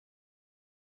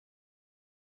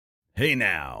Hey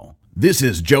now, this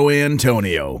is Joe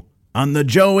Antonio on The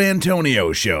Joe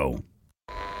Antonio Show.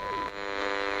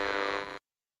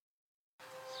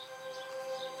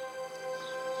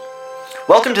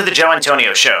 Welcome to The Joe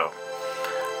Antonio Show.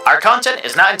 Our content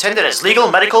is not intended as legal,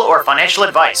 medical, or financial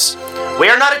advice. We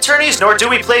are not attorneys, nor do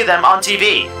we play them on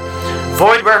TV.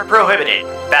 Void where prohibited.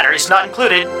 Batteries not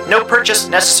included. No purchase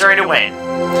necessary to win.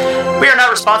 We are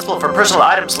not responsible for personal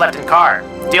items left in car.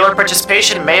 Dealer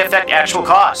participation may affect actual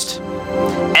cost.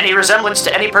 Any resemblance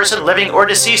to any person living or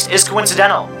deceased is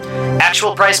coincidental.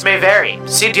 Actual price may vary.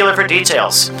 See dealer for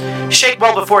details. Shake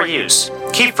well before use.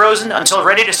 Keep frozen until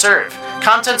ready to serve.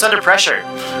 Contents under pressure.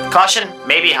 Caution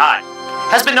may be hot.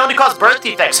 Has been known to cause birth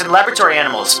defects in laboratory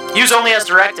animals. Use only as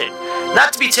directed.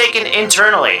 Not to be taken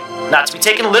internally. Not to be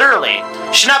taken literally.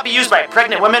 Should not be used by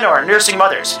pregnant women or nursing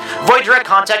mothers. Avoid direct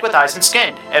contact with eyes and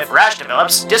skin. If rash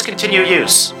develops, discontinue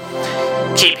use.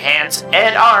 Keep hands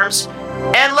and arms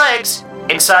and legs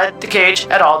inside the cage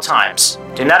at all times.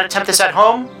 Do not attempt this at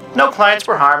home. No clients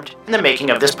were harmed in the making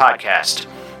of this podcast.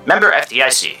 Member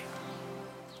FDIC.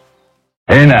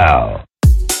 Hey now.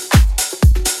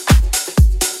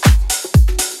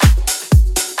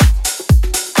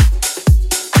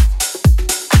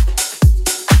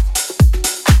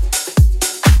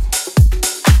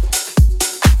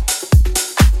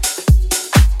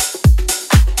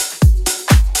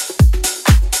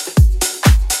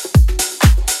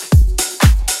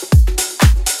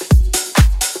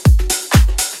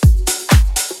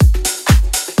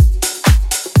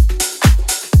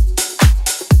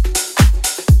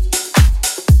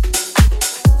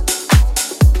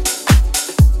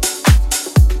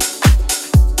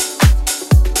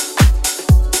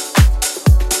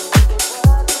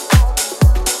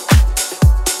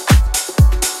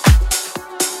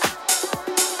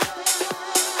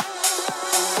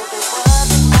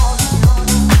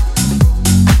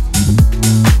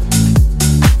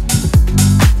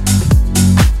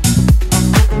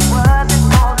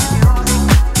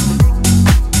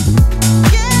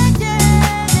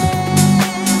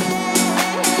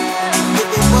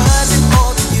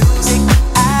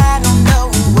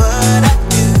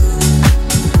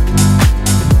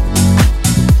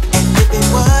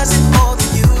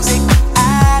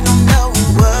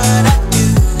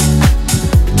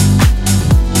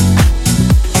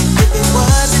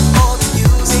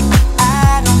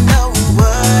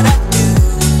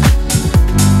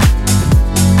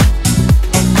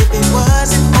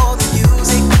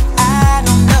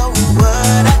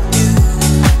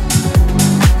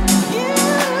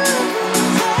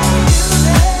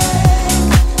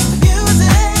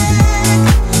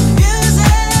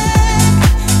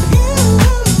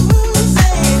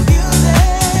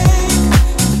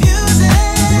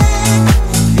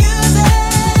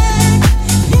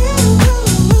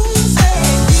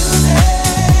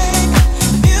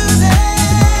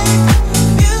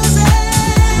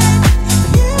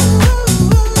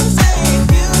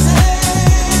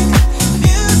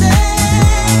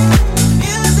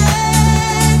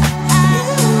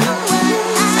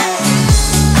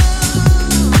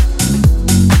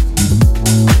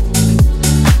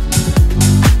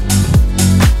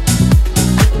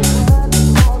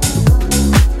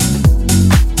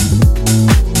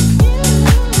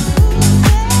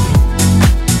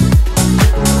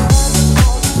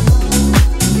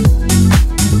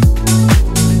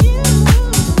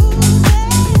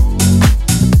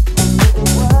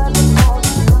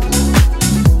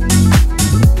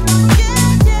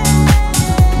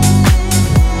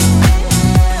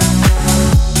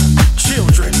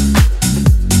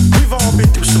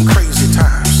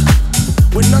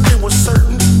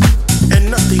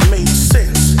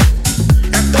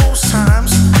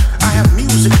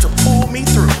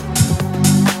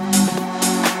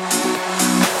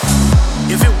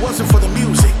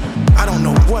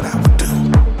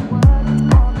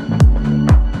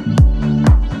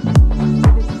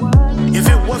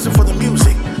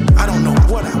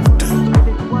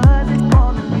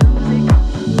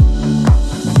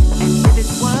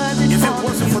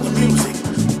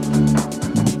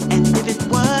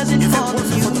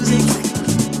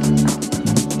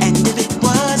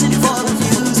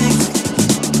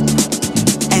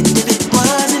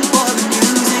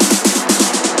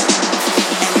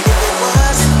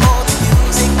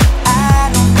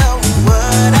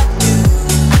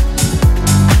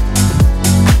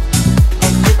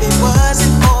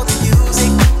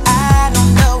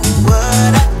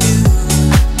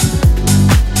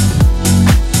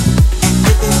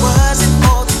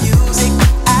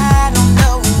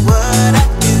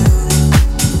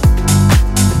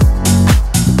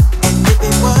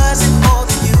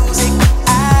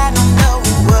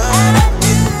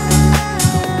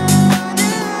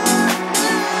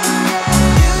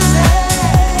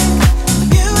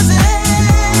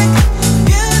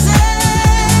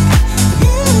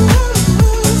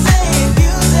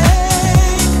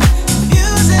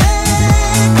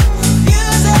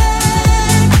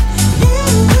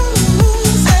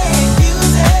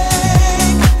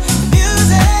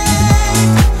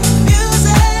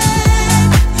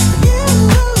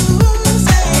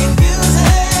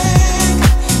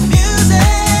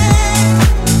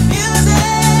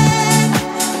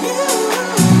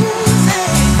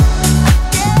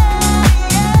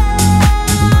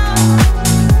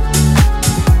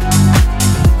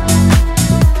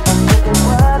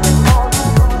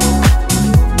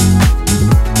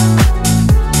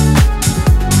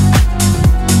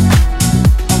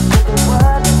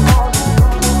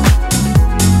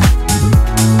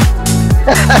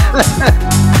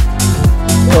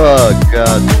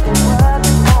 God.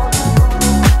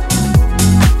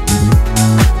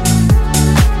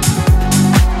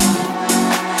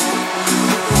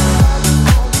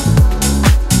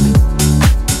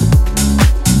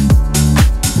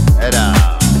 Head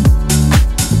out.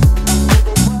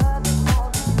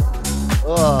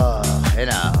 Oh, hey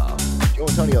now. Joe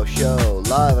Antonio Show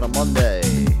live on a Monday.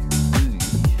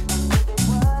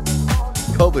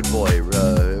 COVID boy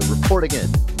reporting in.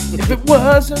 If it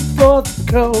wasn't for the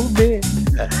COVID,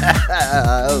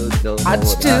 I'd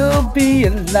still be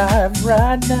alive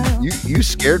right now. You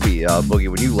scared me, Boogie,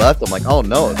 when you left. I'm like, oh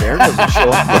no, if Aaron doesn't show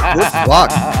up this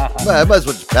block, I might as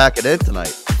well just pack it in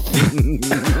tonight.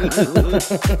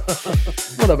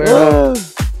 What up, Aaron?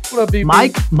 What up,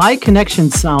 BP? My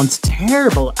connection sounds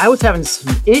terrible. I was having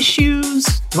some issues.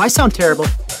 Do I sound terrible?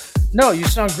 No, you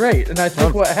sound great. And I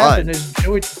think what happened is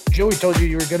Joey told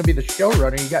you were going to be the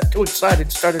showrunner. You got too excited,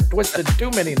 started twisting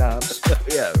too many knobs.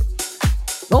 Yeah.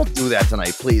 Don't do that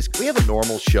tonight, please. Can we have a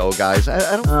normal show, guys?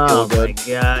 I don't feel good. Oh,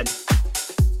 my God.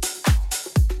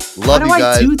 Love you guys. How do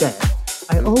I do that?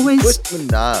 I always... Twisting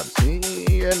knobs.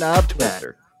 You're a knob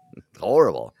twister.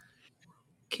 Horrible.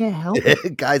 Can't help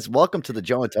it. Guys, welcome to the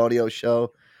Joe Antonio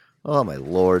Show. Oh, my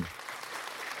Lord.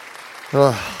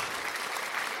 Oh.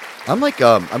 I'm like,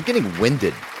 I'm getting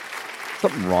winded.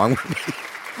 Something wrong with me.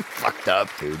 I'm fucked up,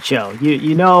 dude. Joe,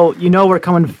 you know we're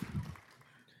coming.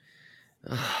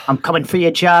 I'm coming for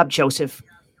your job, Joseph.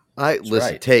 Listen,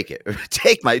 right. take it.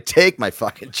 Take my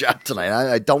fucking job tonight.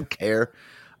 I don't care.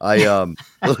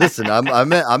 Listen,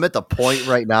 I'm at the point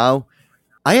right now.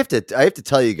 I have to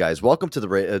tell you guys, welcome to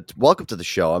the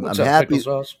show. I'm happy.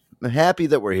 I'm happy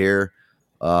that we're here.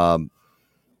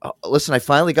 Listen, I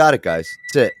finally got it, guys.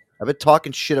 That's it. I've been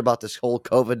talking shit about this whole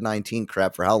COVID-19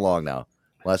 crap for how long now?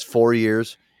 Last 4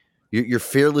 years. Your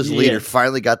fearless leader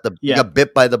finally got got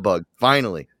bit by the bug.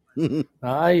 Finally.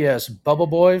 Yes, Bubble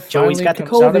Boy. Joey's got the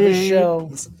comes out of his COVID.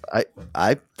 shell.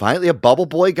 I finally a bubble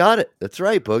boy got it. That's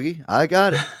right, Boogie. I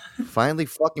got it. I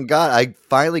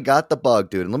finally got the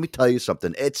bug, dude. And let me tell you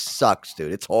something. It sucks,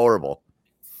 dude. It's horrible.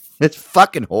 It's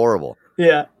fucking horrible.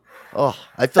 Yeah. Oh,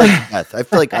 I feel like death. I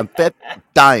feel like I'm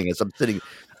dying as I'm sitting.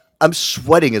 I'm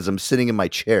sweating as I'm sitting in my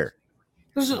chair.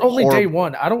 This is only day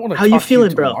one. I don't want to. How you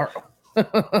feeling, bro? Yeah.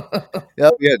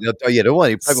 Don't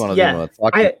want. You probably want to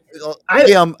talk.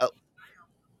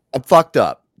 I'm fucked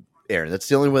up, Aaron. That's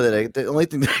the only way the only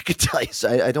thing that I can tell you is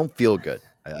I don't feel good.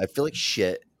 I feel like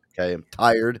shit. Okay, I'm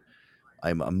tired.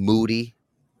 I'm moody.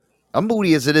 I'm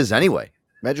moody as it is anyway.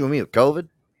 Imagine with me with COVID.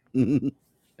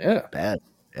 Yeah, bad.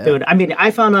 Yeah. Dude, I mean,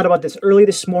 I found out about this early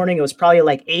this morning. It was probably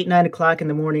like 8, 9 o'clock in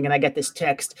the morning, and I got this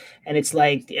text, and it's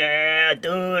like, yeah,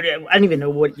 dude, I don't even know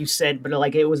what you said, but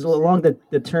like it was along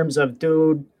the terms of,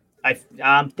 dude, I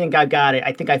think I got it.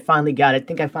 I think I finally got it. I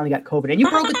think I finally got COVID. And you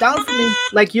broke it down for me,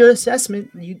 like your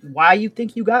assessment, why you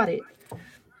think you got it.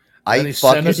 He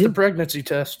sent us the pregnancy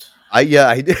test. I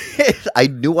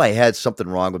knew I had something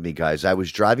wrong with me, guys. I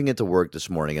was driving into work this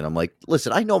morning, and I'm like,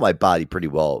 listen, I know my body pretty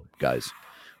well, guys.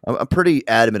 I'm pretty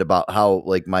adamant about how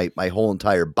like my whole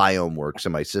entire biome works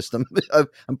in my system.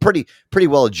 I'm pretty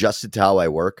well adjusted to how I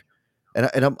work, and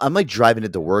I'm like driving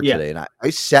into work today, and I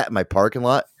sat in my parking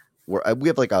lot where we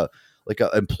have like a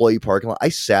employee parking lot. I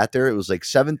sat there. It was like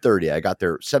 7:30. I got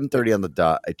there 7:30 on the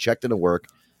dot. I checked into work,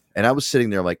 and I was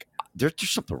sitting there. I'm like, there's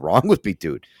something wrong with me,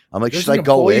 dude. I'm like, should I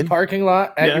go in parking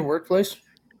lot at your workplace?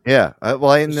 Yeah. I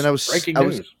was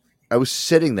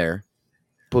sitting there.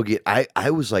 Boogie, I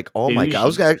was like, oh my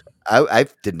God, I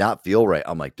did not feel right.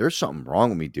 I'm like, there's something wrong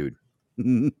with me, dude.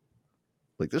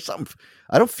 Like there's something,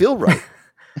 I don't feel right.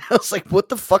 I was like, what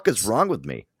the fuck is wrong with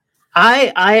me?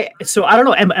 So I don't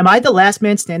know. Am I the last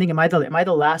man standing? Am I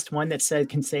the last one that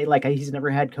can say like he's never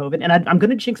had COVID? And I'm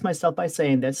going to jinx myself by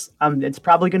saying this. It's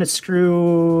probably going to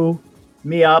screw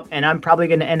me up, and I'm probably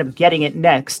going to end up getting it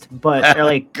next. But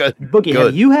like, Boogie,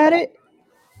 have you had it?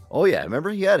 Oh yeah,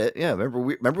 remember he had it. Yeah,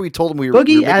 remember we told him we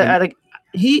Boogie.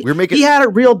 We were making, he had it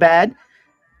real bad.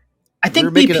 I think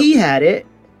BP had it.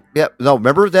 Yeah, no,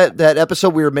 remember that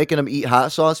episode we were making him eat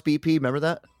hot sauce. BP, remember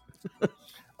that?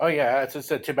 Oh yeah, it's just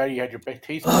too bad you had your big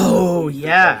taste. Oh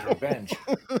yeah, revenge.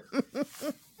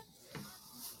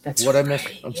 That's what I missed.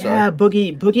 I'm sorry. Yeah,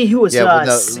 Boogie. Who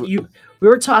was we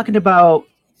were talking about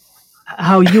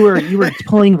how you were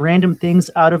pulling random things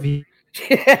out of you.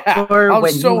 Yeah, I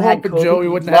was so hoping Joey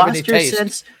wouldn't have any taste.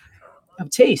 Sense of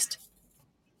taste.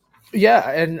 Yeah,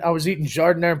 and I was eating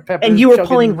jardinere peppers. And you were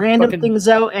pulling random things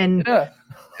out, and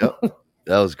yep.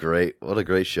 That was great. What a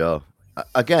great show.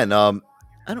 Again, I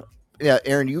don't. Yeah,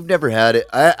 Aaron, you've never had it.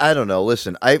 I don't know.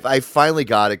 Listen, I finally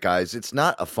got it, guys. It's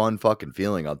not a fun fucking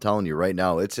feeling. I'm telling you right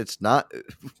now. It's not,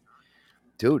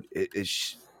 dude.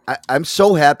 I'm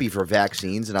so happy for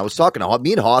vaccines, and I was talking to Hoff.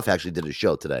 Me and Hoff actually did a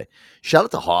show today. Shout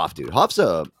out to Hoff, dude. Hoff's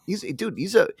he's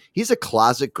a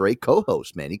closet great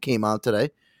co-host, man. He came on today,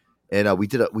 and we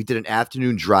did an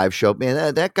afternoon drive show.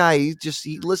 Man, that guy,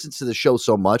 he listens to the show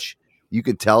so much, you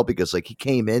can tell because like he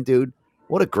came in, dude.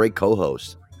 What a great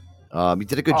co-host. He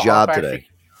did a good job today.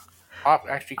 Hop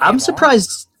actually I'm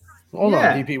surprised. Hold on,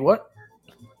 DP. What?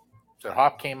 So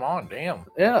Hop came on. Damn.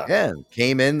 Yeah.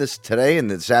 Came in today and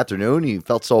this afternoon. He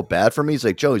felt so bad for me. He's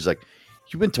like, Joe. He's like,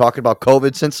 you've been talking about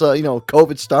COVID since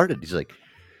COVID started. He's like,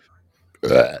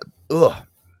 ugh.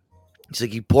 He's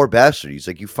like, you poor bastard. He's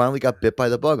like, you finally got bit by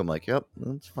the bug. I'm like, yep,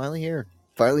 it's finally here.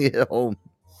 Finally at home.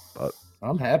 But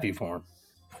I'm happy for him.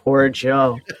 Poor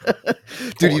Joe.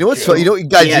 Dude, you know what's funny?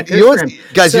 Guys,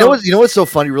 you know what's so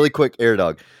funny? Really quick, Air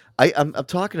Dog. I'm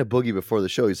talking to Boogie before the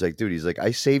show. He's like, dude, I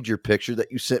saved your picture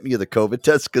that you sent me of the COVID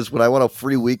test because when I want a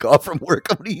free week off from work,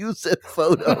 I'm going to use that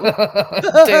photo.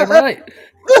 Damn right.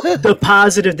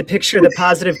 The picture of the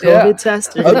positive COVID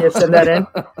test. You're going to send that in?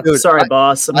 Dude, sorry,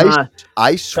 boss.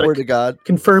 I swear to God.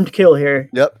 Confirmed kill here.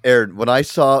 Yep, Aaron. When I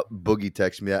saw Boogie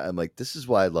text me that, I'm like, this is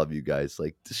why I love you guys.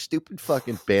 Like, the stupid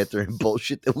fucking banter and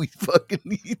bullshit that we fucking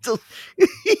need to...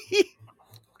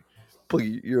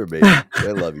 Boogie, you're amazing. I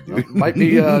love you, dude. Might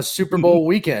be a Super Bowl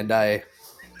weekend. I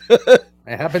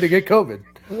happen to get COVID.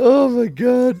 Oh my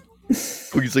God.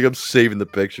 Boogie's like, I'm saving the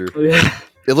picture. Yeah.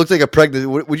 It looks like a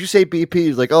pregnant. Would you say BP?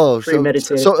 He's like, oh,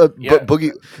 Premeditated.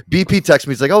 Boogie. BP texts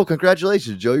me. He's like, oh,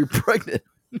 congratulations, Joe, you're pregnant.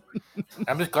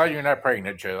 I'm just glad you're not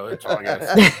pregnant, Joe. That's all I got to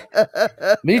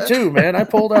say. Me too, man. I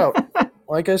pulled out.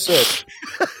 Like I said.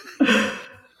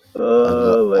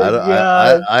 Oh my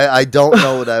God. I don't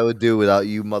know what I would do without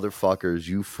you motherfuckers,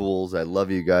 you fools. I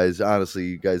love you guys. Honestly,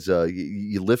 you guys,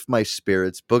 you lift my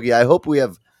spirits. Boogie, I hope we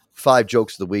have 5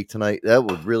 jokes of the week tonight. That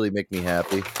would really make me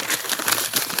happy.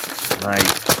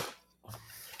 Nice.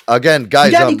 Again,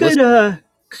 guys. You got any good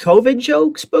COVID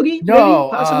jokes, Boogie?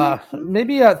 No,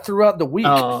 maybe throughout the week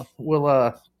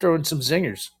we'll throw in some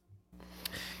zingers.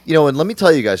 You know, and let me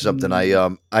tell you guys something.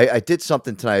 I did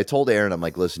something tonight. I told Aaron, I'm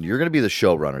like, listen, you're going to be the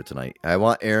showrunner tonight. I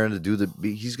want Aaron to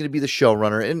he's going to be the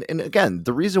showrunner. And again,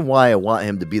 the reason why I want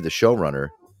him to be the showrunner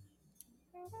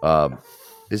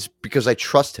is because I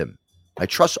trust him. I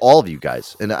trust all of you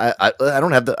guys. And I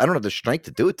don't have the strength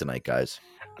to do it tonight, guys.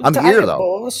 I'm tired, here though.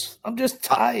 Boss. I'm just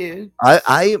tired.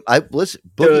 I listen,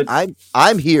 Boogie,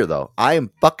 I'm here though. I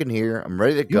am fucking here. I'm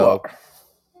ready to go.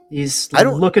 He's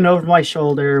looking over my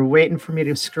shoulder, waiting for me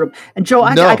to screw up. And Joe,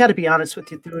 I got to be honest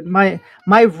with you, dude. My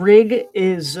rig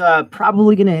is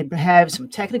probably going to have some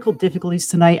technical difficulties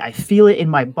tonight. I feel it in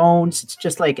my bones. It's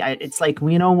just like I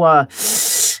don't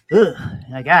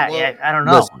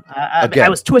know. I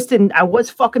was twisting. I was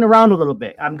fucking around a little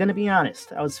bit. I'm going to be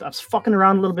honest. I was fucking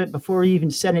around a little bit before you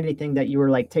even said anything that you were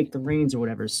like, take the reins or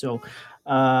whatever. So,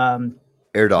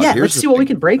 Air Dog. Yeah, let's see what we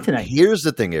can break tonight. Here's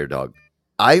the thing, Air Dog.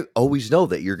 I always know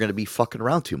that you're going to be fucking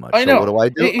around too much. I know. So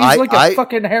what do? He's like a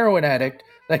fucking heroin addict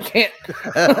that can't.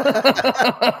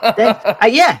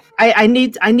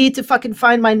 I need to fucking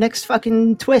find my next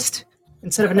fucking twist.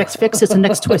 Instead of a next fix, it's a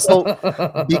next twist.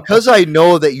 Because I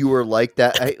know that you were like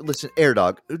that. Listen, Air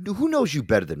Dog, who knows you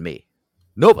better than me?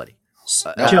 Nobody.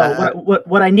 Joe,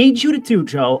 what I need you to do,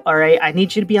 Joe, all right, I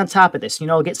need you to be on top of this. You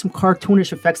know, get some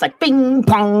cartoonish effects like bing,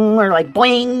 pong, or like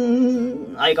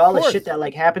boing, like all the shit that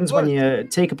like happens when you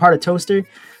take apart a toaster.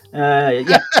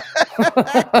 Yeah.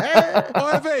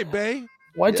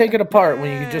 Why take it apart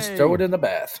when you can just throw it in the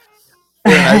bath?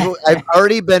 I've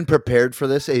already been prepared for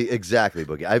this. Exactly,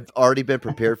 Boogie. I've already been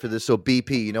prepared for this. So,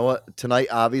 BP, you know what? Tonight,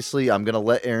 obviously, I'm going to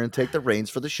let Aaron take the reins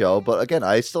for the show. But again,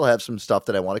 I still have some stuff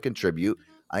that I want to contribute.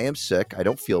 I am sick. I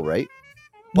don't feel right.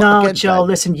 But no, again, Joe.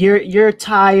 Listen, you're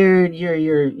tired.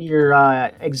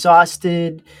 You're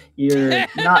exhausted. You're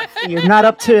not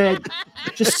up to it.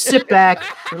 Just sit back,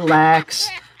 relax,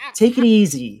 take it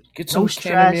easy. Get some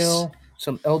chamomile,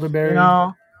 some elderberry. You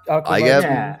know.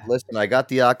 Listen, I got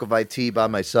the Aquavite tea by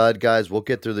my side, guys. We'll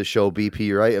get through the show,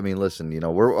 BP, right? I mean, listen, you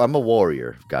know, I'm a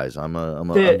warrior, guys. I'm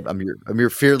your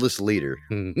fearless leader.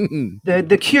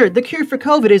 the cure for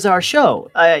COVID is our show.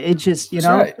 It just, you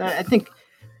know, right. I think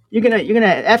you're gonna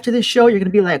after this show, you're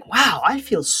gonna be like, wow, I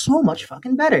feel so much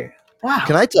fucking better. Wow.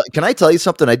 Can I tell you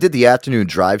something? I did the afternoon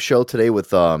drive show today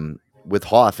with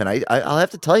Hoff, and I'll have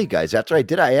to tell you guys, after I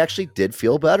did, I actually did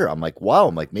feel better. I'm like,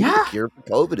 wow, maybe the cure for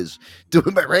COVID is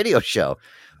doing my radio show.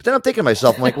 But then I'm thinking to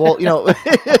myself, I'm like, well, you know,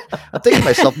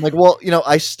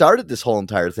 I started this whole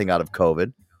entire thing out of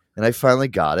COVID, and I finally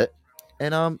got it.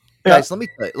 And guys, let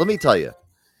me tell you,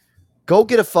 go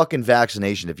get a fucking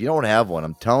vaccination if you don't have one.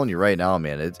 I'm telling you right now,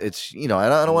 man. It's you know, I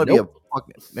don't want to be a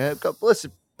fucking man.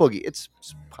 Listen, Boogie, it's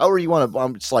however you want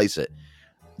to slice it.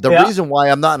 The reason why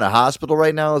I'm not in a hospital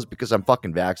right now is because I'm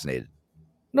fucking vaccinated.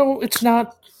 No, it's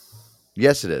not.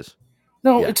 Yes, it is.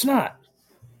 No, it's not.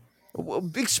 Well,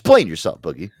 explain yourself,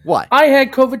 Boogie. Why? I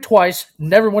had COVID twice,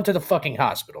 never went to the fucking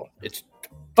hospital. It's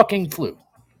fucking flu.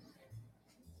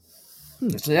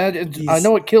 I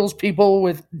know it kills people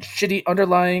with shitty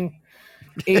underlying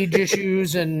age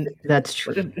issues, and that's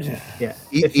true. Yeah,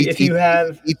 if you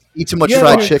have eat too much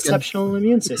fried chicken, exceptional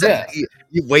immune system. Yeah,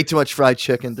 you way too much fried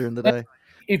chicken during the day.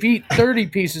 If you eat 30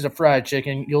 pieces of fried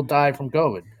chicken, you'll die from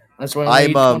COVID. That's why I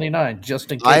eat 29,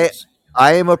 just in case.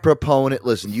 I am a proponent.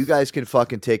 Listen, you guys can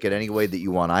fucking take it any way that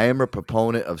you want. I am a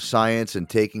proponent of science and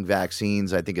taking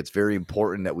vaccines. I think it's very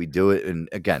important that we do it. And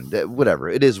again, whatever,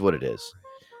 it is what it is.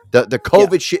 The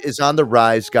COVID shit is on the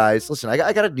rise, guys. Listen,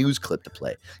 I got a news clip to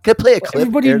play. Can I play a clip?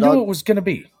 Everybody knew it was going to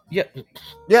be. Yeah.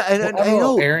 Yeah, and I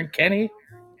know. Aaron, Kenny.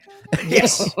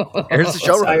 Yes. Here's the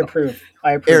show. I approve.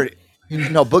 Aaron,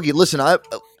 no, Boogie, listen,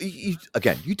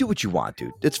 again, you do what you want,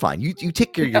 dude. It's fine. You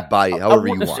take care of your body however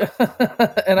you want.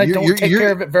 And I don't take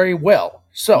care of it very well.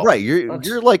 So right,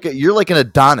 you're like an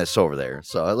Adonis over there.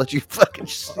 So I let you fucking.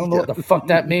 I don't know what the fuck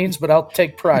that means, but I'll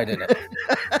take pride in it.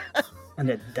 An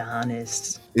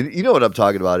Adonis. You know what I'm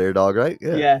talking about, Air Dog, right?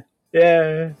 Yeah.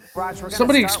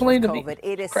 Somebody explain to me.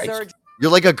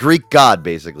 You're like a Greek god,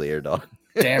 basically, Air Dog.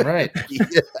 Damn right.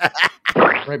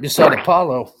 Right beside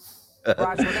Apollo.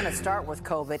 Raj, we're going to start with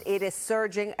COVID. It is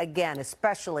surging again,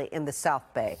 especially in the South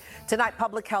Bay. Tonight,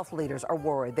 public health leaders are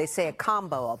worried. They say a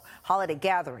combo of holiday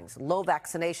gatherings, low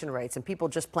vaccination rates, and people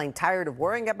just plain tired of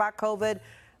worrying about COVID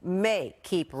may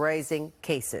keep raising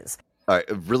cases. All right,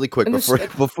 really quick before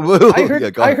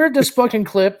I heard this fucking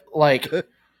clip like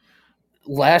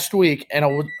last week, and I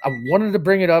wanted to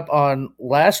bring it up on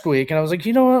last week, and I was like,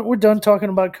 you know what, we're done talking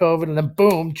about COVID, and then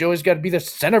boom, Joey's got to be the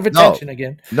center of attention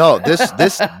again. No,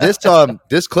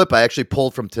 this clip I actually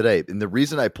pulled from today, and the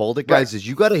reason I pulled it, guys, is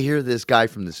you got to hear this guy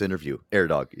from this interview, Air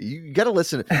Dog. You got to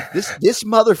listen. This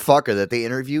motherfucker that they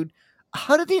interviewed.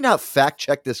 How did they not fact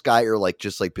check this guy or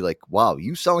just be like, wow,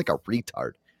 you sound like a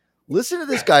retard? Listen to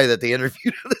this guy that they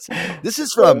interviewed. This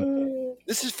is from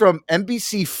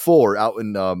NBC4 out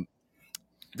in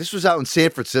this was out in San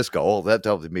Francisco.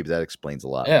 Oh, maybe that explains a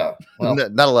lot. Yeah, well.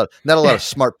 not a lot of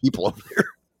smart people over there.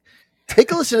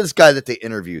 Take a listen to this guy that they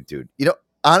interviewed, dude. You know,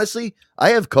 honestly,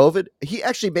 I have COVID. He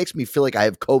actually makes me feel like I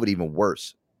have COVID even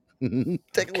worse.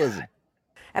 Take a listen.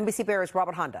 NBC Bears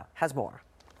Robert Honda has more.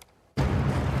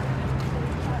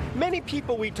 Many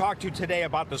people we talked to today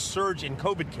about the surge in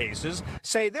COVID cases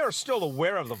say they're still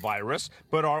aware of the virus,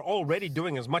 but are already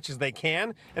doing as much as they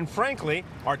can, and frankly,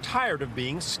 are tired of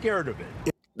being scared of it.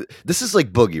 This is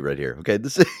like Boogie right here, okay?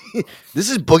 This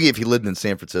is Boogie if he lived in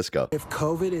San Francisco. If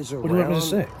COVID is around, what do you want me to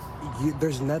say?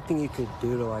 There's nothing you could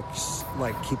do to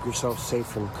like keep yourself safe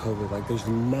from COVID. Like there's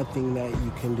nothing that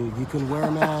you can do. You can wear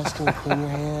a mask and clean your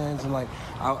hands, and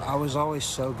I was always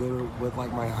so good with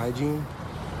my hygiene.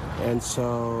 And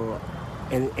so,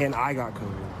 and I got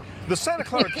COVID. The Santa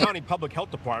Clara County Public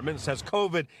Health Department says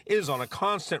COVID is on a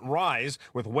constant rise,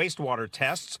 with wastewater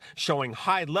tests showing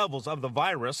high levels of the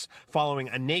virus following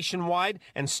a nationwide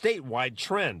and statewide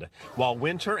trend. While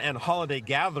winter and holiday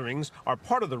gatherings are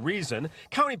part of the reason,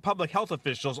 county public health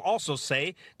officials also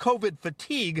say COVID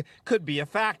fatigue could be a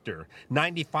factor.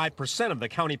 95% of the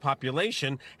county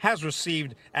population has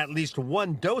received at least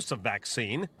one dose of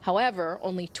vaccine. However,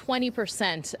 only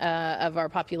 20% of our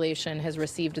population has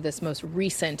received this most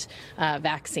recent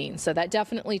vaccine. So that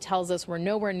definitely tells us we're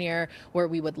nowhere near where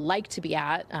we would like to be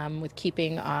at with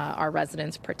keeping our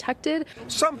residents protected.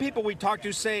 Some people we talked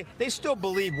to say they still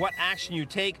believe what action you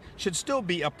take should still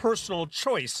be a personal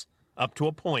choice up to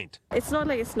a point. It's not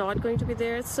like it's not going to be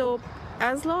there. So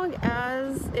as long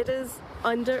as it is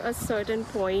under a certain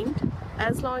point,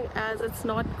 as long as it's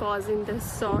not causing the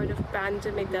sort of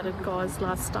pandemic that it caused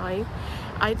last time,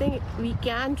 I think we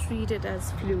can treat it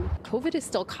as flu. COVID is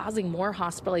still causing more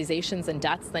hospitalizations and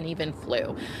deaths than even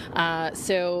flu.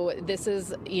 So this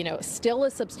is, still a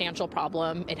substantial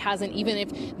problem. It hasn't, even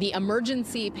if the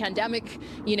emergency pandemic,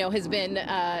 has been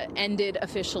ended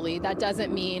officially, that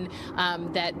doesn't mean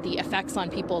that the effects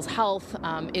on people's health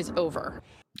is over.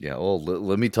 Yeah, well,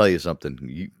 let me tell you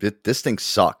something. This thing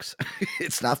sucks.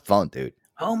 It's not fun, dude.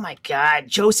 Oh my God,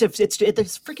 Joseph! It's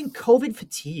freaking COVID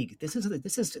fatigue. This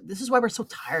is why we're so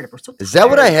tired. We're so tired. Is that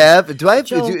what I have? Do I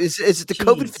have? Is it the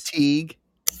COVID fatigue?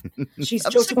 Jeez,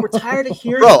 Joseph, we're tired of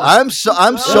hearing. Bro, I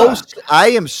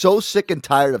am so sick and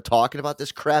tired of talking about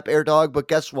this crap, Air Dog. But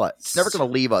guess what? It's never gonna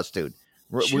leave us, dude.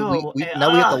 Now we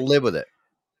have to live with it.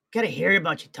 gotta hear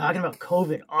about you talking about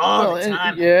COVID all the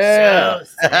time. Yeah.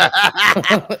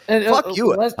 Fuck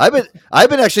you. I've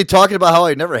been actually talking about how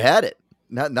I never had it.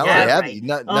 Now I have it.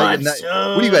 What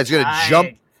are you guys gonna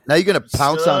jump? Now you're gonna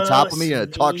pounce on top of me? You're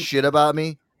gonna talk shit about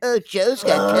me? Oh, Joe's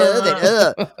got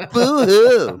COVID. Boo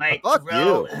hoo. Fuck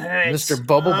you, Mr.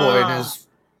 Bubble Boy and his.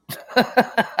 Fuck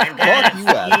you,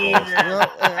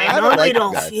 I normally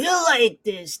don't feel like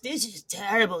this. This is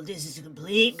terrible. This is a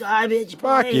complete garbage.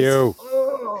 Fuck place. you.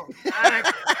 Oh,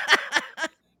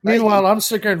 Meanwhile, I'm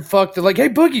sicker and fucked. They're like, hey,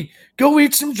 Boogie, go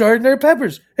eat some jardinere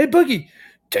peppers. Hey, Boogie,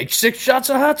 take 6 shots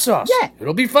of hot sauce. Yeah.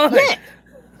 It'll be fine. Yeah.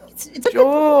 It's a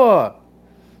sure.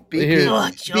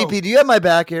 BP, do you have my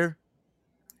back here?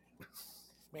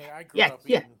 Man, I grew up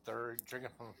eating third,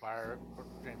 drinking from a fire,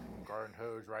 drinking from a garden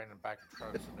hose, riding in the back of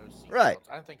trucks and no seatbelts. Right.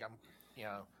 I think I'm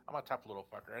a tough little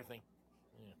fucker. I think.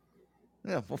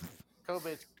 Yeah. Well,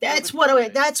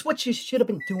 That's what you should have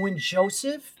been doing,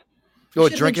 Joseph. Go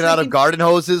drinking out of garden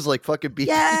hoses like fucking BP.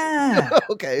 Yeah.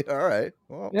 Okay. All right.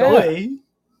 Well,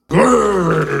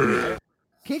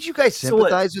 can't you guys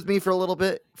sympathize with me for a little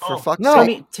bit? For fuck's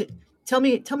sake. Tell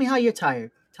me how you're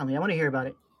tired. Tell me. I want to hear about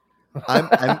it.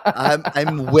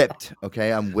 I'm whipped.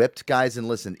 Okay, I'm whipped, guys. And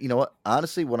listen, you know what?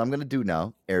 Honestly, what I'm gonna do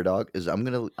now, Air Dog, is I'm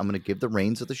gonna give the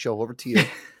reins of the show over to you.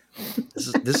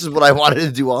 This is what I wanted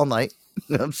to do all night.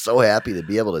 I'm so happy to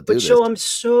be able to do this. But Joe, I'm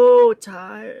so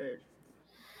tired.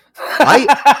 I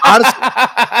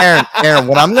honestly, Aaron,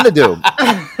 what I'm gonna do,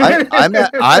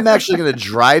 I'm actually gonna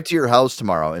drive to your house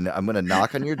tomorrow, and I'm gonna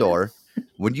knock on your door.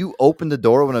 When you open the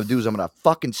door, what I'm gonna do is I'm gonna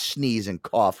fucking sneeze and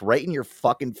cough right in your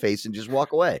fucking face and just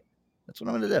walk away. That's what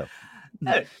I'm gonna do.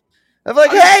 I'm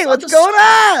like, hey, what's going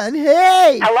on?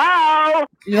 Hey, hello.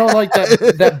 You know, like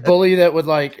that bully that would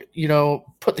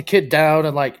put the kid down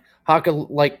and hock a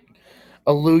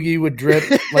loogie would drip,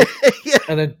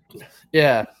 and then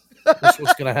that's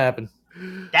what's gonna happen.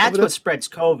 That's what spreads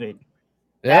COVID.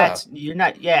 Yeah, you're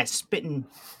not spitting,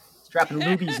 dropping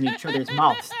loogies in each other's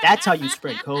mouths. That's how you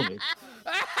spread COVID.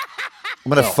 I'm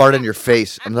gonna fart in your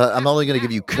face. I'm not only gonna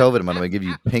give you COVID. I'm gonna give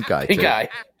you pink eye. Pink eye.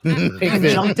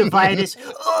 Conjunctivitis.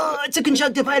 Oh, it's a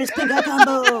conjunctivitis pink eye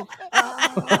combo.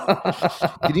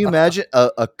 Oh. Can you imagine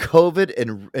a COVID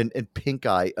and pink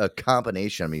eye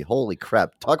combination? I mean, holy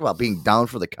crap! Talk about being down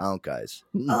for the count, guys.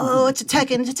 Oh, it's a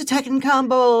Tekken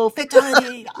combo.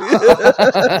 Fatality.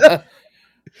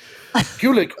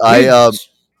 Kulik.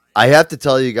 I have to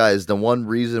tell you guys, the one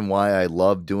reason why I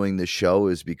love doing this show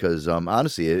is because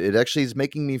honestly, it actually is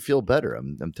making me feel better.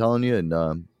 I'm telling you, and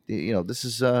this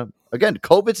is again,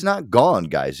 COVID's not gone,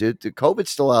 guys. COVID's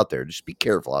still out there. Just be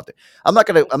careful out there. I'm not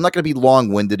gonna be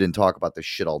long-winded and talk about this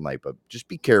shit all night, but just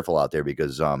be careful out there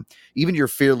because even your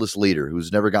fearless leader,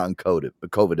 who's never gotten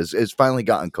COVID has finally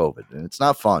gotten COVID, and it's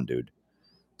not fun, dude.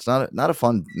 It's not a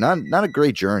fun, not a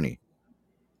great journey.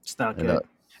 It's not good.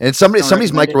 And somebody's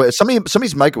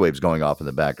microwave's going off in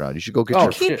the background. You should go get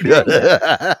your shit.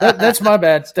 That's my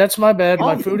bad. That's my bad.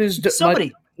 My food is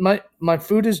my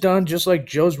food is done, just like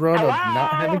Joe's run of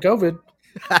not having COVID.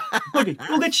 Go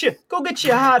get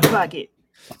your hot pocket.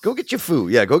 Go get your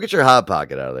food. Yeah, go get your hot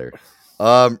pocket out of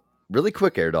there. Really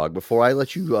quick, Air Dog, before I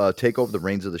let you take over the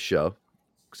reins of the show,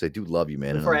 because I do love you,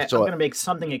 man. I'm gonna make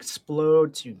something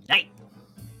explode tonight.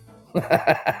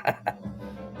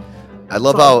 I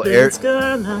love how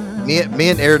me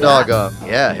and Air Dog,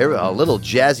 here a little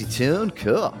jazzy tune.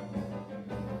 Cool.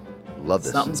 Love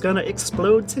this. Something's gonna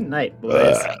explode tonight,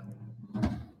 boys.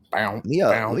 Let me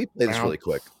play this really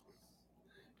quick.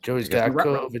 Joey's got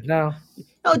COVID now.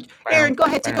 Oh, Aaron, go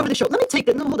ahead, take over the show. Let me take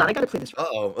it. No, hold on, I gotta play this.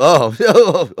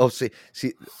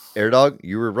 See, Air Dog,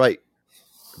 you were right.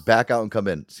 Back out and come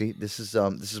in. See, this is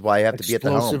why I have to be at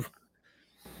the home.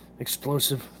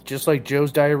 Explosive, just like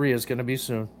Joe's diarrhea is gonna be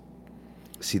soon.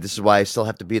 See, this is why I still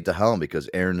have to be at the helm because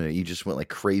Aaron, he just went like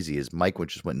crazy. His mic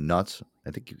just went nuts. I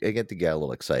think I get the guy a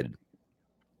little excited.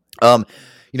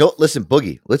 Listen,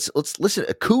 Boogie. Let's listen.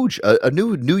 A Cooge, a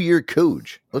New Year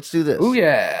Cooge. Let's do this. Oh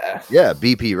yeah, yeah.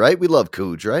 BP, right? We love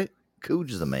Cooge, right?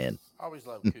 Cooge is the man. Always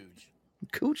love Cooge.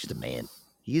 Cooge is the man.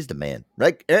 He's the man,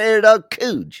 right? Air Dog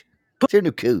Cooge. What's your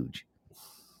new Cooge?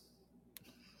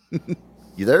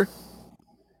 You there?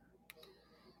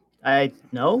 I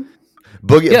know.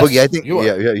 Boogie, yes, Boogie, I think.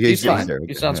 He's there.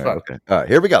 He sounds fine. Okay. All right,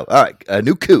 here we go. All right, a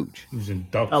new Cooge. He was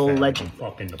inducted from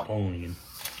fucking Napoleon.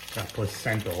 Got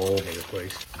placenta all over the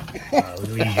place.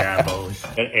 Lee Jabos.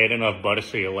 Add enough butter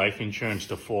so your life insurance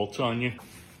defaults on you.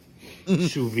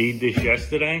 Sous vide this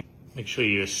yesterday. Make sure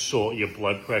you salt your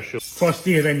blood pressure.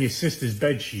 Fustier than your sister's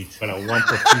bed sheets. But I want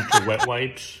for future wet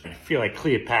wipes. I feel like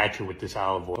Cleopatra with this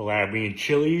olive oil. Calabrian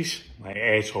chilies. My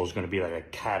asshole's gonna be like a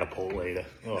catapult later.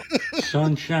 Oh.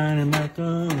 Sunshine and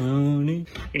macaroni.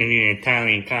 You need an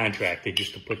Italian contractor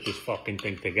just to put this fucking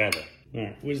thing together.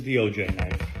 Yeah. Where's the OJ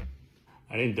knife?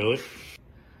 I didn't do it.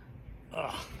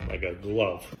 Ugh, like a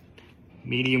glove.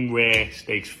 Medium rare,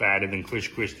 steaks fatter than Chris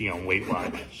Christie on Weight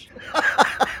Watchers.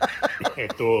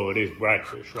 After all, it is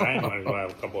breakfast, right? Might as well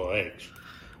have a couple of eggs.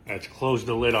 Let's close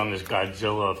the lid on this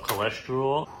Godzilla of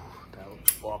cholesterol. That looks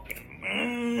fucking,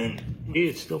 man.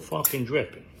 It's still fucking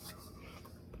dripping.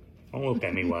 Don't look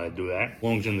at me while I do that.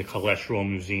 Belongs in the Cholesterol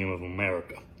Museum of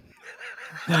America.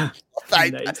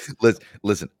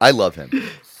 Listen, I love him.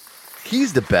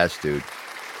 He's the best, dude.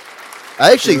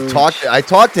 I actually talked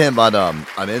to him on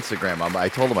Instagram. I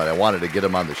told him I wanted to get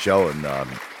him on the show, and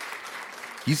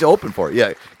he's open for it.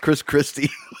 Yeah, Chris Christie.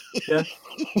 Yeah.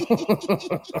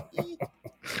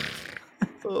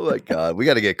 Oh my God, we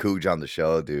got to get Cooj on the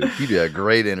show, dude. He'd be a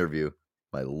great interview.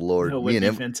 My Lord, me and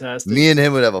him, fantastic. Me and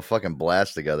him would have a fucking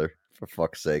blast together. For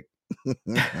fuck's sake. All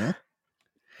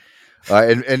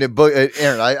right,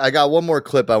 Aaron, I got one more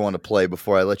clip I want to play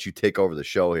before I let you take over the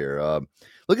show here.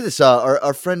 Look at this.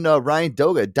 Our friend Ryan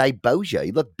Doga, Diboja.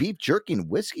 He left beef jerky and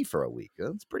whiskey for a week.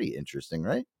 That's pretty interesting,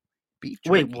 right? Beef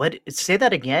jerky. Wait, what? Say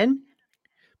that again?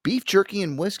 Beef jerky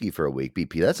and whiskey for a week,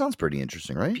 BP. That sounds pretty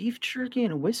interesting, right? Beef jerky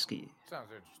and whiskey. Sounds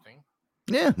interesting.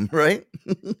 Yeah, right?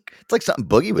 It's like something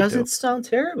Boogie would do. Doesn't sound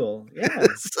terrible. Yeah.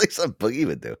 It's like something Boogie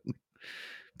would do.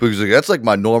 Boogie's like, that's like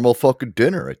my normal fucking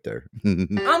dinner right there.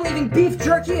 I'm leaving beef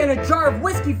jerky and a jar of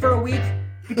whiskey for a week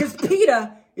because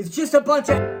PETA is just a bunch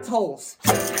of assholes.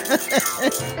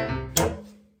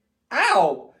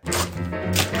 Ow!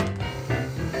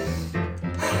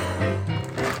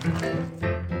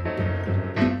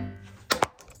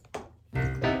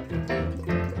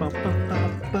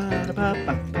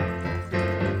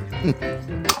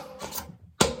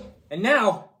 And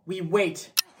now we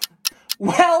wait.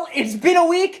 Well, it's been a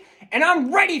week, and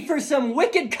I'm ready for some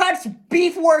Wicked Cuts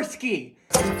beef worski.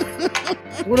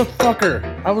 What a fucker!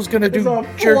 I was gonna do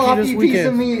jerky this weekend. Piece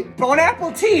of meat. Bon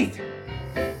apple teeth.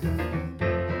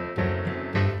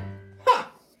 Huh?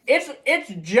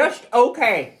 It's just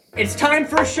okay. It's time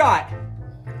for a shot.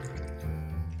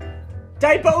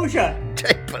 Diboja.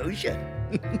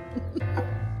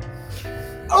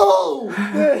 Oh,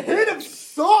 the hit of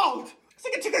salt. It's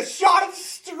like I took a shot of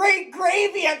straight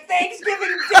gravy at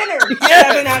Thanksgiving dinner.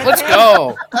 Yeah, let's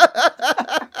go.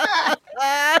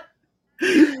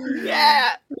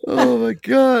 Yeah. Oh my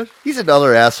God, he's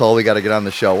another asshole. We got to get on the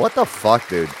show. What the fuck,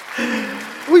 dude?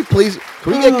 Can we please?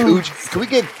 Can we get Cooj? Can we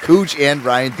get Cooj and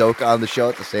Ryan Doka on the show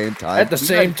at the same time? At the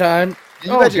same time?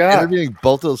 Can you imagine interviewing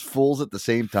both those fools at the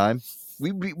same time?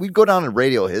 We'd go down in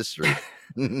radio history.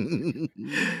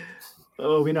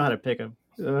 Oh, we know how to pick them.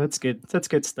 That's good. That's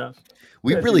good stuff.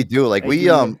 We really do. Like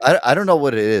I don't know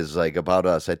what it is like about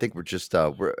us. I think we're just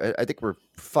I think we're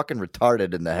fucking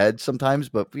retarded in the head sometimes,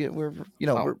 but we're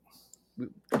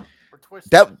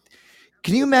that.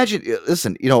 Can you imagine?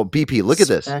 Listen, BP. Look at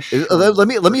this.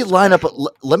 Let me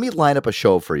line up a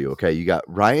show for you. Okay, you got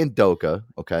Ryan Doka.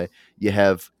 Okay, you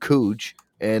have Cooj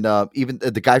and even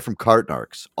the guy from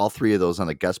Cartnarks. All three of those on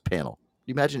a guest panel. Can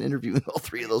you imagine interviewing all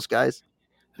three of those guys?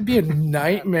 It'd be a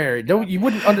nightmare. You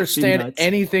wouldn't understand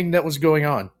anything that was going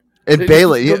on. And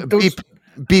Balin,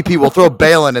 BP will throw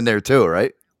Balin in there too,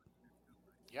 right?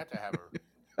 You have to have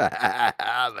her.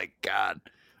 Oh my God,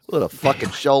 what a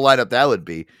fucking show lineup that would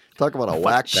be! Talk about a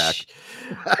whack pack.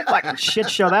 Fucking shit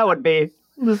show that would be.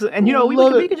 And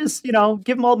we could just give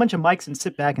them all a bunch of mics and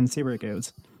sit back and see where it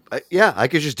goes. I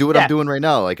could just do what I'm doing right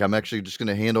now. Like I'm actually just going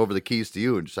to hand over the keys to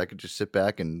you, and I could just sit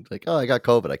back and like, oh, I got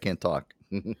COVID, I can't talk.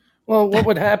 Well, what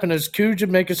would happen is Cooj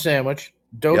would make a sandwich.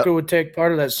 Doka would take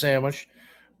part of that sandwich,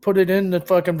 put it in the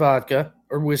fucking vodka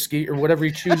or whiskey or whatever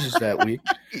he chooses that week.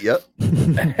 Yep.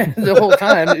 And the whole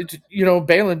time,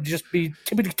 Balin would just be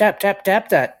tippity tap tap tap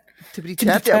that. Tippity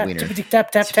tap that wiener. Tippity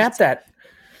tap tap tap that.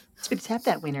 Tippity tap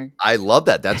that wiener. I love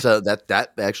that. That's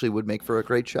that actually would make for a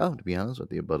great show, to be honest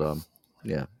with you. But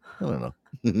yeah, I don't know.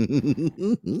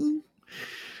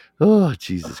 Oh,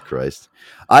 Jesus Christ.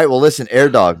 All right, well, listen, Air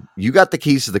Dog, you got the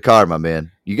keys to the car, my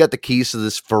man. You got the keys to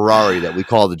this Ferrari that we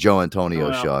call the Joe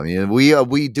Antonio show. I mean, we're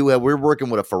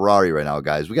working with a Ferrari right now,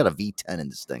 guys. We got a V10 in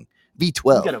this thing.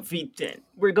 V12. We got a V10.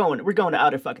 We're going to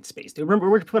outer fucking space, dude.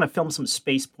 Remember, we're going to film some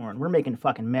space porn. We're making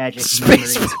fucking magic.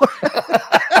 Space porn.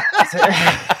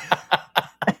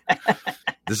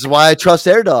 This is why I trust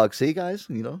Air Dog. See, guys,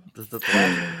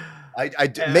 I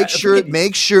make sure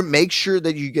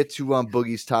that you get to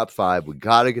Boogie's top 5. We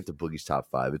gotta get to Boogie's top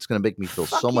 5. It's gonna make me feel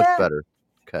so much better.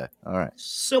 Okay. All right.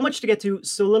 So much to get to,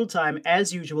 so little time.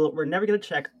 As usual, we're never going to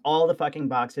check all the fucking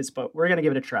boxes, but we're going to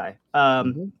give it a try.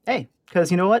 Hey,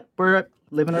 because you know what? We're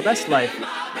living our best life.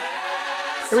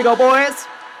 Here we go, boys.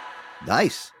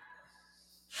 Nice.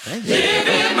 Thanks.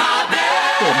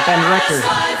 Ben Record.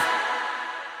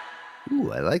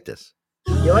 Ooh, I like this.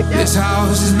 You like that? This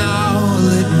house is now a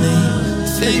litany.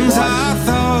 Things I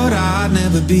thought I'd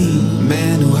never be.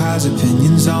 Man who has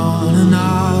opinions on an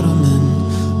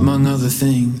ottoman, among other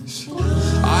things.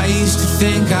 I used to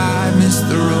think I'd missed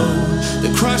the road, the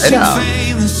crushing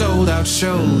fame and sold out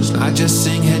shows. I just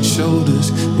sing head,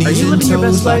 shoulders, knees and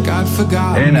toes like I'd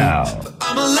forgotten. Hey now. But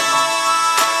I'm alive.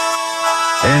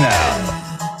 Hey now.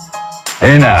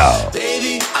 Hey now.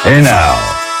 Baby, Hey now.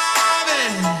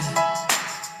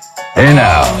 Hey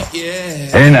now.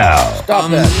 Hey now. Stop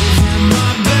that.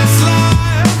 My best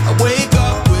life. I wake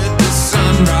up with the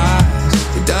sunrise.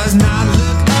 It does not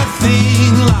look a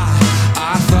thing like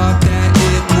I thought that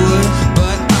it would,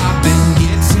 but I've been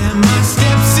getting my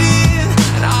steps in,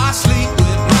 and I sleep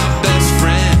with my best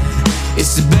friend.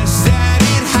 It's the best that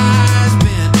it has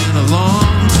been in a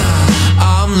long time.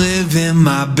 I'm living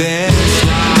my best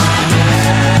life.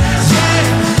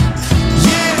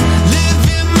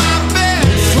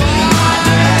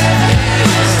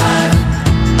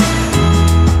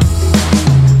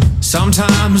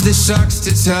 Sometimes this sucks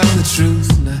to tell the truth,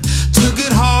 and I took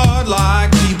it hard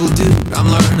like people do. I'm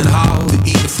learning how to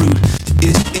eat the fruit.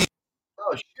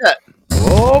 Oh shit!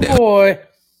 Oh boy!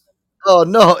 Oh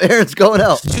no, Aaron's going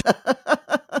out.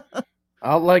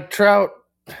 Out like trout.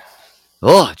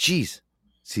 Oh jeez.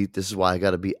 See, this is why I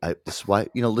gotta be. This is why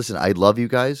listen. I love you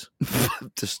guys.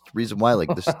 Just the reason why,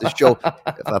 like this show.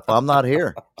 If I'm not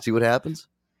here, see what happens.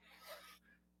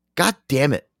 God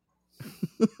damn it.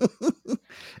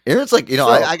 Aaron's like,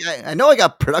 I know I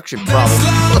got production problems.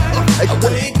 It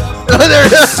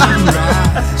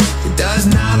does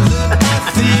not look a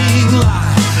thing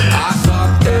like I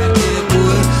thought that it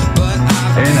would, but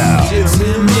I've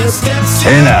been my steps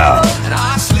in, and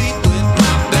I sleep with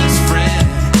my best friend.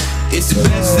 It's the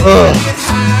best that it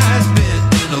has been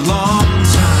in a long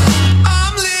time.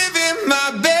 I'm living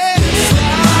my best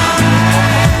life.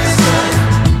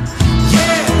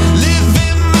 Yeah,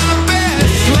 living my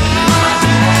best life.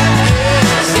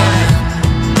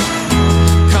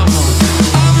 Come on.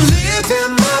 I'm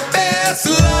living my best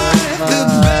life, the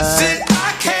best that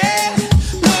I can.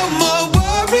 No more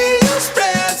worry or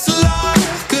stress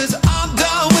life, 'cause I'm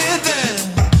done with it.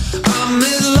 I'm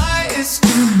as light as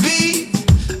can be.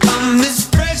 I'm as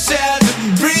fresh as a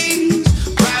breeze,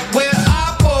 right where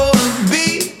I wanna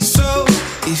be. So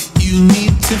if you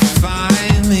need to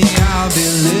find me, I'll be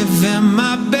living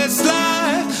my best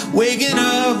life, waking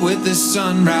up with the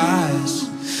sunrise,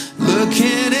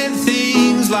 looking at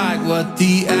things like what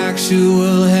the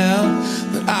actual hell.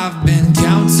 But I've been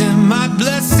counting my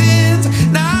blessings,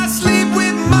 now I sleep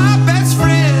with my best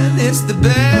friend. It's the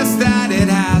best that it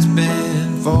has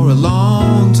been for a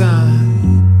long time.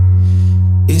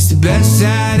 It's the best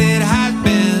that it has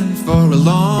been for a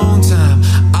long time.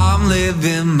 I'm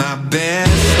living my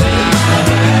best life.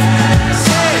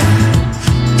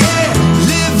 Yeah,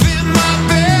 living my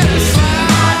best life.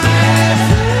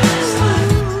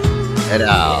 And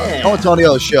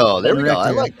Antonio show. There we go.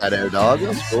 I like that, Air Dog.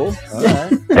 That's cool. All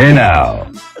right. Hey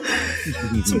now.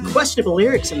 Some questionable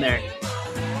lyrics in there.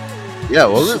 Yeah,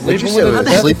 well, what you say?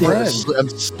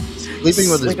 Sleeping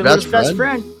with his best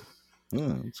friend.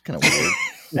 It's kind of weird.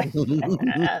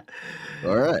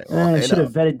 All right. Well, Should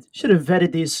have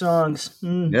vetted these songs.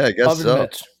 Yeah, I guess so.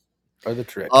 Are the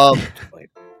trick.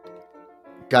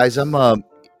 Guys, I'm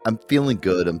feeling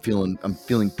good. I'm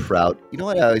feeling proud. You know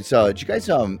what? Did you guys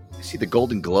see the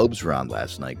Golden Globes round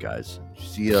last night, guys? Did you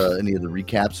see any of the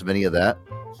recaps of any of that?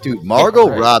 Dude, Margot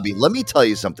Robbie. Let me tell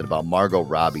you something about Margot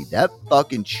Robbie. That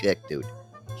fucking chick, dude.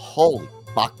 Holy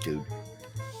fuck, dude.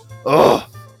 Ugh.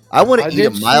 I want to eat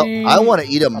a mile. I want to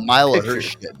eat a mile of her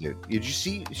shit, dude. Did you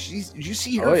see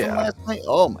her from last night?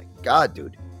 Oh my god,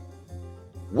 dude.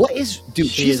 What is, dude?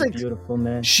 She's like beautiful,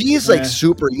 man. She is like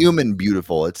superhuman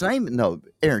beautiful. It's not even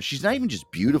Aaron. She's not even just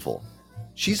beautiful.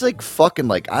 She's like fucking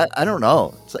like I don't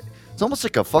know. It's almost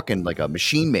like a fucking like a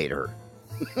machine made her.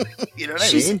 You know what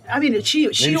I mean? I mean, she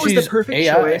was the perfect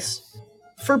choice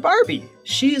for Barbie.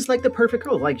 She's like the perfect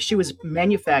girl. Like she was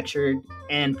manufactured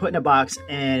and put in a box,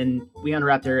 and we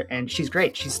unwrapped her, and she's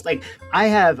great. She's like, I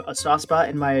have a soft spot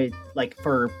in my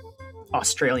for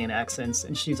Australian accents,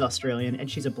 and she's Australian, and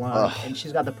she's a blonde, and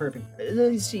she's got the perfect.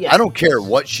 I don't care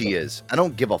what she is. I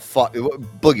don't give a fuck.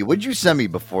 Boogie, what did you send me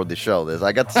before the show?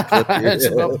 I got this clip here. It's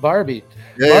about Barbie.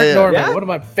 Mark Norman, one of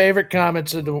my favorite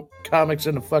comics in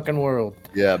the fucking world.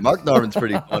 Yeah, Mark Norman's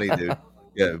pretty funny, dude.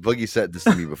 Yeah, Boogie said this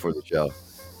to me before the show.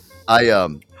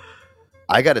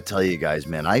 I got to tell you guys,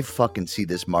 man, I fucking see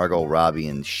this Margot Robbie,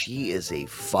 and she is a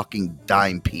fucking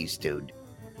dime piece, dude.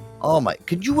 Oh my!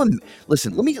 Could you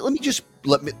listen? Let me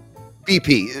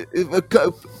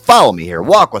BP, follow me here.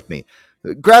 Walk with me.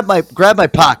 Grab my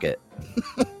pocket.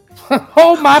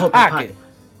 Hold my pocket.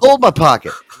 Hold my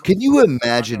pocket. Can you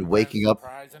imagine waking up?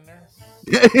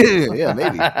 Yeah,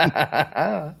 maybe.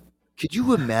 Could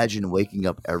you imagine waking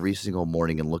up every single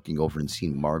morning and looking over and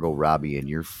seeing Margot Robbie in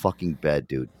your fucking bed,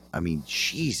 dude? I mean,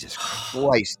 Jesus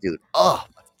Christ, dude. Oh,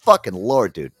 my fucking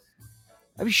Lord, dude.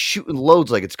 I'd be shooting loads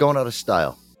like it's going out of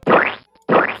style.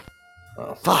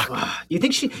 Oh, fuck. Do you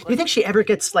think she ever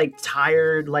gets like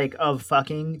tired like of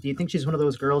fucking? Do you think she's one of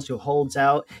those girls who holds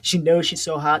out? She knows she's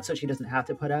so hot, so she doesn't have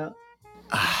to put out.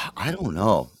 I don't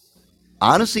know.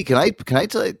 Honestly, can I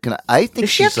tell you? I think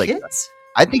she's like. Kids?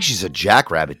 I think she's a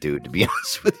jackrabbit, dude, to be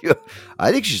honest with you.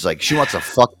 I think she's like, she wants to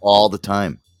fuck all the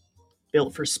time.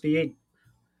 Built for speed.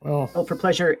 Well, built for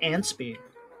pleasure and speed.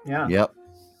 Yeah. Yep.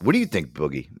 What do you think,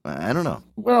 Boogie? I don't know.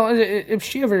 Well, if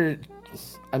she ever,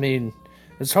 I mean,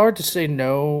 it's hard to say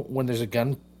no when there's a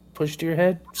gun pushed to your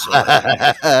head. So,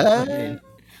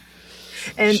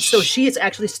 And so she is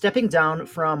actually stepping down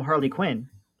from Harley Quinn.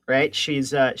 Right,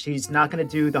 she's not going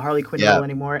to do the Harley Quinn role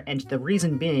anymore, and the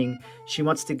reason being, she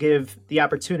wants to give the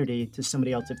opportunity to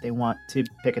somebody else if they want to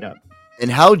pick it up. And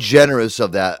how generous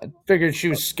of that! I figured she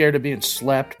was scared of being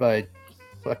slapped by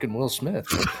fucking Will Smith.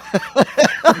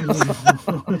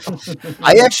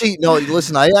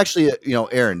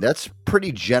 Aaron, that's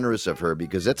pretty generous of her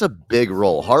because that's a big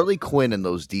role. Harley Quinn in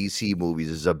those DC movies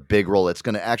is a big role. That's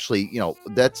going to actually,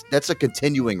 that's a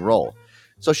continuing role.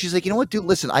 So she's like, you know what, dude?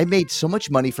 Listen, I made so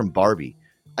much money from Barbie.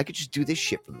 I could just do this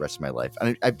shit for the rest of my life.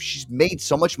 And she's made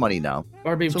so much money now.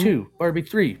 Barbie 2, Barbie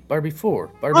 3, Barbie 4,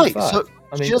 Barbie 5. So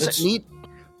she doesn't need.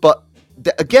 But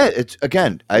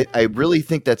I really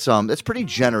think that's pretty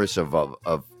generous of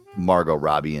Margot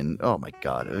Robbie. And oh my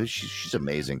god, she's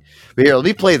amazing. But here, let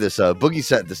me play this. Boogie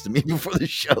sent this to me before the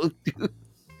show, dude.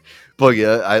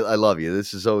 Boogie, I love you.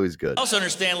 This is always good. I also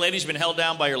understand, ladies, you've been held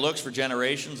down by your looks for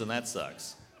generations, and that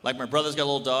sucks. Like my brother's got a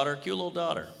little daughter, cute little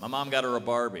daughter. My mom got her a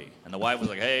Barbie. And the wife was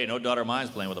like, hey, no daughter of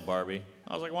mine's playing with a Barbie.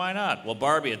 I was like, why not? Well,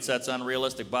 Barbie, it sets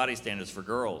unrealistic body standards for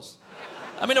girls.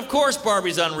 I mean, of course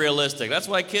Barbie's unrealistic. That's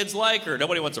why kids like her.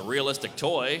 Nobody wants a realistic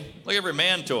toy. Look at every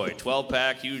man toy.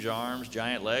 12-pack, huge arms,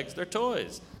 giant legs. They're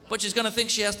toys. But she's going to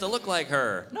think she has to look like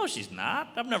her. No, she's not.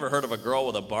 I've never heard of a girl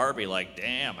with a Barbie like,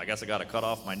 damn, I guess I got to cut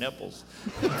off my nipples.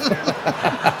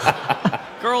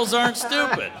 Girls aren't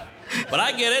stupid. But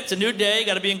I get it. It's a new day. You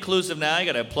got to be inclusive now. You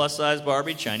got to have plus-size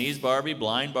Barbie, Chinese Barbie,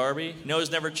 blind Barbie. You know who's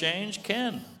never changed?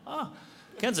 Ken.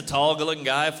 Ken's a tall, good-looking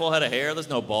guy, full head of hair. There's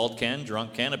no bald Ken,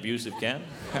 drunk Ken, abusive Ken.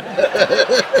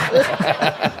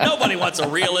 Nobody wants a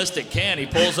realistic Ken. He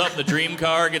pulls up in the dream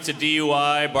car, gets a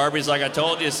DUI. Barbie's like, I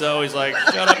told you so. He's like,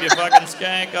 shut up, you fucking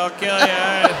skank. I'll kill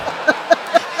you.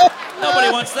 Nobody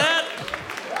wants that.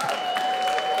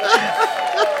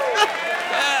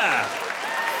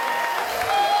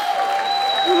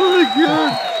 Oh my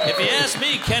god. If you ask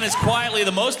me, Ken is quietly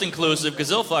the most inclusive because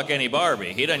he'll fuck any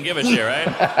Barbie. He doesn't give a shit, right?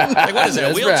 Like, what is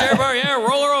that, wheelchair Barbie? Yeah,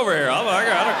 roll her over here. I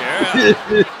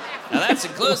don't care. Now that's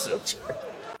inclusive.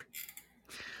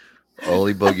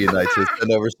 Holy Boogie Nights has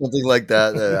been over something like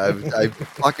that. I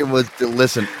fucking was,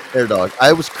 listen, Air Dog,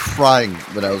 I was crying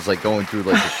when I was like going through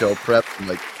like the show prep. I'm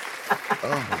like,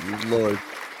 oh Lord.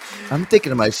 I'm thinking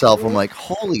to myself, I'm like,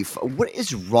 holy, what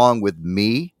is wrong with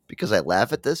me? Because I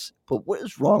laugh at this, but what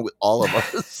is wrong with all of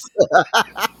us?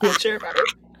 Wheelchair Barbie,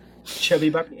 chubby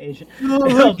Barbie Asian. Oh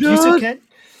my abusive Ken.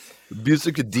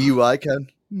 Abusive DUI Ken.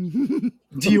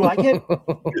 DUI Ken.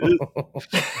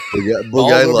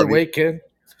 Boogie, I love you. Ken.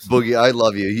 Boogie, I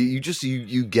love you.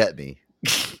 You get me.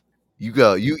 You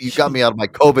got me out of my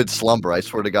COVID slumber. I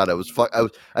swear to God, I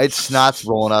had snots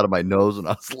rolling out of my nose and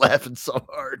I was laughing so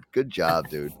hard. Good job,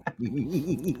 dude.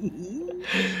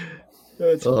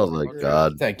 Oh my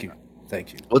God! Thank you.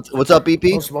 What's up,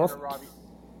 BP?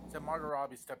 Margot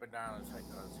Robbie stepping down as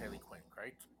Harley Quinn,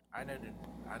 right? I know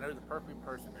the perfect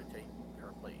person to take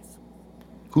her place.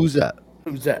 Who's that?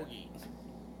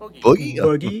 Boogie.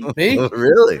 Boogie? Me?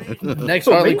 Really? Next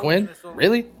Harley Quinn?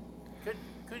 Really?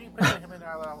 Could you put him in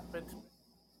our outfit?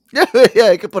 Yeah,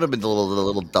 I could put him in the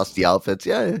little dusty outfits.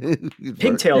 Yeah,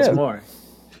 pigtails more.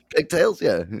 Pigtails,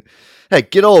 yeah. Hey,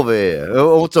 get over here. I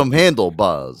want some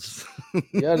handlebars.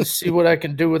 You got to see what I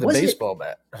can do with a baseball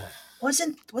bat.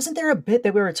 Wasn't there a bit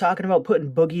that we were talking about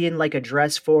putting Boogie in like a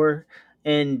dress for,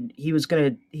 and he was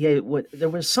gonna there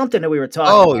was something that we were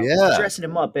talking about. Yeah, dressing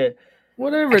him up.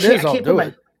 Whatever it is, I'll do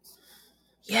it.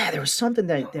 Yeah, there was something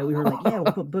that we were like, yeah,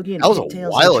 we'll put Boogie in That was a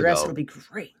pigtails while and dress. ago. It'll be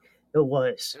great. It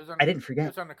was. I didn't forget. It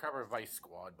was on the cover of Vice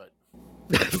Squad, but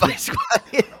Vice Squad.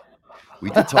 We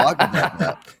did talk about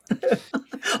that.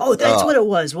 Oh, that's what it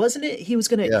was, wasn't it? He was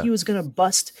gonna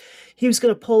bust. He was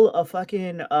gonna pull a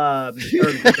fucking or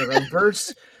like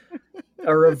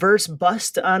a reverse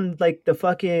bust on like the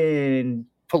fucking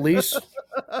police.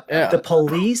 Yeah, the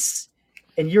police,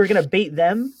 and you were gonna bait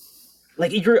them.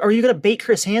 Like, are you gonna bait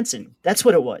Chris Hansen? That's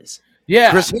what it was.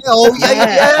 Yeah, Chris. Oh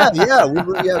yeah.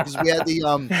 Because we had the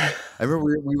I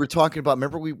remember we were talking about.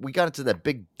 Remember we got into that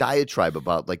big diatribe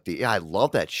about like I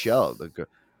love that show. Like,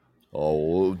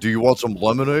 oh, do you want some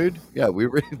lemonade? Yeah,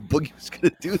 Boogie was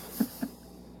gonna do.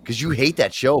 Because you hate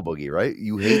that show, Boogie, right?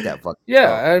 You hate that fucking yeah.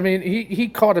 show. I mean, he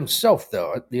caught himself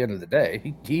though. At the end of the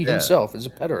day, he himself is a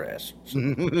pederast. So.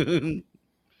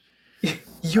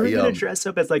 You were gonna dress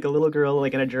up as like a little girl,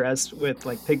 like in a dress with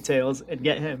like pigtails, and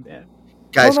get him, man.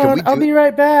 Guys, I'll be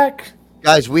right back.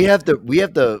 Guys, we have the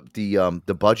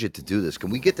budget to do this. Can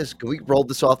we get this? Can we roll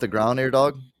this off the ground here,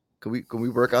 dog? Can we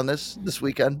work on this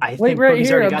weekend? Wait right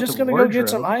here. I'm just gonna go get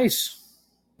some ice.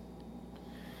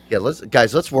 Yeah,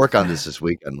 let's work on this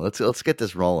weekend. Let's get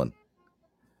this rolling.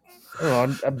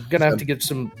 Oh, I'm gonna have to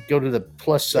go to the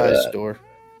plus size store.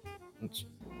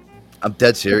 I'm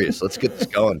dead serious. Let's get this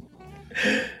going.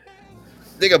 I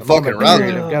think I'm fucking around.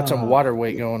 I've got some water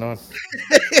weight going on.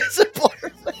 It's a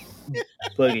water weight.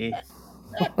 Boogie.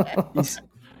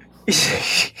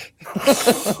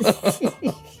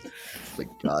 My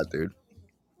God, dude.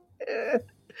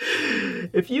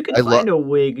 If you can find a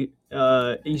wig,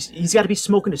 he's got to be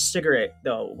smoking a cigarette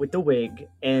though with the wig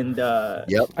and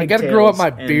yep. I got to grow up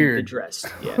my beard. The dress,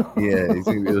 yeah. Yeah,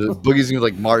 Boogie's gonna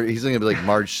be like Marge. He's gonna be like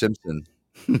Marge Simpson.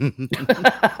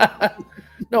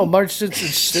 No, Marge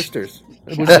Simpson's sisters.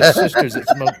 It was his sisters that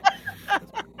smoked.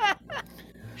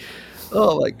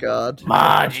 Oh my God,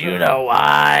 Marge, you know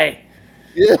why?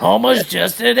 Yeah. Homer's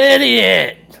just an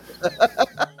idiot.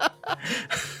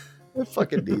 I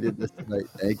fucking needed this tonight.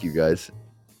 Thank you guys.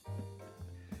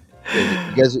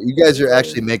 You guys are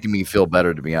actually making me feel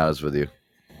better, to be honest with you.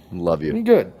 Love you.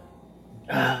 Good.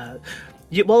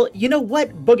 Well, you know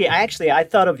what, Boogie? I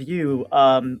thought of you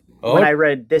when I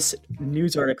read this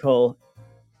news article.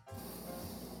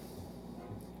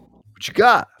 What you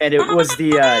got? And it was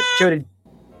the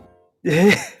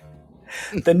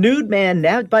the nude man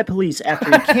nabbed by police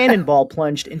after a cannonball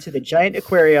plunged into the giant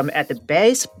aquarium at the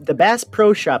Bass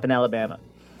Pro Shop in Alabama.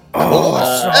 Oh,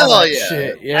 I saw that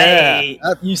shit. Yeah,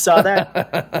 you saw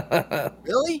that?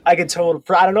 Really? I could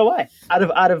I don't know why.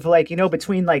 Out of like,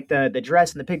 between like the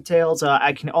dress and the pigtails,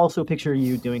 I can also picture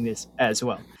you doing this as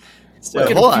well. So,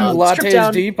 get a few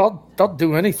lattes deep. I'll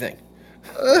do anything.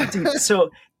 Dude,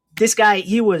 so this guy,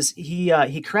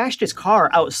 he crashed his car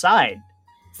outside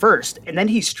first, and then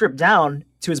he stripped down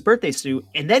to his birthday suit,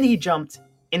 and then he jumped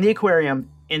in the aquarium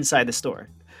inside the store.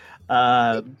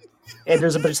 And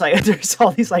there's a bunch there's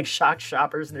all these like shocked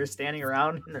shoppers, and they're standing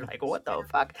around, and they're like, "What the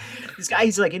fuck?" This guy,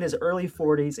 he's like in his early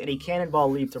 40s, and he cannonball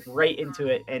leaped right into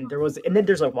it, and then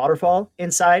there's a waterfall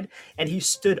inside, and he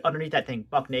stood underneath that thing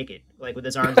buck naked, like with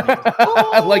his arms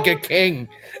like a king.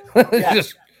 Yeah.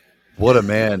 What a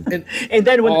man! And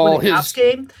then when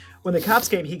the cops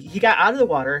came, he got out of the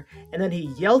water, and then he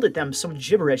yelled at them some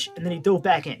gibberish, and then he dove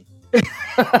back in.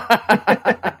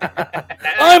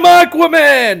 I'm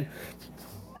Aquaman.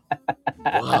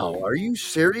 Wow, are you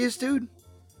serious, dude?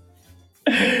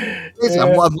 Listen,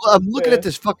 I'm looking at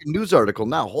this fucking news article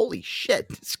now. Holy shit,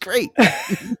 it's great.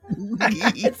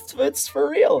 It's for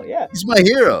real, yeah. He's my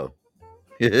hero.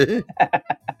 Did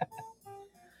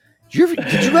you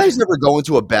guys never go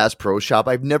into a Bass Pro Shop?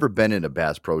 I've never been in a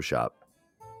Bass Pro Shop.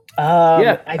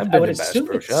 I've been to Bass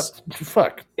Pro Shop.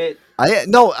 Fuck.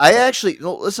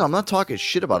 Listen, I'm not talking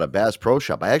shit about a Bass Pro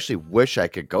Shop. I actually wish I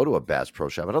could go to a Bass Pro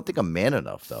Shop. I don't think I'm man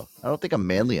enough, though. I don't think I'm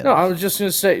manly enough. No, I was just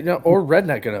going to say, or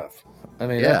redneck enough. I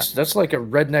mean, that's like a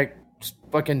redneck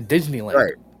fucking Disneyland.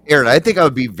 Right. Aaron, I think I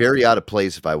would be very out of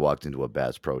place if I walked into a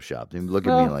Bass Pro Shop. They look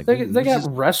at me like... They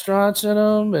got restaurants in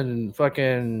them and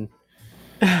fucking...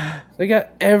 They got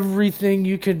everything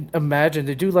you can imagine.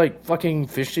 They do like fucking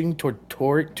fishing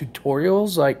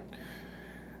tutorials like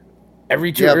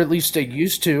every two, or at least they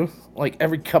used to, like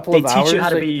every couple of hours. They teach you how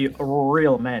to be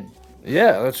real men.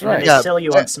 Yeah, that's right. And they sell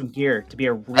you on some gear to be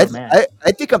a real man.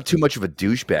 I think I'm too much of a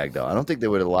douchebag, though. I don't think they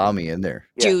would allow me in there.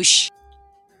 Douche.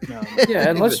 No. Yeah,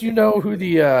 unless you know who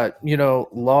the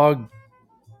log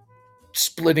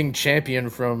splitting champion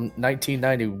from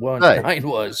 1991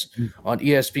 was on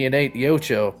ESPN8, the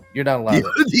Ocho. You're not allowed.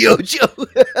 The Ocho.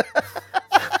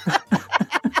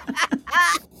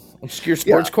 Ask your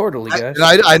sports quarterly, guys.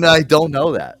 I don't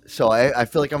know that, so I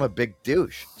feel like I'm a big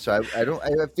douche. So I feel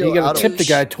you got to tip the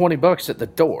guy $20 at the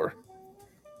door.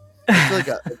 I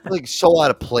feel like so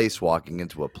out of place walking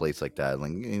into a place like that.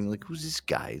 Like who's this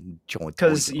guy?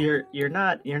 Because you're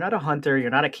not a hunter,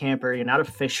 you're not a camper, you're not a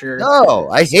fisher. No,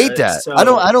 I hate that. So, I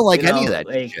don't like any of that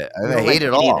like, shit. I hate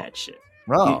it all. That shit.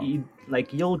 No.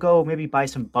 You'll go maybe buy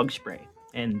some bug spray,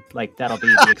 and like that'll be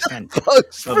the extent. Bug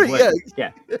spray,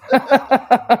 yeah.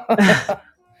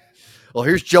 Well,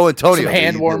 here's Joe Antonio. Some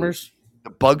hand warmers. The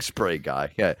bug spray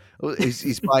guy. Yeah,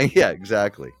 he's buying. Yeah,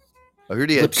 exactly. I heard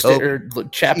he had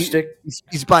chapstick.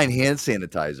 He's buying hand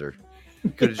sanitizer.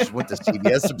 Could have just went to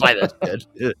CVS to buy that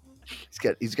shit.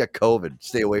 He's got COVID.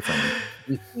 Stay away from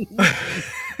him.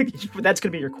 That's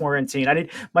gonna be your quarantine. I need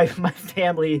my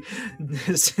family.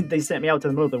 They sent me out to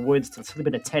the middle of the woods to sleep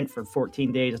in a tent for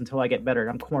 14 days until I get better.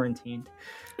 I'm quarantined.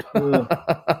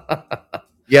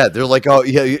 Yeah, they're like, oh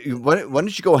yeah. Why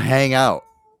don't you go hang out?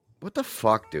 What the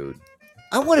fuck, dude?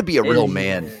 I want to be a real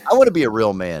man. I want to be a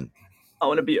real man. I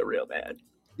want to be a real man.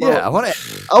 Yeah, I want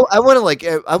to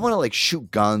like shoot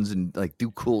guns and like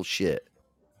do cool shit.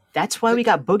 That's why we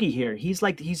got Boogie here. He's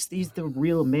the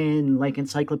real man, like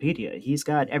encyclopedia. He's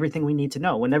got everything we need to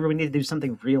know. Whenever we need to do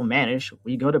something real mannish,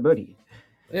 we go to Boogie.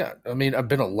 Yeah, I mean, I've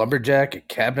been a lumberjack, a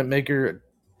cabinet maker,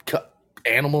 cut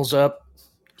animals up.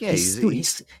 Yeah, he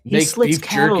slits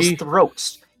cattle's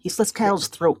throats. He slits cattle's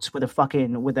throats with a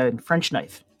French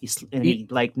knife. Then he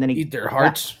eat their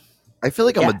hearts. I feel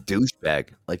like I'm a douchebag.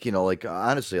 Like, like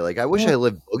honestly, like I wish I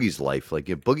lived Boogie's life. Like,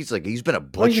 if Boogie's like he's been a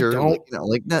butcher,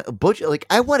 a butcher. Like,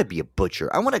 I want to be a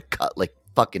butcher. I want to cut like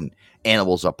fucking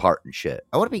animals apart and shit.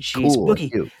 I want to be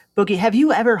cool. Boogie, have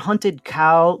you ever hunted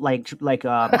cow like how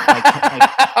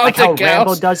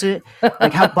Rambo does it?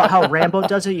 Like how Rambo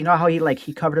does it? You know how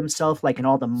he covered himself like in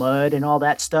all the mud and all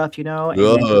that stuff. And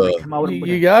then come out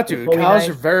you got to. Cows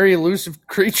are very elusive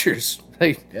creatures.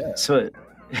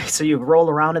 So you roll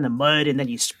around in the mud and then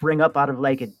you spring up out of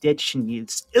like a ditch and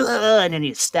then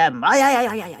you stab him.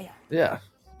 Yeah,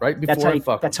 right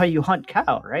before that's how you hunt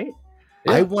cow, right?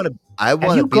 Yeah. I want to. Have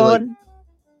you gone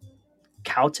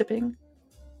cow tipping?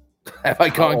 Have I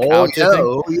gone cow tipping?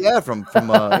 Oh yeah, from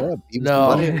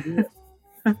no.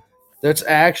 That's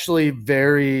actually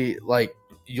very like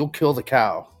you'll kill the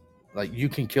cow. Like you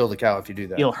can kill the cow if you do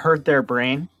that. You'll hurt their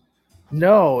brain.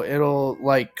 No, it'll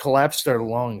like collapse their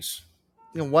lungs.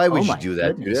 Why would you do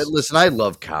that, dude? Listen, I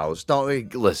love cows.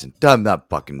 Don't listen. I'm not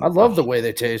fucking. I love the way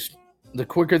they taste. The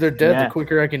quicker they're dead, the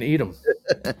quicker I can eat them.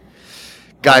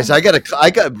 Guys,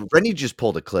 Rennie just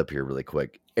pulled a clip here really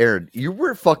quick. Aaron, you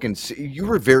were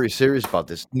very serious about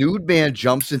this. Nude man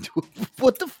jumps into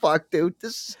what the fuck, dude?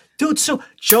 Dude, so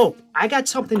Joe, I got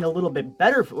something a little bit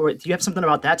better. Do you have something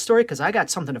about that story? Because I got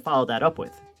something to follow that up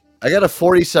with. I got a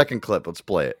 40-second clip. Let's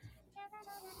play it.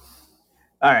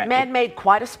 All right. Man made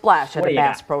quite a splash at a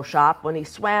Bass Pro Shop when he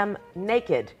swam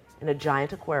naked in a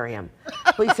giant aquarium.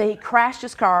 Police say he crashed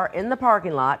his car in the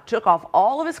parking lot, took off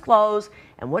all of his clothes,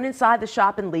 and went inside the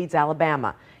shop in Leeds,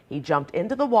 Alabama. He jumped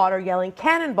into the water yelling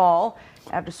 "cannonball."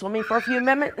 After swimming for a few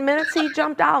minutes, he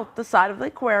jumped out the side of the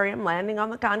aquarium, landing on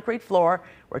the concrete floor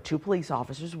where two police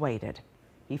officers waited.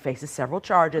 He faces several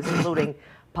charges, including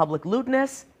public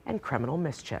lewdness and criminal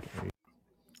mischief.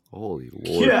 Holy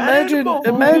Lord. Yeah,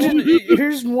 imagine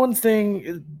here's one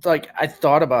thing like I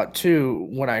thought about too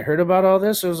when I heard about all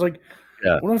this. I was like,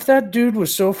 what if that dude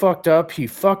was so fucked up, he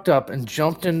fucked up and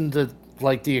jumped in the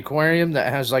aquarium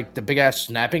that has like the big ass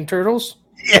snapping turtles?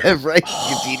 Yeah, right.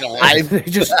 They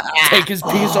just take his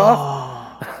piece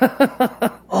off.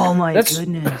 Oh my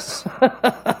goodness.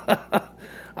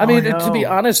 I mean, to be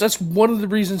honest, that's one of the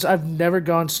reasons I've never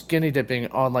gone skinny dipping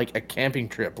on like a camping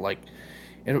trip.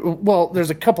 Well, there's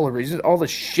a couple of reasons. All the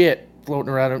shit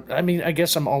floating around. I mean, I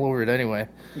guess I'm all over it anyway.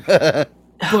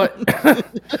 But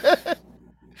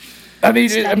I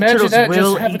mean, imagine that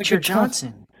just having a good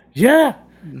Johnson. Yeah.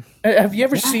 Have you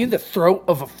ever seen the throat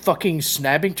of a fucking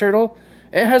snapping turtle?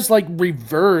 It has like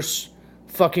reverse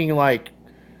fucking like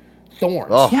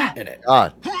thorns in it.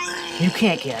 God. You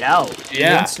can't get out.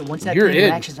 Yeah. Once that thing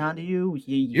latches onto you,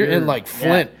 you're in like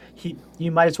Flint.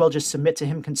 You might as well just submit to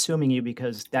him consuming you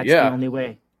because that's the only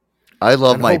way. I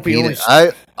love my penis.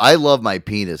 I love my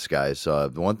penis, guys. So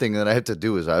the one thing that I have to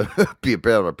do is I be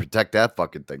able to protect that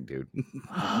fucking thing, dude.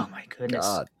 Oh my goodness!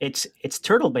 God. It's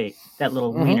turtle bait. That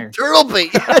little wiener. Turtle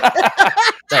bait.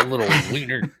 That little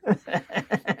wiener.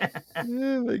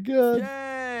 Oh my god!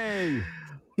 Yay!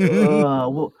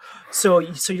 Well, so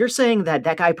you're saying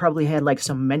that guy probably had like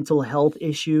some mental health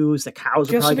issues. The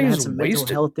cows are probably gonna have some mental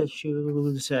health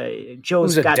issues.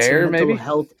 Joe's got some mental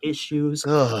health issues.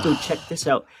 Dude, check this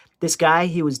out. This guy,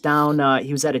 he was down.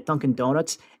 He was at a Dunkin'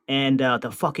 Donuts, and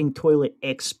the fucking toilet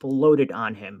exploded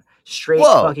on him. Straight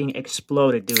fucking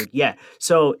exploded, dude. Yeah.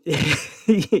 So a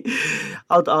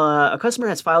customer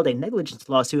has filed a negligence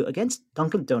lawsuit against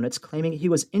Dunkin' Donuts, claiming he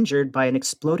was injured by an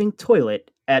exploding toilet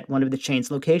at one of the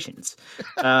chain's locations.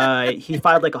 He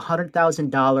filed like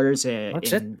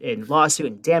 $100,000 in lawsuit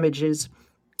and damages.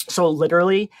 So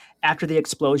literally, after the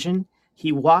explosion,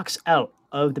 he walks out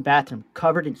of the bathroom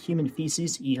covered in human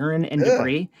feces, urine, and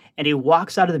debris, and he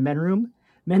walks out of the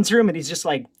men's room, and he's just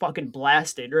like fucking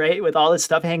blasted, right, with all this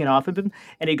stuff hanging off of him,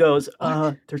 and he goes,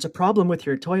 "There's a problem with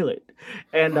your toilet,"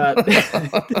 and the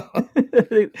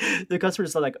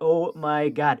customers are like, "Oh my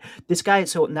god, this guy!"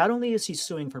 So not only is he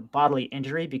suing for bodily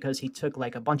injury because he took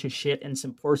like a bunch of shit and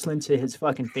some porcelain to his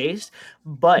fucking face,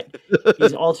 but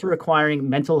he's also requiring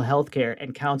mental health care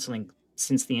and counseling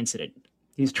since the incident.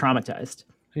 He's traumatized.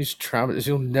 He's traumatized.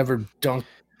 He'll never dunk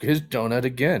his donut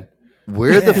again.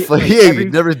 Where the fuck? Yeah, you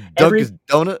never dunk his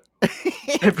donut.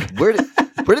 Where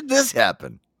did this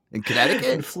happen? In Connecticut?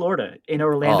 In Florida, in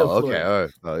Orlando. Oh, okay, Florida. all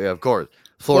right. Oh, yeah, of course.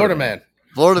 Florida man.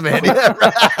 Florida man. Yeah,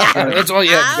 right. That's all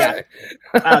you have to say.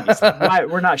 Obviously,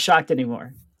 we're not shocked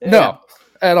anymore. No,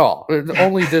 at all.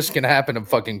 Only this can happen in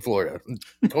fucking Florida.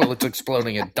 Toilets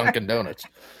exploding at Dunkin' Donuts.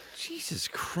 Jesus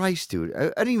Christ, dude! I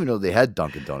didn't even know they had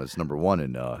Dunkin' Donuts number one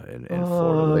in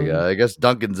Florida. Like, I guess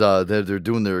Dunkin's they're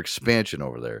doing their expansion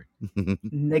over there.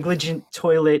 Negligent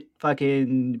toilet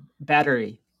fucking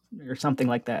battery or something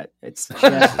like that. It's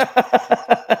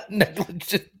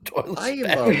negligent toilet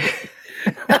battery.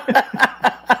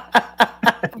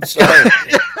 I'm sorry.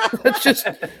 That's just.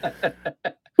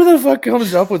 Who the fuck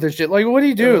comes up with this shit? Like, what do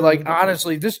you do? Like,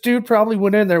 honestly, this dude probably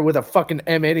went in there with a fucking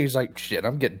M8. He's like, shit,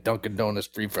 I'm getting Dunkin' Donuts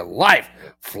free for life.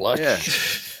 Flush. Yeah.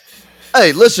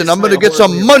 Hey, listen, I'm going to get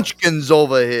some munchkins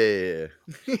over here.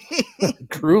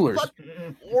 Crullers.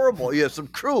 Horrible. Yeah, some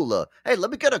cruller. Hey,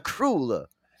 let me get a cruller.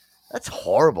 That's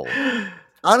horrible.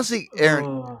 Honestly,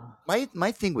 Aaron,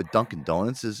 my thing with Dunkin'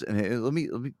 Donuts is, and let me,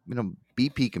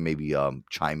 BP can maybe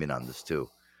chime in on this too.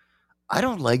 I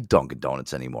don't like Dunkin'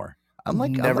 Donuts anymore. I'm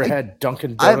never had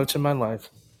Dunkin' Donuts in my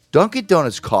life. Dunkin'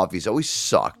 Donuts coffee's always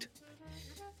sucked.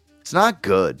 It's not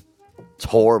good. It's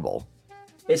horrible.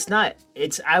 It's not.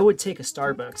 I would take a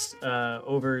Starbucks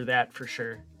over that for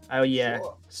sure. Oh yeah,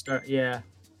 sure. Yeah.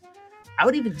 I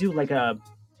would even do like a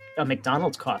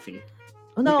McDonald's coffee.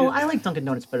 Oh, no, I like Dunkin'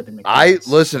 Donuts better than McDonald's.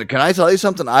 Listen. Can I tell you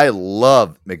something? I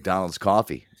love McDonald's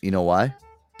coffee. You know why?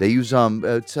 They use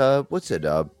it's what's it?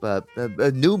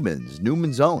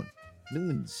 Newman's Own.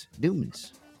 Newman's.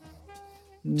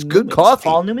 It's good coffee.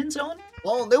 Paul Newman's Own?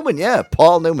 Paul Newman, yeah.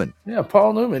 Paul Newman. Yeah,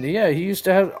 Paul Newman. Yeah, he used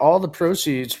to have all the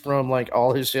proceeds from like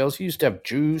all his sales. He used to have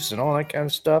juice and all that kind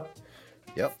of stuff.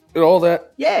 Yep. And all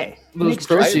that. Yeah. Those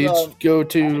proceeds go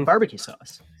to barbecue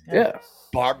sauce. Yeah.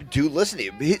 Dude, listen to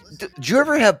you. Did you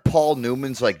ever have Paul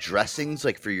Newman's like dressings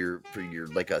like for your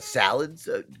like salads?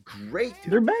 Great.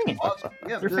 Dude. They're banging. Awesome.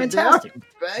 Yeah, they're fantastic.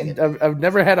 I've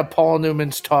never had a Paul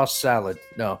Newman's tossed salad.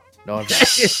 No, I've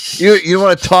not. You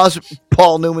want to toss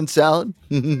Paul Newman salad?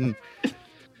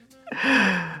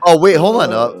 Oh wait, hold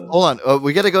on.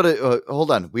 We got to go to.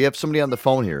 Hold on, we have somebody on the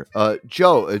phone here.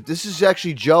 Joe, this is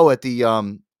actually Joe at the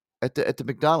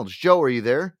McDonald's. Joe, are you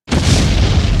there?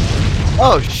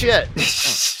 Oh shit!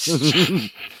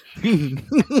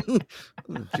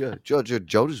 Joe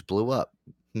just blew up.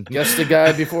 Guess the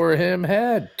guy before him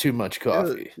had too much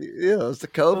coffee. Yeah, it was the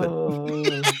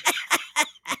COVID.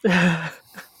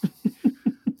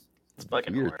 It's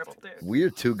fucking horrible, dude. We're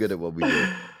too good at what we do.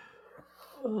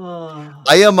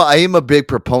 I am a big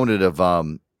proponent of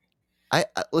I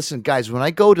listen, guys. When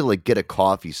I go to like get a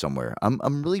coffee somewhere,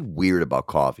 I'm really weird about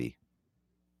coffee.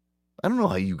 I don't know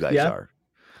how you guys are.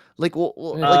 Like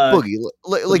Boogie,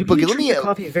 like Boogie. Let me.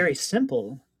 Coffee very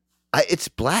simple. It's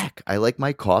black. I like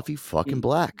my coffee fucking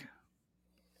black.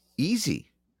 Easy.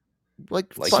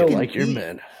 Like your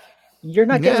men. You're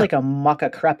not getting like a mocha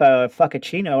crepa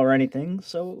frappuccino or anything.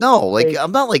 So no, like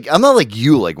I'm not like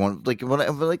you. Like when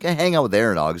I hang out with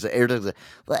Aaron, because Aaron's like,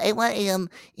 well, I want I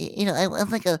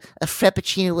want like a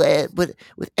frappuccino with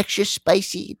extra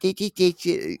spicy.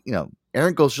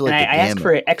 Aaron goes through like. And I asked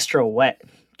for it extra wet.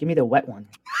 Give me the wet one.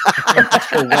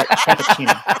 Extra wet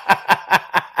frappuccino.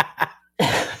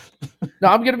 No,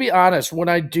 I'm gonna be honest. When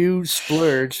I do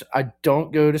splurge, I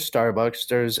don't go to Starbucks.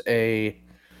 There's a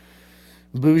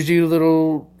bougie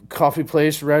little coffee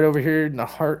place right over here in the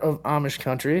heart of Amish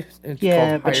country. It's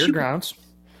called Higher Grounds.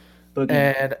 Boogie.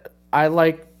 And I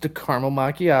like the caramel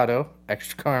macchiato,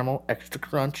 extra caramel, extra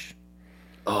crunch.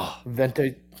 Oh,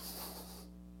 Venti.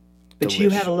 But you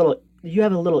have a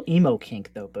little emo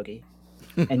kink though, Boogie,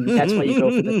 and that's why you go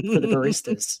for the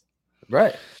baristas,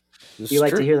 right? You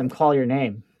like to hear them call your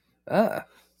name.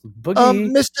 Boogie,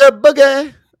 Mr.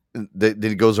 Boogie. Then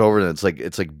it goes over and it's like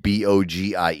Bogie.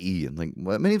 And like,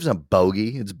 what? My name's not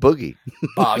Bogey. It's Boogie.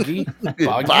 Boggy.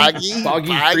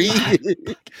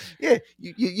 Yeah,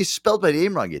 you spelled my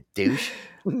name wrong, you douche.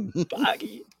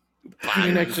 Boggy. Give me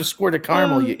an extra squirt of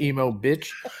caramel, you emo bitch.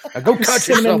 Now go cut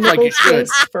yourself like you should.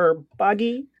 For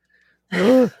Boggy.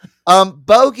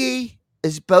 Bogey.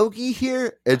 Is Bogey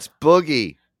here? It's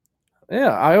Boogie.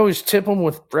 Yeah, I always tip them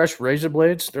with fresh razor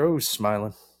blades. They're always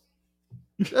smiling.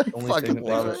 Fucking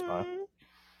love it.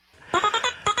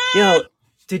 Yo,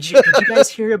 did you guys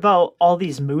hear about all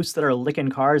these moose that are licking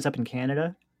cars up in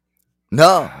Canada?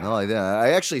 No, I didn't.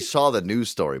 I actually saw the news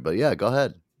story, but yeah, go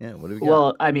ahead. Yeah, what do we got?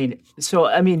 Well,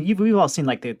 we've all seen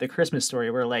like the Christmas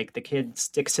story where like the kid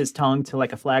sticks his tongue to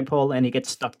like a flagpole and he gets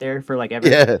stuck there for like ever.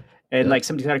 Yeah. And like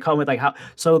somebody's got to come with like how.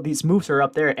 So these moose are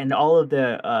up there, and all of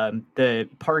the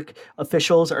park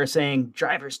officials are saying,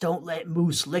 drivers, don't let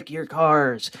moose lick your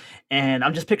cars. And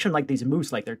I'm just picturing like these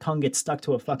moose, like their tongue gets stuck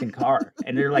to a fucking car,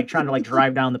 and they're like trying to like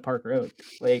drive down the park road.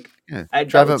 Like,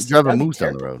 drive a moose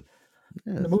down the road.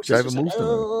 Yeah, the moose drive is a moose down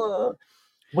the road.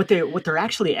 What they're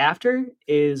actually after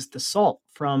is the salt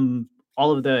from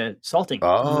all of the salting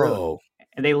on the road,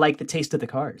 and they like the taste of the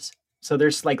cars. So they're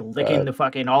just like licking the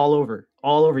fucking all over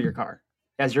your car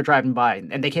as you're driving by,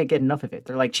 and they can't get enough of it.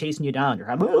 They're like chasing you down. You're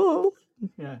like, oh,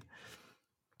 yeah.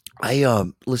 I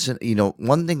listen.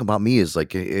 One thing about me is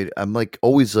like I'm like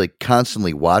always like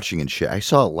constantly watching and shit. I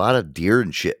saw a lot of deer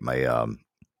and shit in my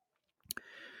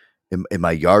in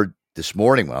my yard this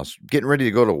morning when I was getting ready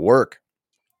to go to work.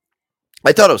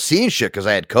 I thought I was seeing shit because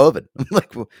I had COVID. I'm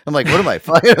like, what am I?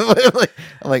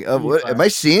 I'm like, what, am I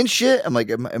seeing shit? I'm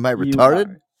like, am I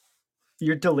retarded?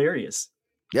 You're delirious.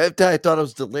 Yeah, I thought I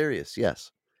was delirious.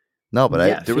 Yes. No,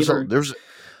 but there was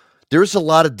a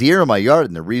lot of deer in my yard,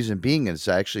 and the reason being is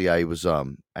actually I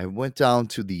went down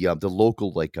to the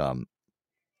local like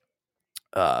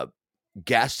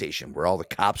gas station where all the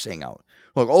cops hang out.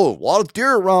 I'm like, oh, a lot of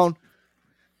deer around,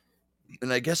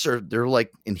 and I guess they're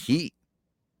like in heat.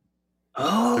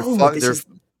 Oh, they're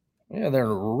in a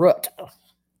rut.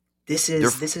 This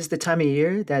is the time of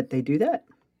year that they do that.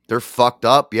 They're fucked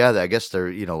up. Yeah, I guess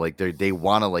they're they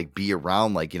want to like be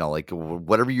around like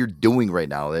whatever you're doing right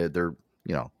now. They're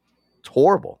it's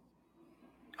horrible.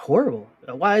 Horrible.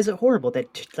 Why is it horrible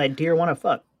that deer want to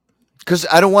fuck? Because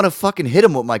I don't want to fucking hit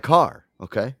them with my car.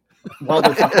 Okay. Well,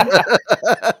 they're fucking.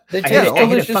 They taste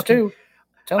delicious too.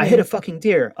 I hit a fucking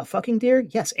deer. A fucking deer?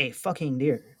 Yes, a fucking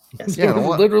deer. Yes. Yeah,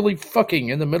 literally fucking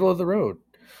in the middle of the road.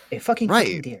 A fucking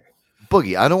deer.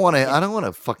 Boogie, I don't want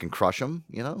to fucking crush them.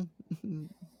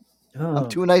 Oh, I'm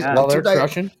too nice.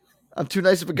 I'm too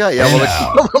nice of a guy. Yeah,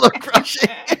 they're crushing.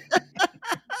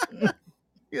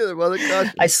 Yeah, they're mother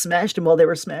crushing. I smashed them while they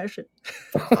were smashing.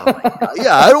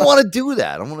 Yeah, I don't want to do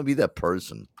that. I don't want to be that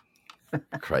person. For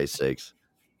Christ's sakes.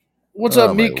 What's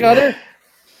up, meat cutter?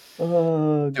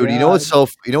 Oh, dude, God. you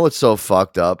know what's so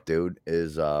fucked up, dude,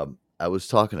 is I was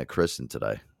talking to Kristen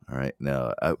today. All right.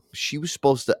 Now, she was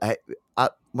supposed to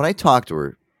when I talked to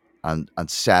her on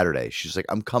Saturday, she's like,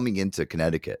 I'm coming into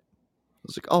Connecticut. I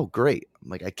was like, oh, great.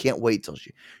 I'm like, I can't wait till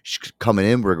she's coming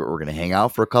in. We're going to hang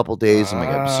out for a couple days. I'm like,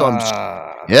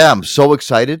 I'm so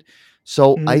excited.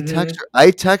 So I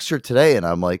text her today and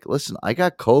I'm like, listen, I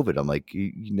got COVID. I'm like,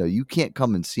 you can't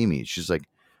come and see me. She's like,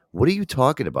 what are you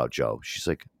talking about, Joe? She's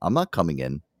like, I'm not coming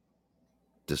in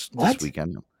this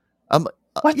weekend. I'm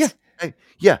what?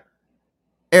 Yeah.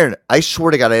 Aaron, I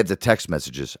swear to God, I have the text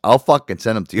messages. I'll fucking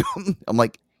send them to you. I'm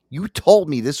like, you told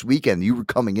me this weekend you were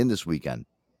coming in this weekend.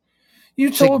 You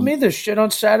told me this shit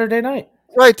on Saturday night.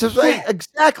 Right.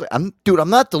 Exactly. I'm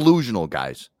not delusional,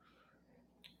 guys.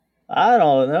 I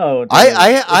don't know. Dude.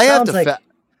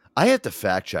 I have to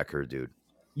fact check her, dude.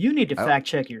 You need to fact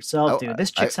check yourself, dude.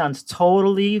 This chick sounds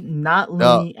totally not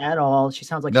loony at all. She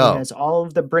sounds like she has all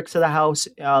of the bricks of the house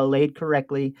laid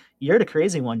correctly. You're the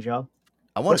crazy one, Joe.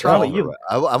 What's wrong with you?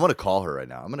 I want to call her right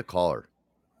now. I'm going to call her.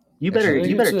 You better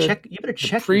check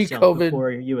yourself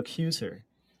before you accuse her.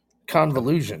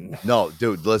 Convolution. No,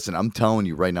 dude, listen, I'm telling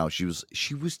you right now. She was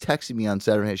texting me on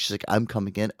Saturday night. She's like, I'm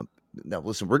coming in. Now,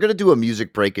 listen, we're gonna do a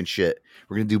music break and shit.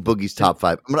 We're gonna do Boogie's top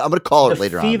 5. I'm gonna call her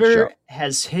later on. The fever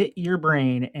has hit your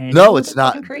brain, and no, it's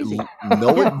not crazy.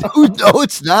 No,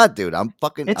 it's not, dude.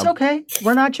 Okay.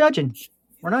 We're not judging.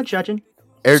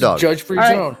 Air Dog. Judge for your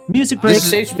own. Music break.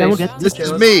 This is, then we'll get this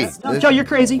is me. No, Joe, you're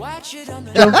crazy. Joe,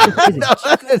 you're crazy.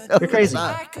 You're crazy.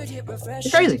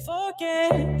 You're crazy.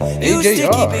 AJ, you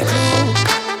are.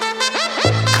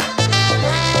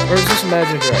 Where's this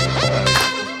Imagine Dragon?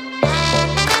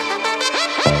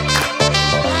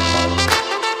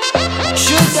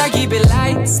 Should I keep it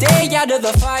light, stay out of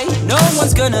the fight? No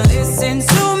one's gonna listen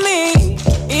to me.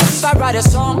 If I write a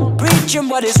song, preaching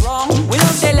what is wrong,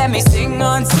 will they let me sing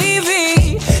on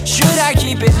TV? Should I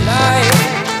keep it light?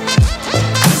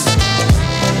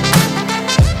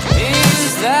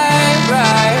 Is that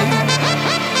right?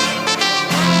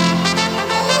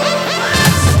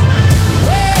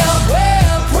 Way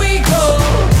up we go.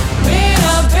 Been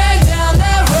up and down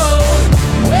that road.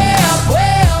 Way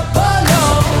up, oh no.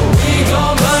 We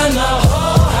gon' burn the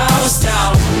whole house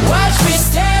down. Watch me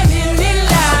standing in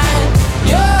line.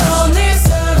 You're only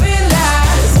serving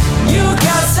lies. You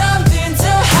got something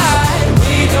to hide.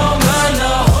 We gon' burn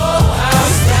the whole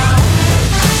house down.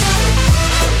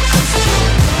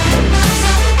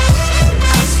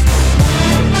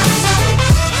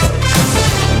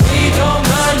 We gon'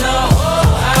 burn the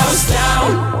whole house down.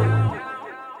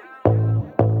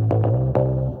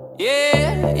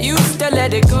 Yeah, used to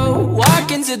let it go.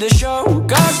 Walk into the show,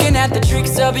 gawking at the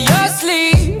tricks up your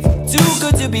sleeve. Too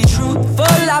good to be truthful.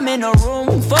 I'm in a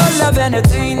room full of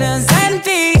entertainers and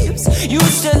thieves.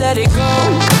 Used to let it go.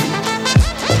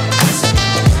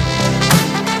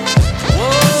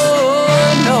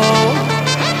 Oh no.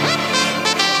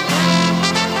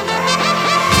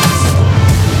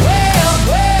 Way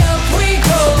up we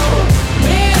go.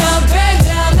 Been up and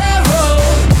down that road.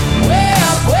 Way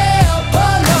up,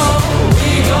 oh no. We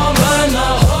gon' burn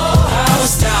the whole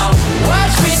house down.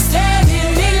 Watch me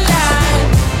standing in line.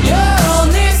 You're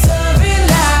only serving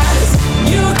lies.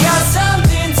 You got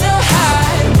something to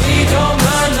hide. We gon'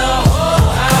 burn the whole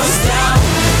house down.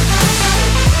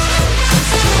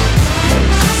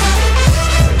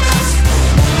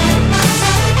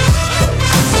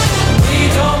 We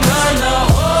gon' burn the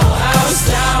whole house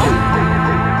down.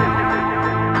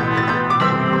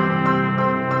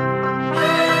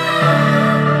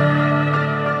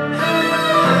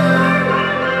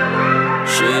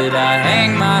 Should I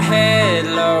hang my head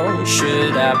low?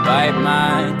 Should I bite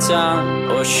my tongue?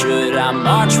 Or should I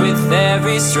march with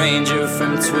every stranger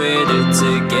from Twitter to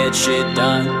get shit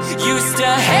done? Used to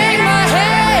hang my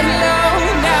head low,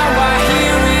 now I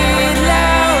hear it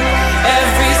loud.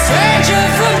 Every stranger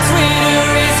from Twitter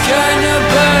is gonna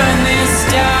burn this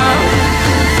down.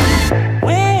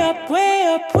 Way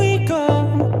up we go.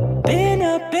 Been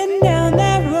up and down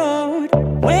that road.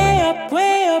 Way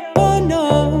up, oh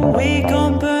no. We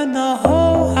gon' burn the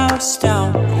whole house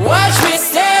down. Watch me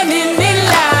standing in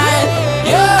line.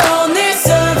 You're only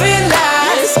serving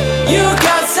lies. You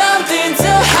got something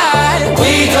to hide.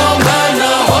 We gon' burn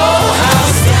the whole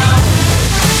house down.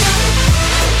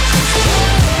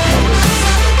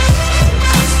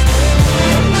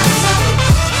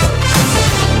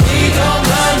 We gon'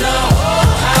 burn the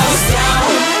whole house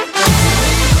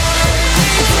down.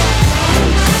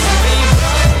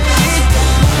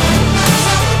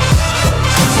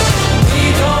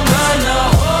 We gon' burn the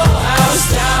whole house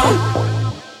down.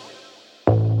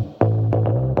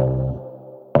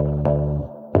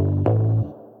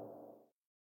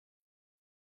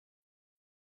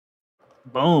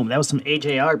 Boom. That was some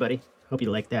AJR, buddy. Hope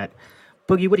you like that.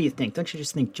 Boogie, what do you think? Don't you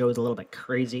just think Joe's a little bit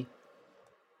crazy?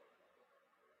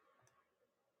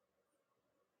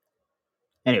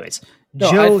 No, Anyways,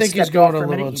 I think he's stepped going off a for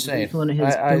little minute. He's insane. refilling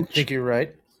his I booch. think you're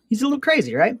right. He's a little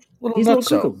crazy, right? Little He's a little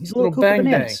nutso. cuckoo. He's a little cuckoo bang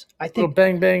bananas. bang. I think Little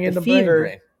bang bang in the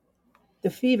brain. the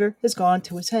fever has gone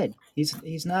to his head.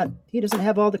 He's not. He doesn't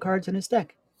have all the cards in his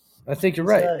deck. I think you're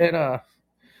right. And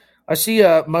I see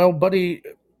my old buddy,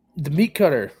 the meat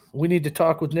cutter. We need to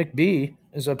talk with Nick B.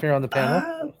 is up here on the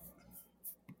panel.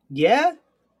 Yeah.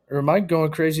 Or am I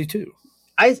going crazy too?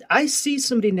 I see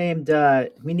somebody named.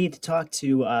 We need to talk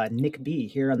to Nick B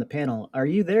here on the panel. Are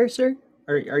you there, sir?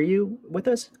 Are you with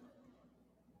us?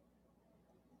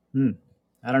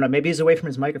 I don't know. Maybe he's away from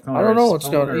his microphone. I don't know what's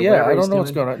going on. Yeah, I don't know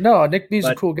what's doing. going on. No, Nick B's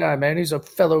a cool guy, man. He's a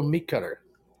fellow meat cutter.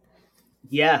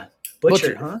 Yeah,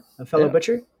 butcher, huh? A fellow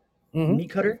butcher, Mhm. meat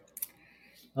cutter.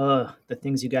 The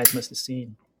things you guys must have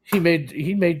seen. He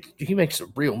makes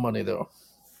some real money though.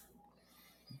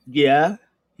 Yeah,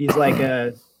 he's like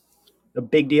a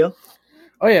big deal.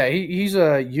 Oh yeah, he's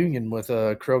a union with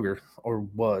Kroger, or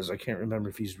was. I can't remember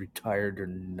if he's retired or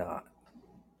not.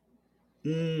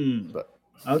 But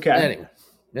Okay. anyway,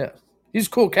 yeah, he's a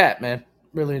cool cat, man.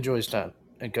 Really enjoys time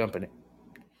and company.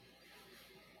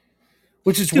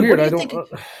 Which is Dude, weird. what I do you don't.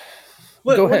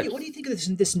 Go ahead. What do you think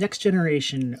of this next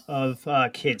generation of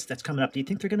kids that's coming up? Do you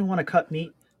think they're going to want to cut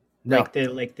meat? No.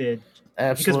 Absolutely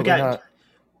because we got not.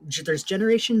 There's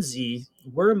Generation Z,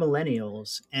 we're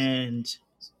millennials, and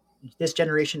this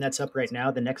generation that's up right now,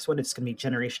 the next one is going to be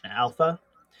Generation Alpha.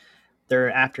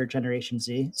 They're after Generation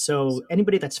Z. So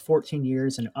anybody that's 14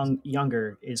 years and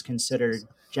younger is considered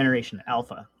Generation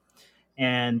Alpha.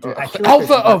 And I feel like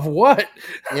alpha of what?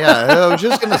 Yeah, I was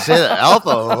just gonna say that.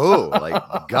 Alpha who?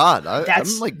 Like God,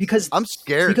 I'm like because I'm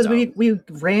scared because now. we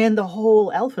ran the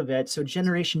whole alphabet. So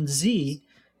Generation Z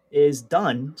is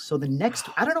done. So the next,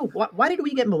 I don't know why did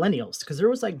we get millennials? Because there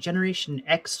was like Generation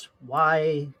X,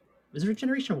 Y. Was there a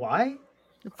Generation Y?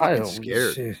 I'm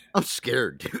scared. I'm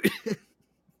scared, dude.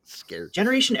 Scared.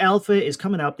 Generation Alpha is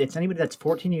coming up. It's anybody that's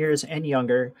 14 years and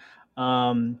younger.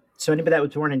 So anybody that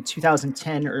was born in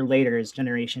 2010 or later is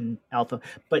Generation Alpha.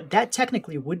 But that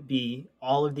technically would be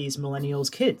all of these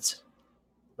millennials' kids.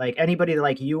 Like anybody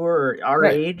like you or our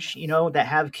age, that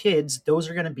have kids, those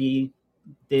are going to be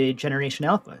the Generation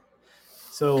Alpha.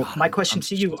 So my question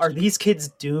to you, are these kids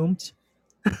doomed?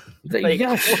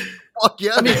 Yes. Fuck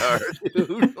yeah, they are,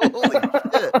 dude. Holy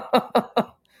shit.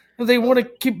 They want to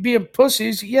keep being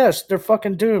pussies. Yes, they're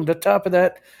fucking doomed. On top of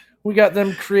that, we got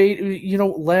them create,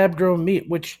 lab-grown meat,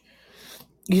 which,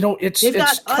 They've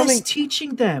got coming. us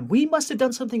teaching them. We must have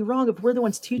done something wrong if we're the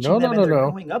ones teaching them and they're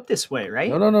growing up this way, right?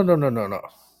 No.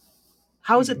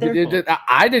 How is it their fault?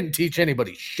 I didn't teach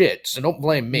anybody shit, so don't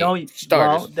blame me. No, we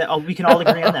can all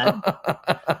agree on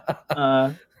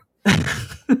that.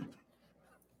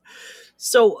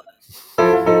 So,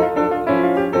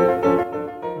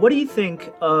 what do you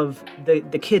think of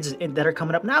the kids that are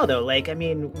coming up now, though? Like, I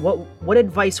mean, what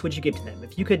advice would you give to them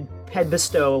if you could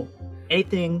bestow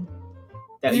anything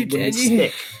that would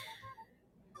stick?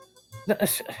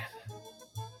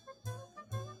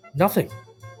 Nothing.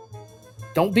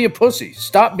 Don't be a pussy.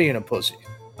 Stop being a pussy.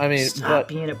 I mean, stop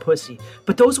being a pussy.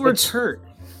 But those words hurt.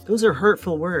 Those are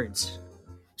hurtful words.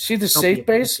 See the safe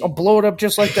base? I'll blow it up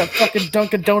just like that fucking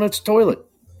Dunkin' Donuts toilet.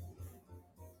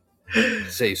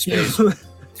 Safe space.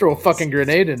 Throw a fucking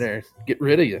grenade in there. Get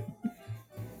rid of you.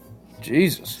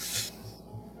 Jesus.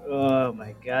 Oh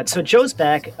my God. So Joe's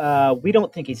back. We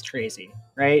don't think he's crazy,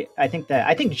 right? I think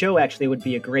Joe actually would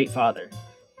be a great father.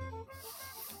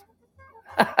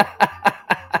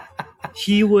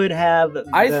 He would have.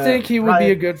 I think he would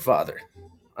be a good father.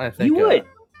 I think he would.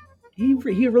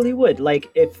 He really would. Like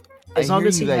if as long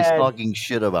as you he guys had... talking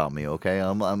shit about me, okay?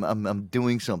 I'm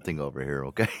doing something over here,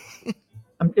 okay?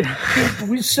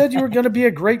 We said you were going to be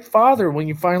a great father when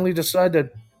you finally decide to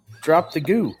drop the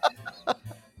goo.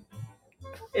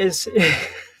 Is it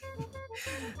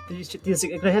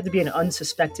going to have to be an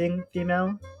unsuspecting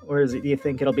female, or do you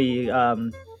think it'll be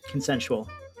consensual?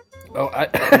 Oh,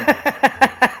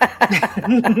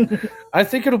 I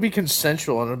think it'll be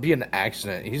consensual and it'll be an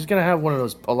accident. He's gonna have one of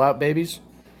those pull-out babies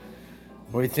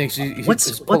where he thinks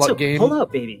what's a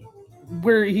pull-out baby?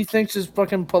 Where he thinks his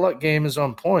fucking pull-out game is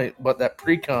on point, but that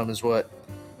pre-cum is what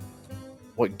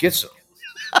gets him.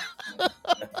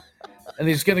 And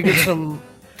he's gonna get some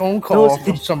phone call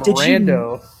from some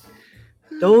rando.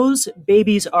 Those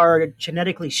babies are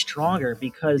genetically stronger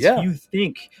because you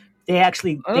think. They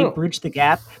bridged the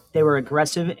gap. They were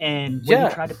aggressive, and when you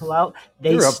tried to pull out,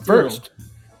 they're up first.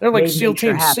 They're like SEAL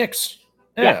Team 6.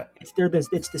 Yeah. It's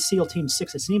the SEAL Team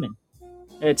 6 of semen.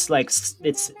 It's like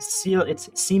it's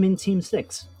Semen Team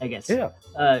 6, I guess. Yeah.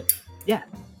 Yeah.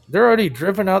 They're already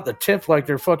driven out the tip like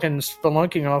they're fucking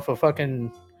spelunking off a fucking.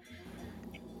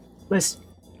 Listen,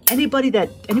 anybody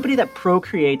that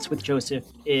procreates with Joseph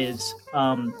is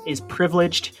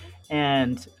privileged,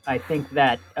 and I think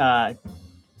that.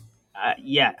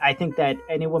 I think that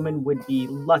any woman would be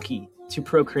lucky to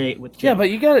procreate with Jim. Yeah,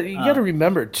 but you gotta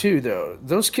remember too, though.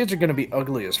 Those kids are gonna be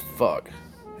ugly as fuck.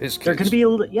 His kids. They're gonna be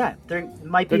they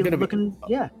might be looking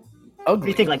ugly. What do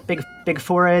you think? Like big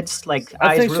foreheads, like I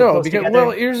eyes think real so. close Because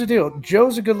together? here's the deal: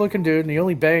 Joe's a good-looking dude, and he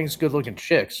only bangs good-looking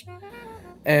chicks.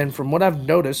 And from what I've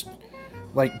noticed,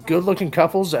 like good-looking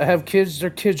couples that have kids, their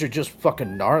kids are just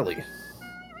fucking gnarly.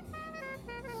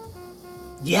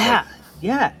 Yeah.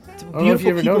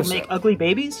 Beautiful people make ugly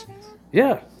babies?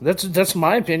 Yeah, that's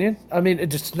my opinion. I mean,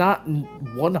 it's not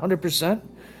 100%,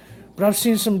 but I've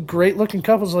seen some great-looking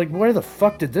couples like, where the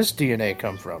fuck did this DNA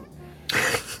come from?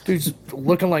 Dude's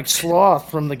looking like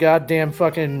Sloth from the goddamn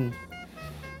fucking...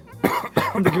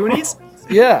 The Goonies?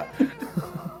 Yeah.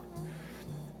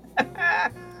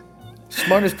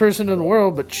 Smartest person in the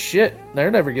world, but shit,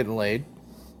 they're never getting laid.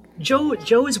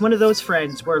 Joe is one of those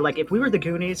friends where, like, if we were the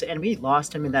Goonies and we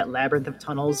lost him in that labyrinth of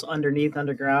tunnels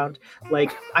underground,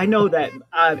 like, I know that.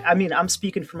 I mean, I'm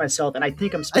speaking for myself, and I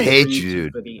think I'm speaking I hate for you,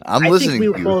 dude. dude. I'm listening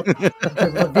think to we you. would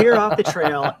both veer off the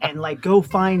trail and like go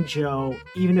find Joe,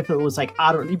 even if it was like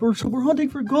we're hunting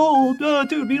for gold,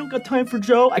 dude. We don't got time for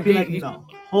Joe. I'd be like, no,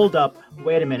 hold up,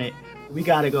 wait a minute, we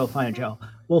gotta go find Joe.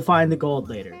 We'll find the gold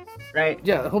later, right?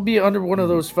 Yeah, he'll be under one of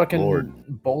those fucking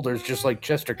boulders, just like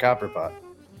Chester Copperpot.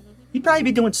 He'd probably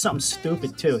be doing something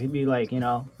stupid too. He'd be like, he's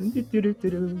got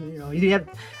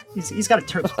a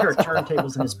pair of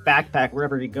turntables in his backpack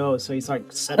wherever he goes, so he's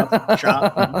like set up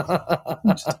shop.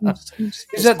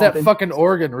 He's at that fucking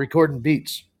organ recording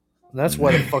beats. And that's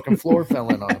why the fucking floor fell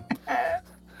in on him.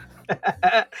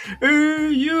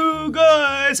 Hey, you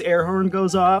guys! Air horn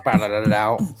goes off.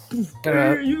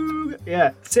 Hey, you...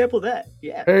 Yeah, sample that.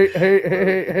 Yeah.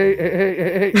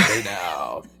 Hey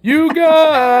now, you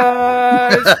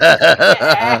guys!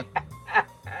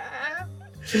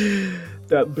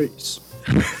 That bass.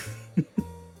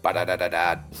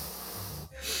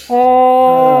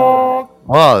 Well,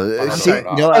 see,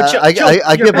 you know, I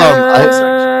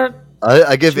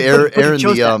give Aaron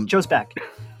the Joe's back.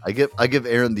 I give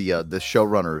Aaron the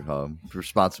showrunner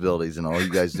responsibilities, and all you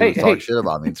guys do is talk shit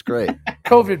about me. It's great.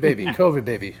 COVID baby.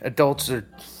 Adults are.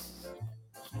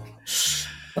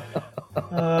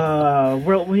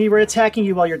 We were attacking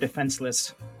you while you're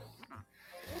defenseless.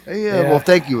 Yeah. Well,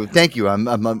 thank you.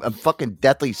 I'm fucking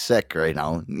deathly sick right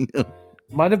now.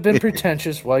 Might have been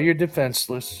pretentious while you're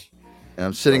defenseless. And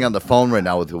I'm sitting on the phone right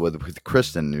now with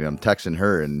Kristen. I'm texting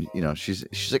her, and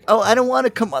she's like, "Oh, I don't want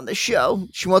to come on the show."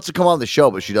 She wants to come on the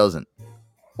show, but she doesn't.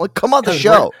 Well, come on the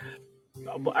show.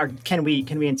 Can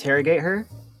we interrogate her?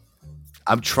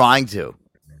 I'm trying to.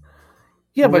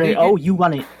 Yeah, but you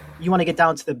want to get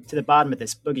down to the bottom of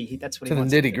this, Boogie. That's what he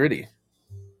wants. To the nitty gritty.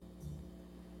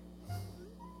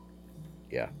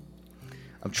 Yeah.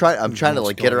 I'm trying to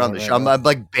like get her on the show. I'm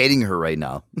like baiting her right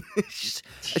now.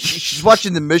 she's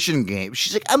watching the Michigan game.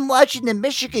 She's like, I'm watching the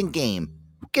Michigan game.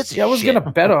 Who gets I was gonna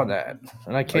bet on that,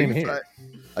 and I came here.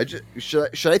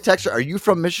 Should I text her? Are you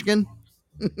from Michigan?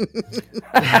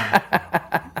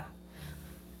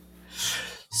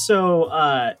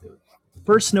 So,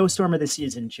 first snowstorm of the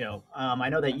season, Joe. I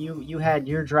know that you had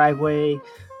your driveway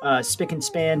spick and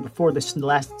span before the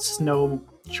last snow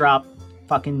drop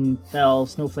fucking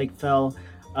snowflake fell.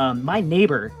 My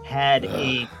neighbor had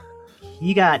he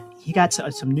got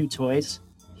some new toys.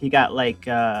 He got like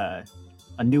a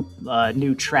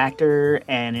new tractor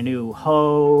and a new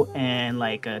hoe and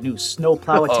like a new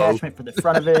snowplow attachment for the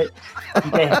front of it.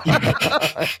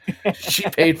 She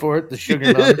paid for it. The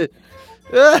sugar mom.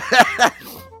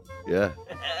 Yeah.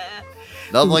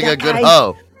 Nothing like a good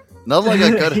hoe. Nothing like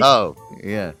a good hoe.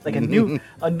 Yeah. Like a new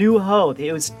hoe.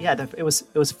 It was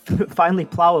finally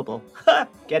plowable.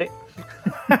 Get it?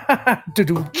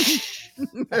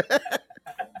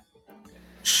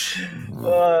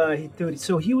 Dude,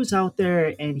 so he was out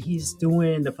there and he's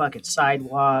doing the fucking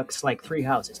sidewalks, like 3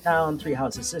 houses down, 3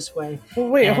 houses this way. Well,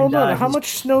 wait, hold on. How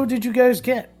much snow did you guys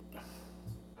get?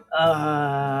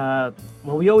 Well,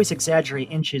 we always exaggerate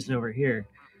inches over here.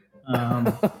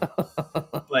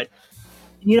 But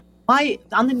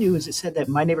on the news it said that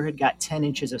my neighborhood got 10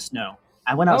 inches of snow.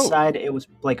 I went outside, it was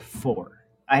like 4.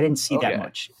 I didn't see that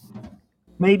much.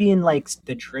 Maybe in like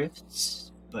the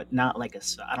drifts, but not like I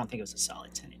don't think it was a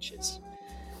solid 10 inches.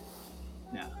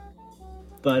 No.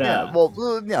 But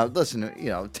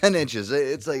listen, 10 inches.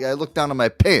 It's like I look down at my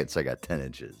pants, I got 10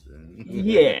 inches.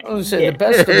 Yeah. I was saying the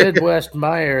best the Midwest in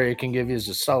my area can give you is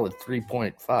a solid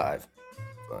 3.5.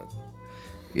 But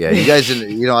yeah, you guys, I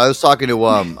was talking to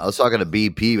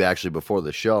BP actually before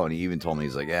the show, and he even told me,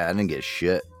 he's like, "Yeah, I didn't get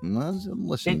shit."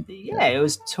 Listen, it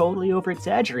was totally over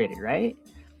exaggerated, right?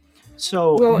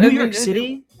 So New York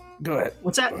City. Go ahead.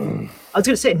 What's that? I was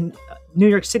gonna say New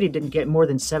York City didn't get more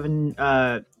than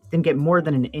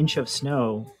an inch of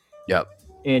snow. Yep.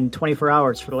 In 24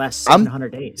 hours for the last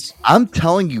 700 days. I'm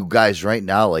telling you guys right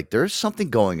now, like there's something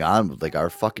going on with like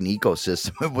our fucking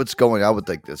ecosystem. What's going on with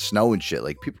like the snow and shit?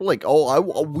 Like people are like,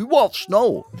 we want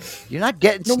snow. You're not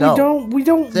getting snow. No, we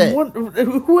don't want.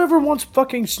 Whoever wants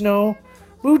fucking snow,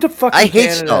 move to fucking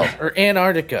Canada snow. Or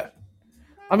Antarctica.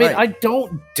 I mean, I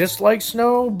don't dislike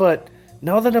snow, but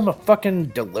now that I'm a fucking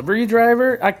delivery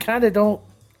driver, I kind of don't.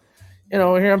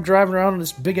 Here I'm driving around on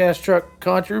this big ass truck,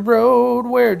 country road.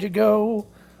 Where'd you go?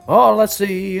 All I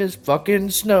see is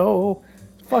fucking snow.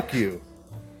 Fuck you.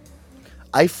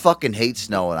 I fucking hate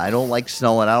snow, and I don't like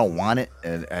snow, and I don't want it.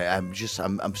 And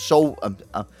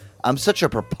I'm such a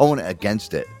proponent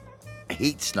against it. I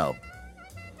hate snow.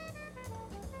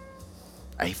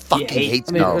 I fucking hate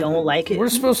snow. Don't like it. We're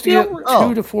supposed to get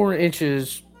 2 to 4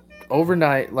 inches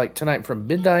overnight, like tonight from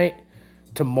midnight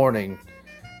to morning.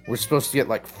 We're supposed to get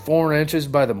like 4 inches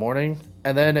by the morning,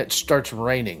 and then it starts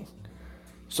raining.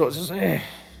 So it's just,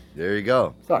 There you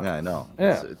go. Fuck. Yeah, I know.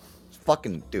 Yeah. It's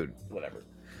fucking, dude, whatever.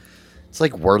 It's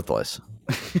like worthless.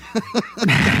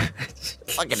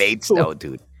 Fucking hate snow,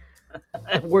 dude.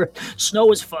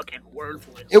 Snow is fucking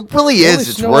worthless. It really The is. only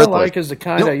It's snow worthless. I like is the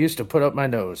kind I used to put up my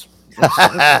nose. Let's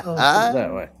put it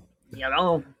that way. You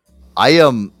know,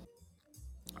 I'm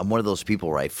one of those people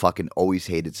where I fucking always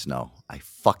hated snow. I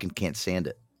fucking can't stand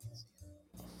it.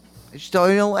 I just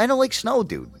don't, I don't like snow,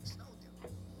 dude.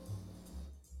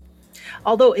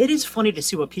 although it is funny to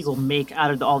see what people make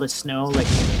out of all the snow, like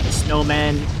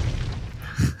snowmen.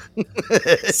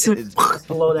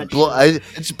 Blow that. I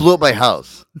just blew up my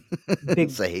house.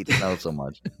 Big. I hate snow so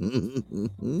much.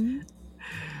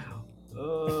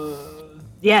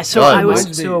 Yeah, so I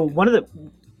was one of the.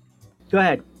 Go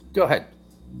ahead. Go ahead.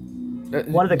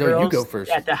 One of the girls. You go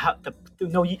first. At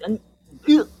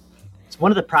it's one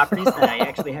of the properties that I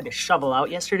actually had to shovel out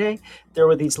yesterday. There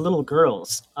were these little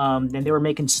girls, and they were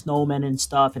making snowmen and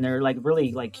stuff, and they're like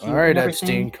really like cute. All right, and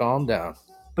everything. Epstein, calm down.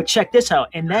 But check this out,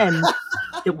 and then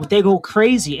they go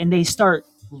crazy and they start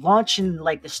launching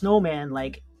like the snowman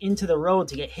like into the road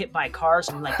to get hit by cars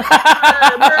and like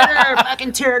murder,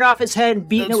 fucking tear it off his head and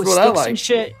beating it with sticks and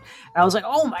shit. And I was like,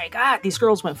 oh my god, these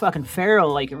girls went fucking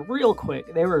feral like real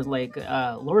quick. They were like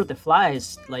Lord of the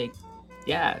Flies, like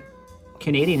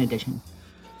Canadian edition.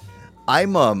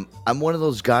 I'm one of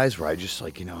those guys where I just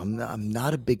like I'm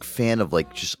not a big fan of like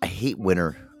I hate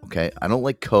winter. Okay, I don't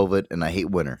like COVID and I hate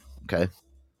winter. Okay.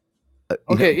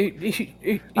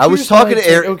 I was talking to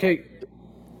Aaron. Okay.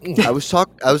 I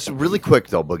was really quick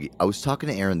though, Boogie. I was talking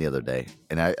to Aaron the other day,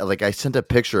 and I sent a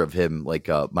picture of him, like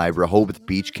my Rehoboth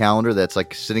Beach calendar that's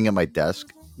like sitting at my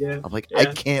desk. Yeah. I'm like, I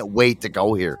can't wait to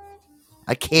go here.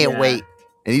 I can't wait.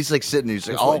 And he's like sitting there. He's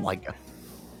like, oh my god.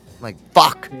 I'm like,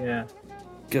 fuck. Yeah.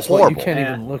 Guess what? You can't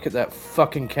even look at that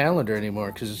fucking calendar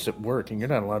anymore because it's at work and you're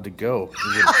not allowed to go.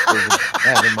 You're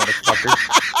motherfucker.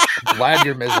 I'm glad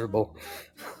you're miserable.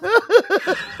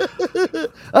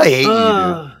 I hate you,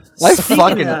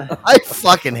 dude. I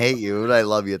fucking hate you, and I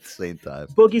love you at the same time.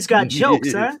 Boogie's got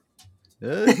jokes, huh?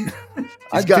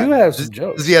 I do have some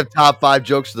jokes. Does he have top 5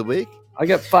 jokes of the week? I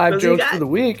got 5 jokes for the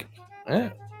week.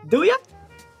 Yeah. Do ya?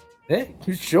 Hey,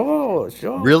 sure.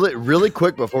 Really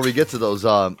quick before we get to those,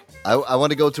 I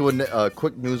want to go to a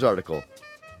quick news article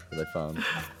that I found.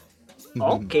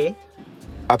 Okay.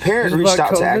 A parent reached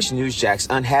out to Action News Jax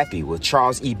unhappy with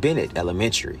Charles E. Bennett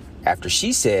Elementary after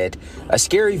she said a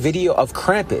scary video of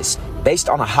Krampus based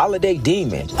on a holiday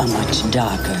demon, a much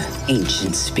darker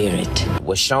ancient spirit,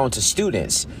 was shown to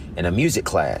students in a music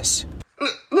class.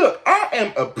 Look, I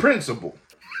am a principal.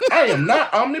 I am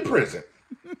not omnipresent.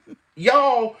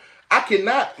 Y'all, I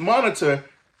cannot monitor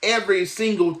every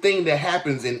single thing that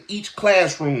happens in each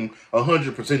classroom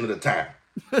 100% of the time.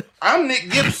 I'm Nick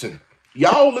Gibson.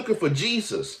 Y'all looking for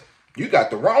Jesus. You got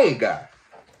the wrong guy.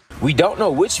 We don't know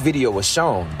which video was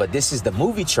shown, but this is the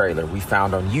movie trailer we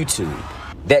found on YouTube.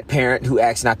 That parent, who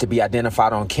asked not to be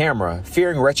identified on camera,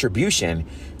 fearing retribution,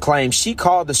 claims she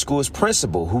called the school's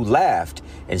principal, who laughed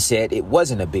and said it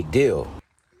wasn't a big deal.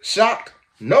 Shocked?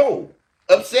 No.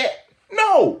 Upset?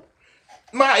 No.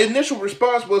 My initial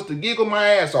response was to giggle my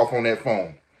ass off on that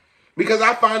phone because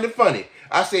I find it funny.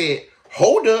 I said,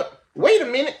 hold up. Wait a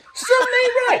minute, something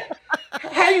ain't right.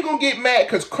 How you gonna get mad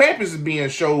because Krampus is being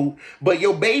showed, but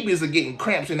your babies are getting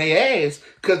cramps in their ass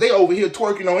because they over here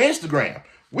twerking on Instagram?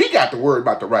 We got to worry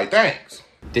about the right things.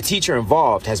 The teacher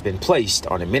involved has been placed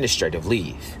on administrative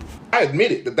leave. I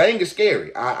admit it, the thing is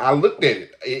scary. I looked at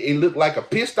it. It looked like a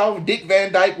pissed off Dick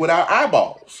Van Dyke without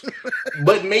eyeballs.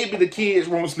 But maybe the kids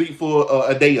won't sleep for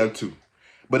a day or two.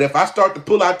 But if I start to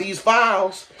pull out these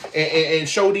files and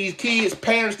show these kids,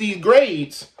 parents, these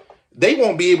grades, they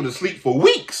won't be able to sleep for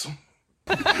weeks.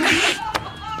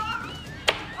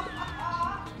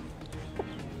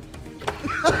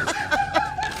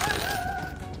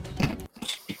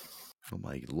 Oh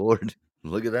my Lord.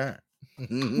 Look at that.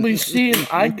 We see,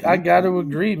 I got to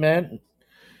agree, man.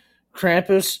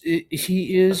 Krampus,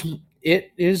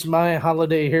 it is my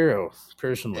holiday hero,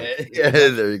 personally. Yeah,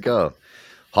 there you go.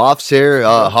 Hoff's here.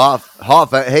 Hoff.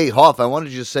 Hey, Hoff. I wanted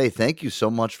to just say thank you so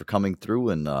much for coming through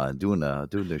and doing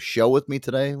the show with me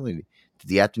today. We did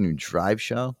the afternoon drive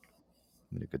show.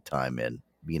 We had a good time, man.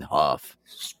 Being Hoff.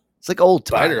 It's like old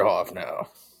time. Spider Hoff now.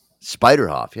 Spider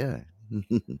Hoff, yeah.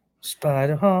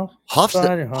 Spider Hoff.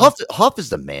 Hoff is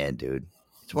the man, dude.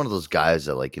 It's one of those guys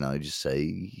that, like, you just say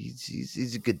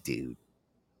he's a good dude.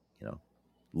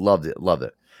 Loved it. All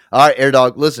right, Air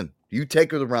Dog. Listen, you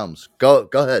take her the realms. Go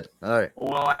ahead. All right.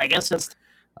 Well, I guess that's.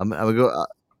 I'm gonna go.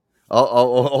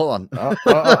 Hold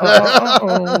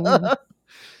on.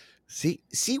 See,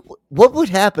 what would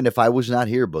happen if I was not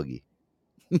here, Boogie?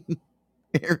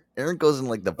 Aaron goes in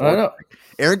like the vortex.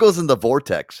 Aaron goes in the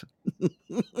vortex.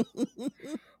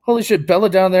 Holy shit, Bella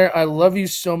down there, I love you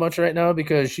so much right now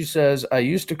because she says, I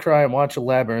used to cry and watch a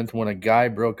Labyrinth when a guy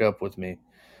broke up with me.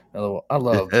 I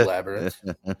love Labyrinth.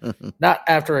 Not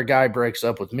after a guy breaks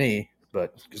up with me,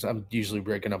 but because I'm usually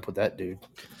breaking up with that dude.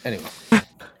 Anyway.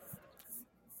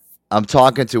 I'm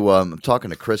talking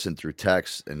to Kristen through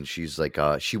text, and she's like,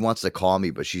 she wants to call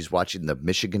me, but she's watching the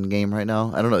Michigan game right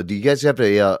now. I don't know. Do you guys have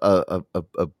a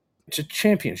It's a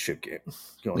championship game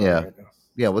going on right now.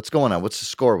 Yeah, what's going on? What's the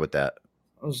score with that?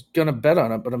 I was gonna bet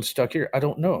on it, but I'm stuck here. I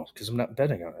don't know because I'm not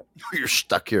betting on it. You're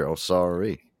stuck here. Oh,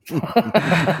 sorry. Sorry,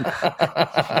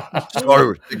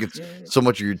 we're taking so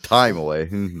much of your time away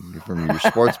from your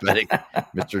sports betting,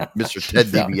 Mr. Ted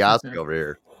DiBiase over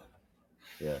here.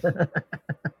 Yeah.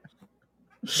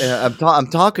 I'm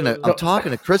talking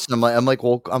to Kristen. I'm like,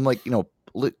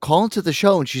 call into the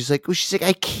show, and she's like,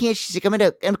 I can't. She's like, I'm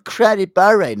at a crowded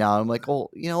bar right now. I'm like,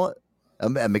 oh, you know what?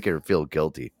 I'm making her feel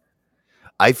guilty.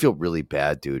 I feel really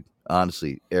bad, dude.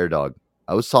 Honestly, Air Dog.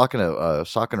 I was talking to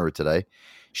her today.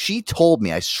 She told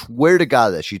me, I swear to God,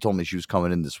 that she told me she was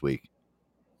coming in this week.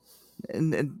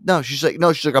 And no, she's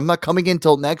like, I'm not coming in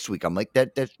till next week. I'm like,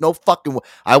 that's no fucking way.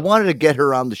 I wanted to get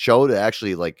her on the show to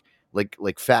actually like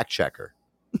fact check her.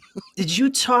 Did you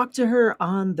talk to her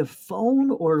on the phone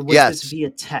or was this via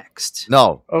text?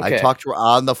 No, okay. I talked to her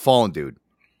on the phone, dude.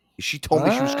 She told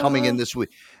me she was coming in this week.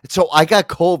 So I got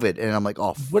COVID, and I'm like,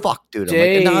 oh, fuck, dude.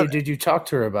 Day did you talk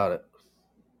to her about it?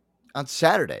 On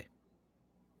Saturday.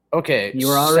 Okay. You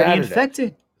were already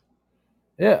infected.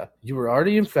 Yeah, you were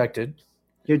already infected.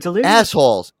 You're delirious.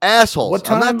 Assholes. What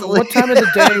time of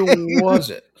the day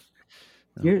was it?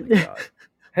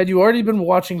 Had you already been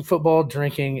watching football,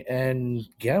 drinking, and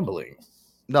gambling?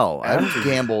 No, I don't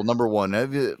gamble. Number one,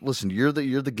 listen, you're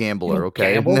the gambler.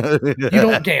 Okay, gamble? You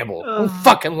don't gamble. Don't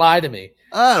fucking lie to me.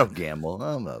 I don't gamble.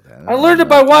 I'm not that. I learned it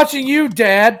by watching you,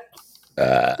 Dad.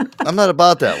 I'm not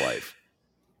about that life.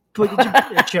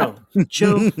 Joe,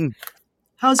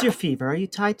 how's your fever? Are you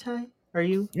tie? Are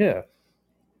you? Yeah.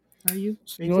 Are you?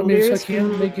 You want me to check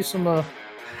in? Make you some.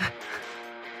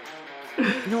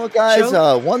 You know what, guys?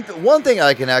 One thing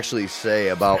I can actually say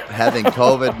about having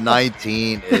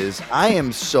COVID-19 is I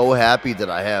am so happy that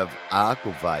I have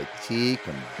Aquavite tea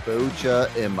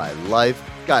kombucha in my life.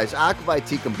 Guys, Aquavite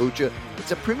tea kombucha,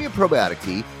 it's a premium probiotic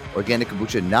tea, organic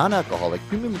kombucha, non-alcoholic,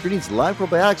 premium ingredients, live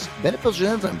probiotics, beneficial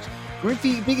enzymes,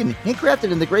 green-free, vegan,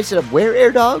 handcrafted in the great setup. Where,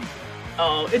 Air Dog?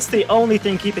 Oh, it's the only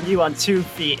thing keeping you on 2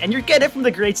 feet, and you're getting it from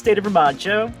the great state of Vermont,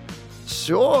 Joe.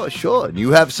 Sure. And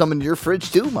you have some in your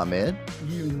fridge too, my man.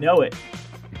 You know it.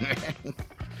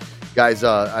 Guys,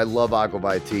 I love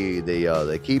Aquavite tea.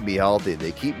 They keep me healthy.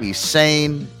 They keep me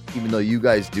sane, even though you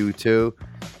guys do too.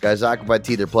 Guys, Aquavite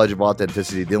tea, their pledge of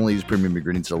authenticity. They only use premium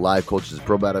ingredients. They're live cultures,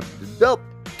 probiotic,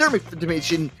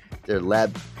 dermation. They're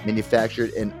lab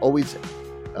manufactured and always,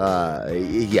 blah,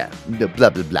 blah,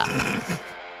 blah.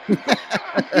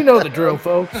 You know the drill,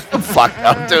 folks. Fuck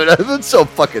up, dude. I've been so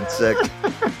fucking sick.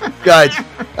 Guys,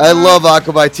 I love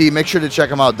Aquavite tea. Make sure to check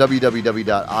them out.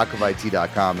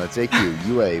 www.aquavite.com. That's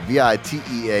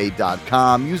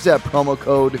AQUAVITEA.com. Use that promo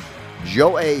code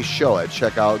JOASHOW at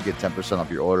checkout. Get 10%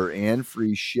 off your order and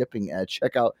free shipping at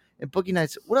checkout. And Boogie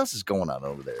Nights, what else is going on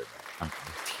over there?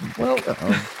 Well,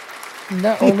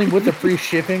 not only with the free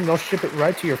shipping, they'll ship it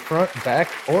right to your front, back,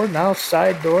 or now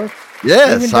side door.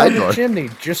 Yeah, even side down door. The chimney,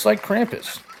 just like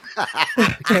Krampus.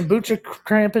 Kombucha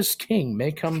Krampus King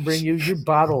may come bring you your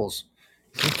bottles,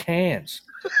 your cans,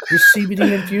 your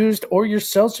CBD infused, or your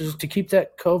seltzers to keep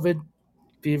that COVID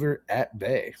fever at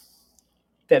bay.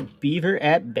 That beaver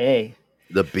at bay.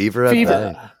 The beaver at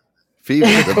Fever. bay. Fever.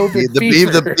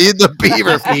 The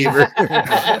beaver fever.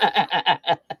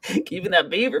 Keeping that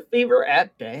beaver fever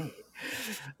at bay.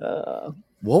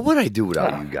 What would I do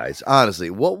without you guys?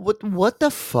 Honestly, what the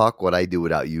fuck would I do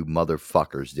without you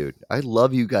motherfuckers, dude? I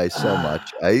love you guys so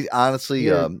much. I honestly,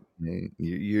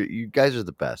 you guys are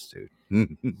the best, dude.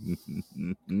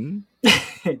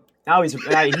 Now he's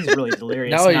really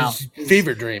delirious. Now he's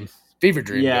fever dream.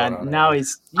 Yeah, now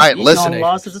he's all right. Listen,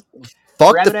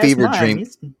 fuck the fever dream.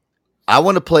 I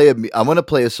want to play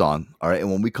a song. All right,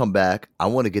 and when we come back, I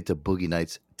want to get to Boogie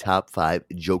Nights' top 5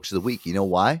 jokes of the week. You know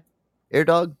why, Air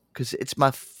Dog? Because it's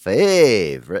my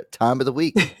favorite time of the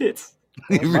week. It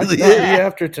really is.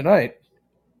 After tonight.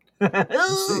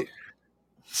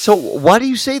 So why do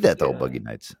you say that though, Boogie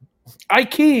Nights? I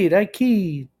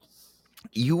keyed.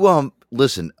 You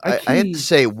listen, I have to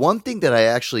say one thing that I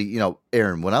actually,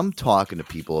 Aaron, when I'm talking to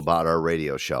people about our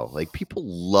radio show, like people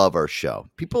love our show.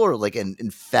 People are like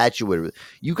infatuated with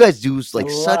you guys do like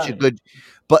such a good.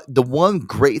 But the one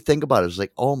great thing about it is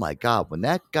like, oh my God, when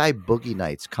that guy Boogie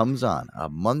Nights comes on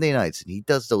Monday nights and he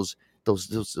does those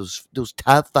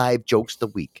top 5 jokes of the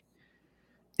week.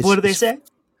 What do they say?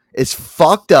 It's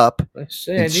fucked up. I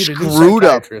say I and need a new screwed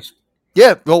up. psychiatrist.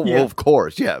 Yeah, well, of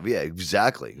course. Yeah,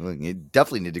 exactly. You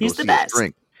definitely need to go see a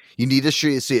shrink. You need to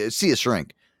see a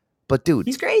shrink. But, dude,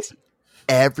 he's crazy.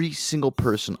 Every single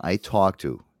person I talk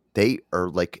to, they are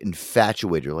like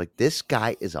infatuated. Like, this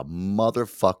guy is a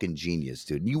motherfucking genius,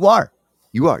 dude. And you are.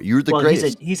 You're the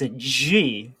greatest. He's a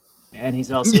G, and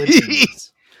he's also a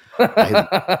genius.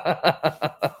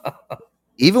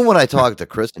 Even when I talk to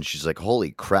Kristen, she's like,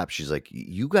 holy crap. She's like,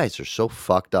 you guys are so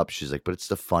fucked up. She's like, but it's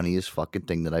the funniest fucking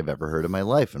thing that I've ever heard in my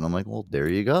life. And I'm like, well, there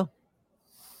you go.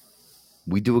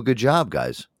 We do a good job,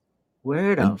 guys.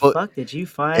 Where the fuck did you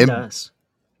find us?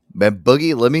 Man,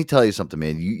 Boogie, let me tell you something,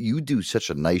 man. You do such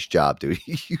a nice job, dude.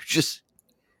 You just,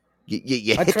 you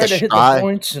hit the stride. Hit the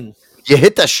points and... You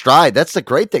hit the stride. That's the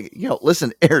great thing.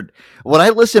 Listen, Aaron, when I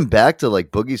listen back to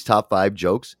like Boogie's top 5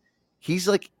 jokes, he's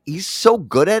so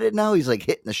good at it now. He's like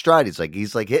hitting the stride. He's like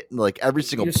hitting like every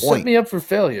single point. Set me up for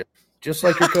failure, just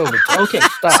like your COVID test. Okay,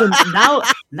 stop. So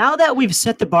now that we've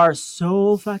set the bar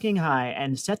so fucking high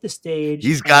and set the stage,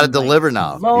 he's got to deliver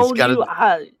now. He's got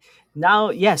to now.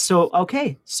 Yeah. So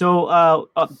okay. So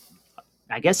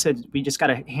I guess we just got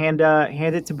to hand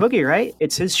it to Boogie, right?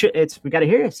 It's his shit. We got to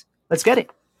hear this. Let's get it.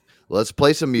 Let's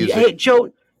play some music. Hey,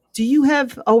 Joe, do you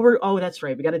have? Oh, that's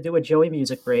right. We got to do a Joey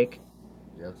music break.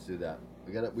 Yeah, let's do that.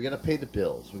 We gotta pay the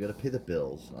bills. Do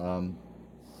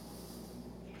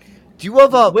you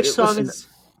have which song is?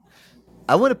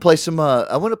 I want to play some. I'm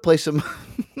gonna piss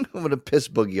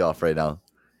Boogie off right now.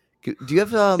 Do you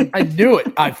have? I knew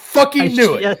it. I fucking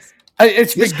knew it. Yes.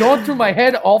 It's been going through my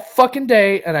head all fucking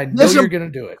day, and I know you're gonna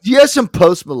do it. Do you have some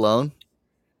Post Malone?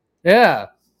 Yeah.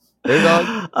 There,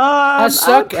 dog. I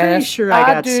suck. I'm pretty sure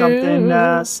I got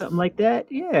something like that.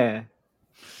 Yeah.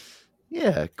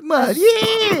 Yeah, come on,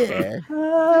 yeah.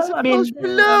 I mean, Post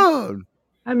Malone.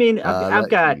 I've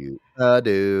got. I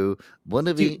do.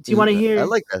 Do you want to hear? I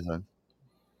like that song.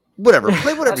 Whatever,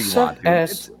 play whatever you want,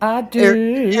 dude. I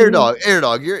do. Air dog.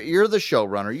 You're the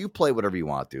showrunner. You play whatever you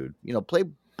want, dude. Play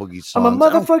Boogie songs. I'm a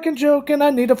motherfucking joke, and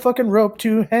I need a fucking rope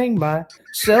to hang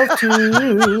myself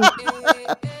to.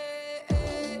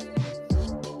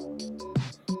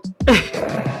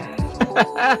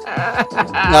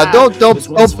 No, don't piss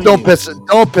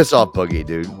off Boogie,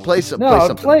 dude. Play something.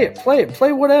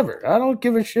 Play whatever. I don't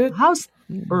give a shit.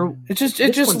 It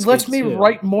just lets me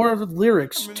write more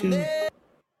lyrics to.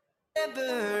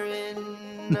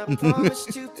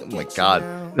 Oh my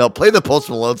God! No, play the Post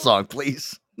Malone song,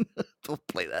 please. Don't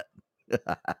play that.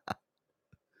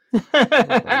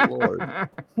 Oh, Lord.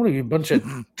 What are you, a bunch of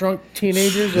drunk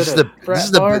teenagers This is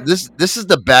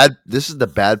the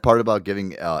bad part about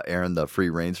giving Aaron the free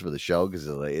reins for the show, because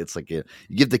it's like you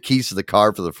give the keys to the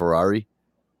car for the Ferrari,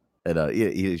 and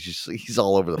he's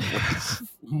all over the place.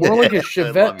 More like a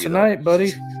Chevette tonight,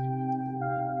 buddy.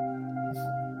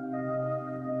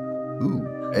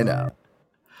 Ooh, hey now.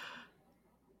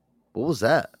 What was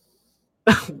that?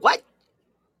 What?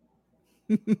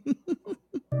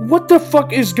 What the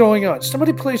fuck is going on?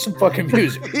 Somebody play some fucking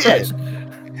music. Christ.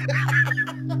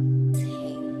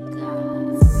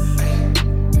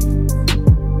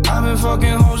 I've been fucking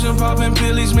hoes and popping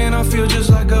pillies, man. I feel just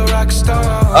like a rock star.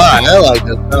 Alright, I like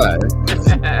this. Alright.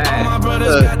 All my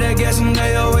brothers got that gas and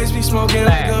they always be smoking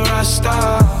like a rock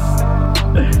star.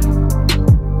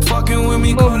 Fucking with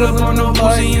me, caught up on the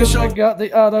pussy and show. I got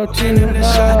the auto tune.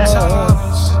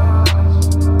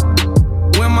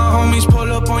 When my homies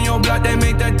pull up on your block, they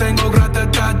make that thing go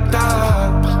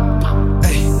grata-ta-ta.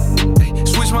 Hey,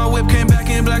 switch my whip, came back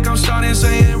in black. I'm starting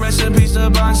saying recipes to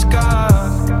Bon Scott.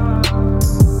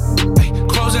 Hey,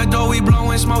 close that door, we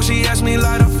blowing smoke. She asked me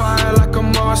light a fire like a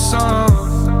Marsan.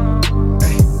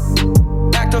 Hey,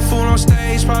 act a fool on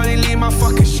stage, probably leave my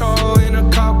fucking show in a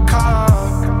cop car.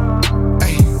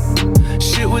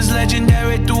 Shit was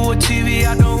legendary through a TV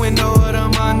out the window of the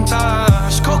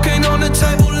montage. Cocaine on the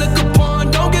table, liquor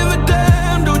porn, don't give a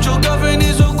damn. Dude, your girlfriend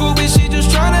is a groupie, she just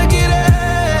tryna get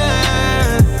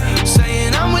in.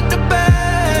 Saying I'm with the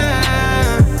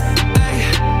band.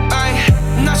 Ay,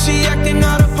 now she acting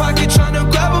out of pocket, tryna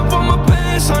grab up on my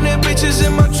pants. On their bitches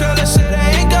in my trailer, say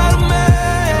they ain't got a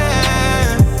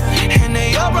man. And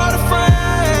they all brought a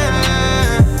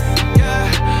friend. Yeah,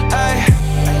 ay.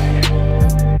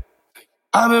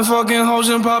 I've been fucking hoes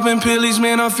and popping pillies,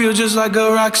 man, I feel just like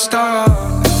a rock star.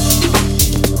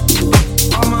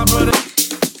 All my brothers.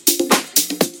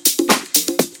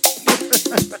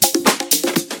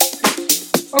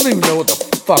 I don't even know what the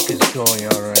fuck is going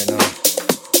on right now.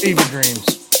 Fever dreams.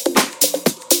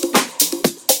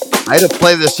 I had to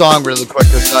play this song really quick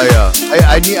because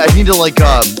I need to like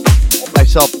put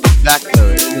myself back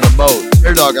into the mode.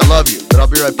 Air Dog, I love you, but I'll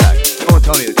be right back. Go with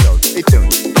Tony the show. Stay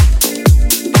tuned.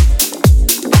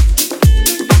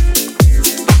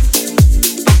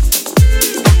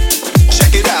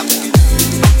 Check it out.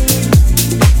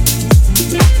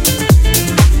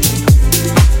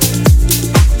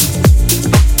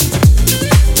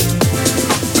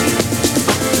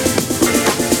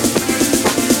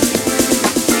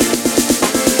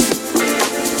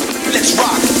 Let's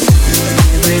rock.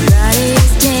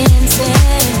 Everybody's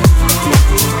dancing.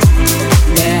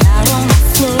 They're out on the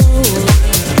floor.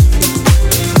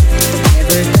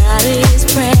 Everybody's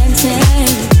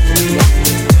prancing.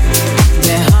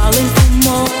 They're howling for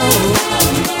more.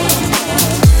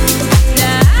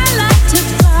 Now I like to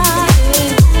party.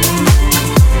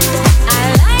 I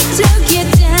like to get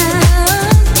down.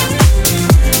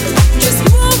 Just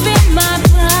moving my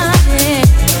body.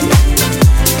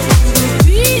 The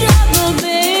beat of the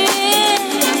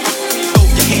band. Throw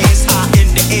your hands high in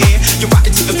the air. You're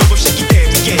rocking to the rhythm, shake it there,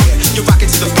 yeah. You're rocking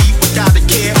to the beat without a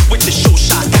care. With the show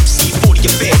shot MC 40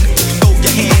 event. Throw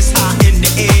your hands high in the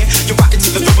air. You're rocking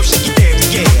to the rhythm, shake it there,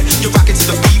 yeah. You're rocking to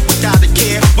the beat without a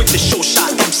care. With the show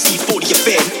shot MC 40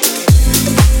 event.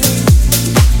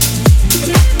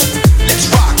 Let's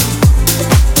rock.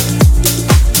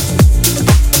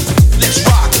 Let's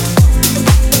rock.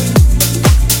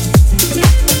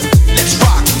 Let's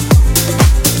rock.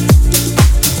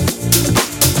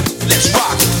 Let's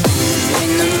rock. When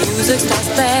the music starts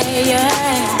playing,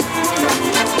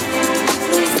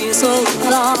 don't feel so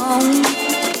alone.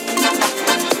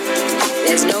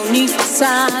 There's no need for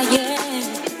sighing.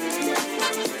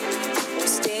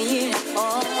 Staying at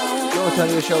home. Go with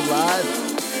Tony the show live.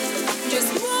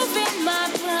 Just moving my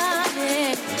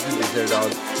body. Who's there,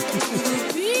 dog? The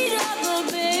beat of the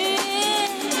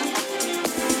band.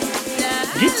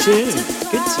 Good tune.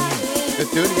 Good tune. Good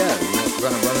tune, yeah. We're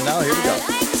gonna run it now. Here we go.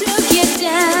 To get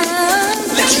down.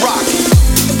 Let's rock.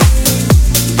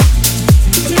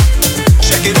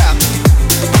 Check it out.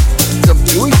 Some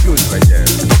Dewey tunes right there.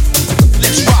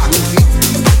 Let's rock.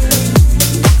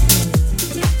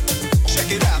 Check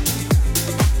it out.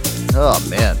 Oh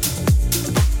man.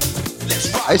 Let's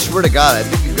rock. I swear to God, I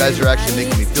think you guys are actually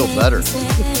making me feel better.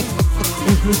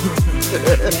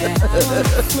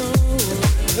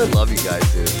 I love you guys,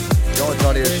 dude. Joe and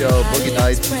Tony show, Boogie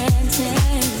Nights,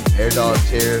 Air Dogs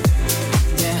here. You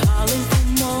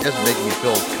guys are making me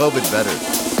feel COVID better.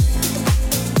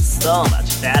 So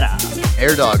much better.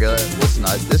 Air Dog, listen,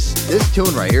 this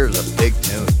tune right here is a big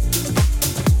tune.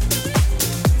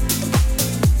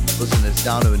 Listen, it's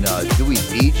down in Dewey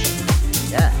Beach.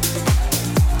 Yeah.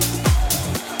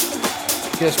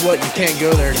 Guess what? You can't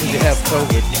go there because you have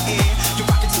COVID.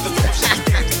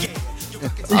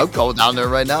 I'm going down there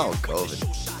right now. COVID.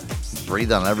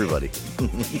 Breathe on everybody.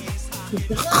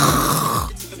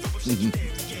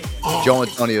 Joe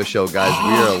Antonio show, guys.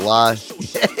 We are live.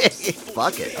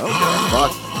 Fuck it. Okay.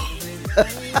 Fuck.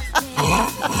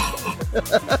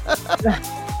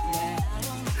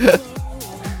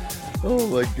 Oh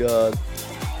my God.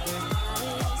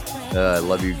 I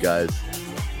love you guys.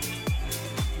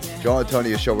 Joe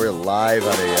Antonio show. We're live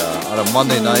on a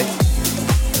Monday night.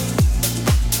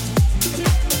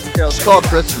 Yeah, let's call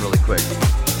Kristen really quick.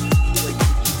 Like,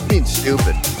 being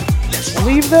stupid.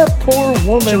 Leave that poor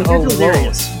woman Joe, you're alone.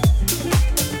 delirious.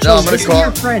 No, I'm gonna listen to call.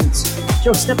 your friends.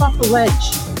 Joe, step off the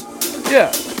ledge.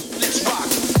 Yeah.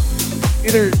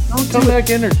 Either come back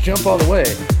in or jump all the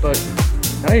way. But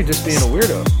now you're just being a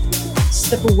weirdo.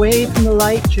 Step away from the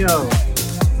light, Joe.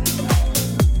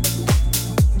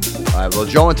 All right, well,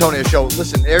 Joe Antonio show.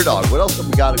 Listen, Air Dog, what else have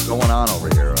we got going on over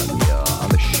here on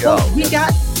the show? Well, we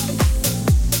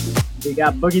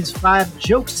got Boogie's 5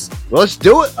 jokes. Well, let's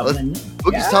do it. Of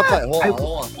Boogie's top 5.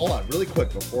 Hold on, really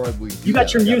quick before we. You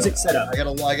got your music set up. I gotta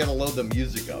load the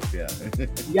music up. Yeah.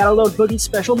 You gotta load Boogie's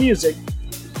special music.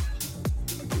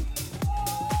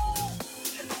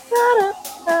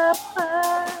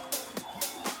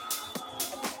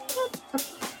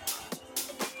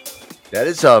 That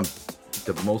is the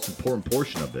most important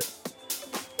portion of it.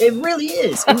 It really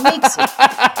is. It makes it.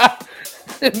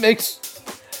 It makes.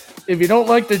 If you don't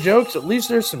like the jokes, at least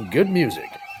there's some good music.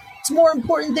 It's more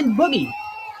important than Boogie.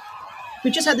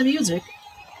 We just had the music.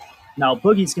 No,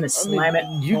 Boogie's gonna slam it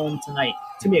home tonight.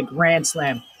 It's gonna be a grand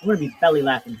slam. I'm gonna be belly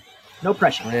laughing. No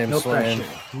pressure. No pressure.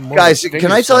 Guys,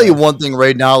 can I tell you one thing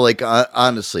right now? Like,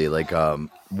 honestly, like,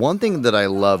 one thing that I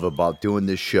love about doing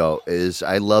this show is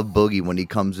I love Boogie when he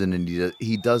comes in and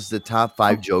he does the top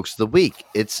 5 jokes of the week.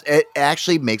 It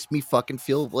actually makes me fucking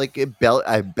feel like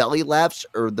belly laughs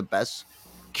are the best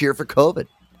cure for COVID.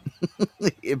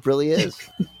 It really is.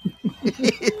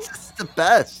 It's just the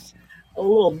best. A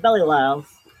little belly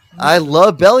laugh. I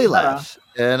love belly laughs.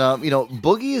 And,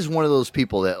 Boogie is one of those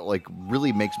people that, like,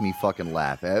 really makes me fucking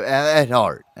laugh at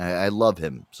heart. I love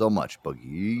him so much, Boogie.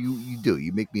 You do.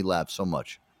 You make me laugh so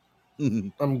much.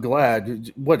 I'm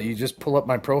glad. What, do you just pull up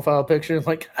my profile picture?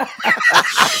 Like,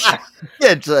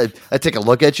 yeah, I take a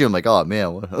look at you. I'm like, oh,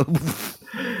 man.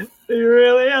 He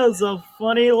really is a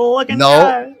funny looking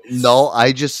guy. No,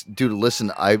 I just, dude,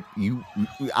 listen, you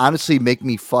honestly make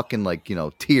me fucking, like,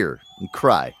 tear and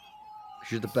cry.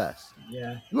 You're the best.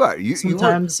 Yeah, you are.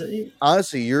 Sometimes,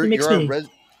 honestly, you're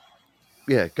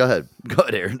yeah. Go ahead,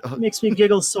 Aaron. It makes me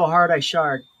giggle so hard I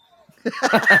shard.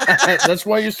 That's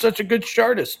why you're such a good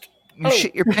shartist. You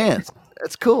shit your pants.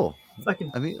 That's cool.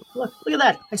 Fucking, I mean, look at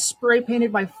that. I spray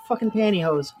painted my fucking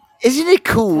pantyhose. Isn't it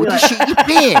cool to shit your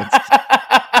pants?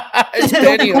 It's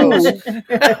pantyhose.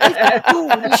 It's cool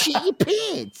to shit your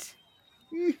pants.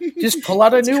 Just pull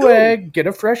out a new egg, get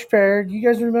a fresh pair. You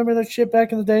guys remember that shit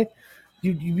back in the day?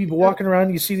 You'd be walking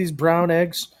around, you see these brown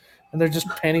eggs, and they're just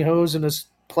pantyhose in this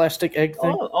plastic egg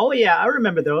thing. Oh yeah, I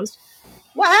remember those.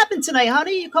 What happened tonight,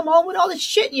 honey? You come home with all this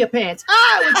shit in your pants.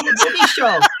 I went to the Boogie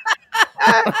show.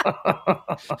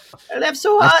 I left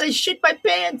so hard I shit my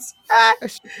pants.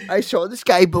 I saw this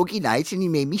guy Boogie Nights, and he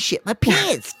made me shit my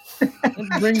pants.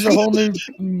 It brings a whole new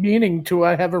meaning to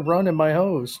I have a run in my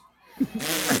hose.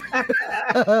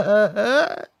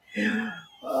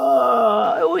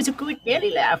 It was a good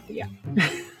belly laugh. Yeah.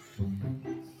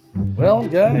 Well,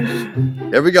 guys.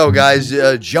 There we go, guys.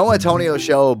 Joe Antonio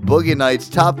Show, Boogie Nights,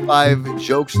 top 5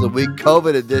 jokes of the week,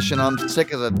 COVID edition. I'm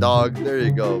sick as a dog. There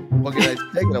you go. Boogie Nights,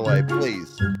 take it away,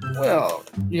 please. Well,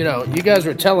 you guys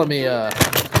were telling me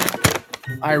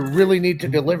I really need to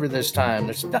deliver this time.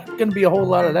 There's not going to be a whole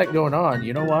lot of that going on.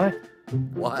 You know why?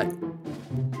 Why?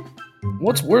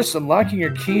 What's worse than locking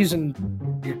your keys in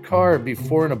your car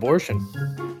before an abortion?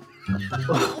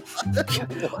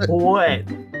 What?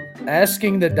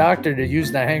 Asking the doctor to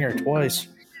use the hanger twice.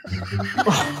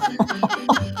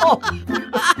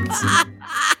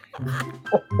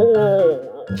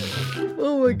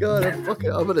 Oh my god, I'm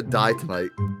gonna die tonight.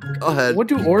 Go ahead. What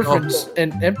do orphans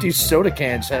and empty soda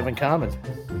cans have in common?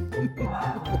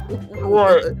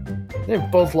 What? They've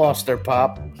both lost their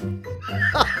pop.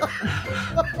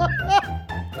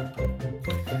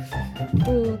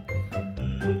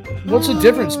 What's the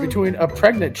difference between a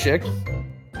pregnant chick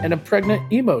and a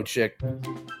pregnant emo chick?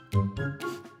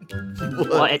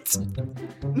 What?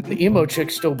 The emo chick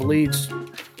still bleeds.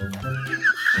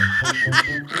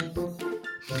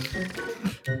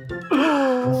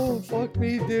 Oh, fuck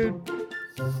me, dude.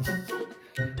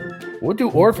 What do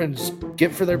orphans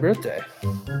get for their birthday?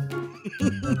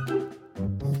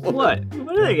 What?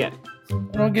 What do they get?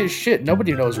 They don't get shit.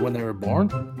 Nobody knows when they were born.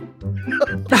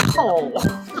 Oh.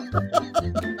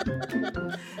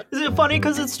 Is it funny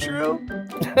because it's true?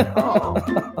 Oh.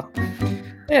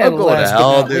 I'm going to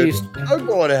hell, dude. I'm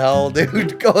going to hell,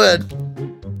 dude. Go ahead.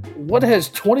 What has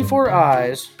 24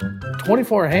 eyes,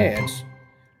 24 hands,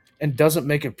 and doesn't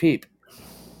make a peep?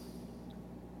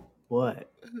 What?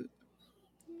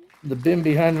 The bin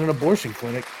behind an abortion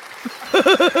clinic.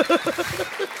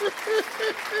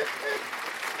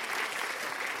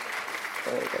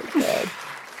 Oh my god.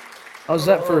 How's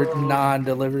that for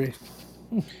non-delivery?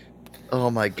 Oh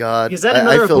my god. Is that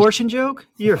another abortion joke?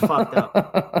 You're fucked up.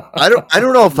 I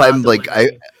don't know if I'm like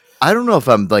I don't know if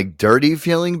I'm like dirty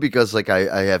feeling because like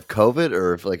I have COVID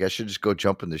or if like I should just go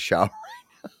jump in the shower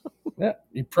right now. Yeah,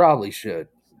 you probably should.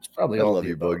 It's probably I all love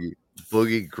you, Boogie.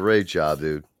 Boogie, great job,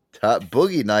 dude. Top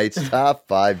Boogie Nights, top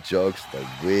 5 jokes of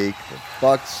the week. For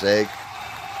fuck's sake.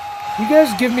 You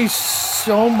guys give me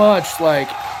so much like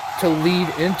to lead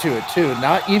into it too,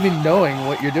 not even knowing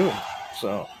what you're doing.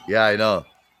 So yeah, I know.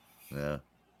 Yeah.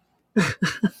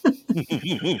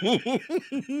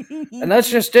 And that's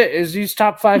just it. Is these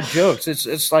top 5 jokes?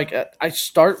 It's like I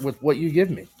start with what you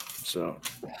give me. So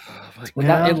we're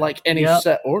not in like any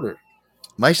set order.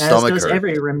 My stomach does hurt.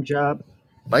 Every rim job.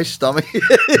 My stomach.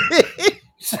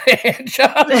 Hand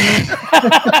job.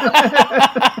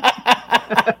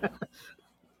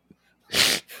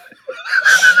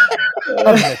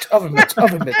 Oven mitts. Oh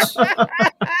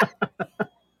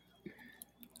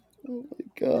my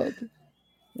god.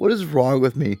 What is wrong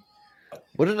with me?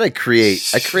 What did I create?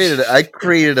 I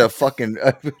created a fucking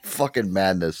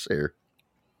madness here.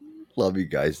 Love you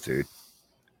guys, dude.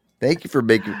 Thank you for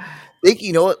making. Thank you.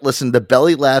 You know what? Listen, the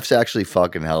belly laughs actually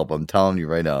fucking help. I'm telling you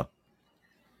right now.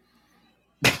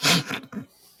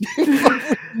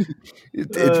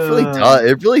 It really does.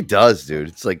 It really does, dude.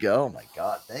 It's like, oh my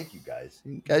god, thank you guys.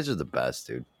 You guys are the best,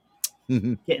 dude.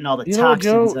 Getting all the You know,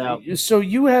 toxins Joe. out. So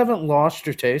you haven't lost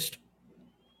your taste.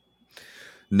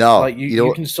 No, Like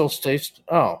you can still taste.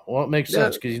 Oh, well, it makes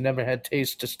sense because you never had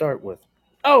taste to start with.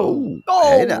 Oh,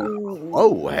 hey now.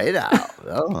 Oh, hey now.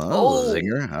 Oh,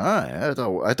 zinger. I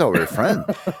thought we were friends.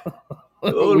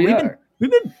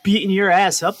 We've been beating your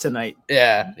ass up tonight.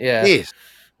 Yeah. Jeez.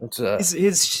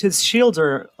 His shields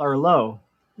are low.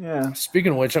 Yeah.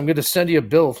 Speaking of which, I'm going to send you a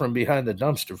bill from behind the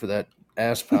dumpster for that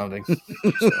ass pounding.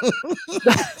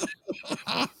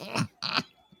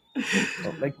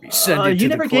 Don't make me send you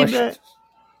to the collection.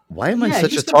 Why am I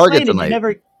such a target tonight?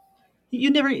 You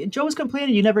never. Joe was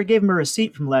complaining you never gave him a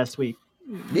receipt from last week.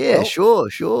 Yeah, sure.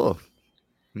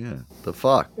 Yeah, the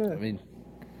fuck. Yeah, I mean,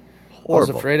 horrible. I was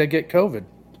afraid I'd get COVID.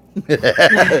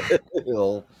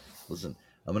 Well, listen,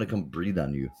 I'm gonna come breathe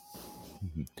on you.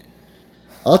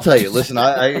 I'll tell you. Listen,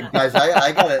 I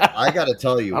gotta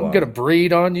tell you. I'm gonna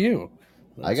breed on you.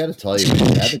 I gotta tell you,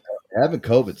 man, having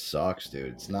COVID sucks, dude.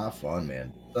 It's not fun,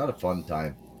 man. It's not a fun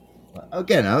time.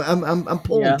 Again, I'm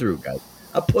pulling through, guys.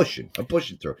 I'm pushing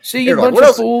through. See, you bunch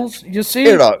of fools. You see,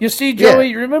 Joey.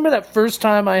 You remember that first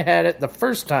time I had it? The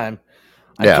first time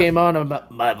I came on,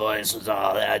 my voice was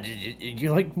all that.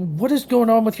 You're like, what is going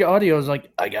on with your audio? I was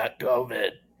like, I got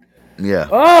COVID. Yeah.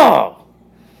 Oh,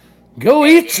 go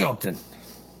eat something.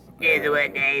 Here's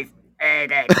what they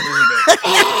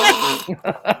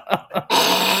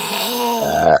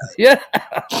yeah.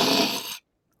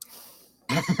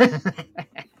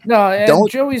 No, and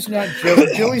Joey's not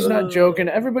joking. Joey's not joking.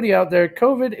 Everybody out there,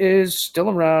 COVID is still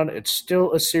around. It's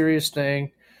still a serious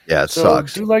thing. Yeah, it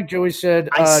sucks. Do like Joey said.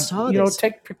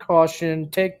 Take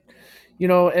precaution. And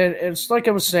it's like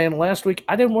I was saying last week.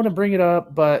 I didn't want to bring it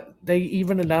up, but they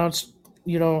even announced,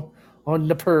 on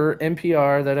the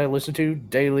NPR that I listen to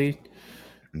daily,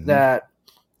 that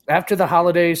after the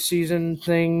holiday season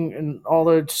thing and all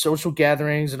the social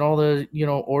gatherings and all the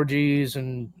orgies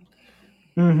and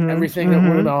everything that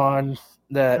went on,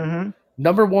 that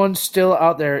number one still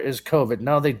out there is COVID.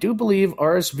 Now they do believe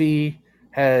RSV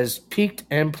has peaked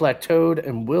and plateaued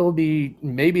and will be,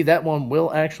 maybe that one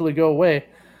will actually go away.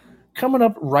 Coming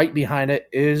up right behind it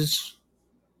is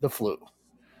the flu.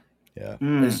 Yeah.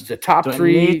 It's the top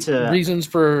three reasons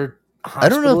for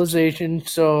hospitalization.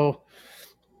 So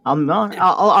I'll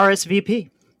RSVP.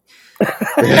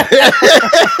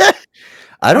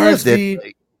 I don't know if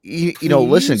that.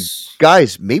 Listen,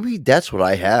 guys, maybe that's what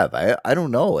I have. I don't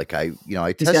know. Like I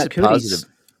tested positive.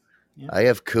 Yeah. I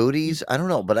have cooties. I don't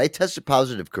know, but I tested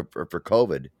positive for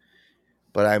COVID.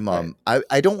 But I'm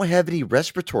I don't have any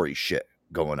respiratory shit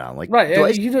going on. Like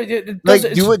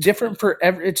it's different for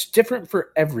it's different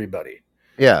for everybody.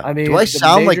 Yeah. I mean, do I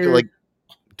sound like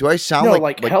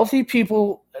healthy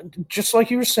people? Just like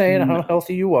you were saying, how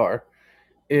healthy you are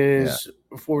is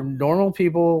for normal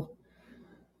people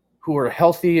who are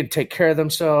healthy and take care of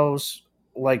themselves.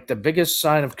 Like the biggest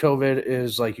sign of COVID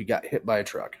is like you got hit by a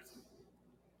truck.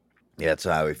 Yeah, that's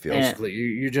how it feels. Basically,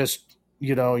 you're just,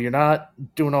 you're not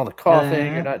doing all the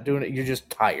coughing. You're not doing it. You're just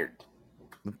tired.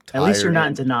 At least you're not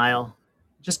in denial.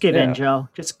 Just give in, Joe.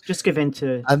 Just give in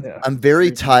to. I'm very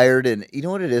tired, and you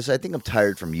know what it is? I think I'm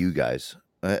tired from you guys.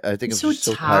 I think I'm just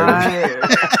so tired.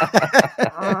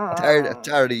 I'm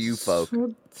tired of you folk.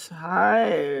 So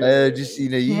tired.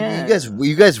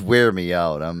 You guys wear me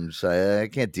out. I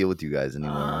can't deal with you guys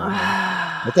anymore.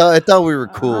 I thought we were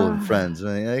cool and friends.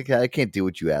 I can't deal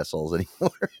with you assholes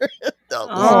anymore.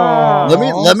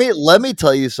 Let me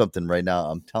tell you something right now.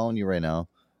 I'm telling you right now.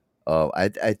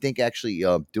 I think actually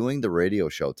doing the radio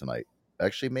show tonight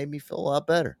actually made me feel a lot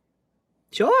better.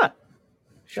 Sure.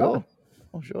 Oh,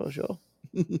 sure.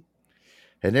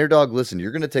 And there, dog, listen,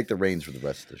 you're going to take the reins for the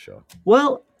rest of the show.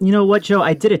 Well, you know what, Joe?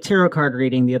 I did a tarot card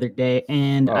reading the other day,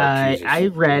 and I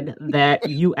read that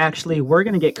you actually were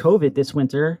going to get COVID this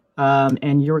winter,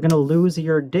 and you were going to lose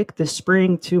your dick this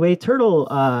spring to a turtle,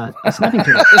 a snapping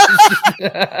turtle.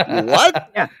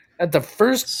 What? Yeah. At the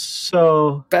first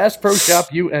Bass Pro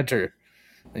Shop you enter.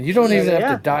 And you don't even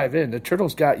have to dive in. The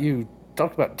turtle's got you.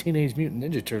 Talk about Teenage Mutant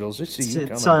Ninja Turtles. They see you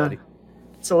coming, buddy.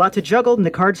 It's a lot to juggle, and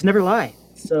the cards never lie.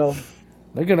 So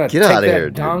they're gonna take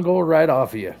that dongle right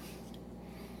off of you.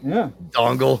 Yeah,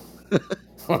 dongle.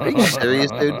 Are you serious,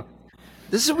 dude?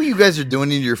 This is what you guys are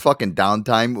doing in your fucking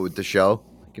downtime with the show.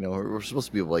 We're supposed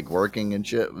to be like working and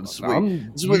shit. This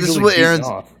is what Aaron's.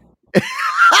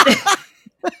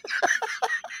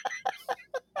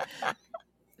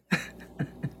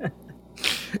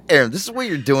 Aaron, this is what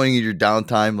you're doing in your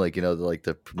downtime, like, like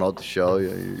to promote the show.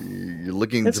 You're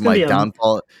looking into my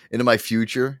downfall, into my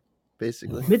future,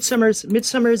 basically.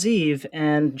 Midsummer's Eve,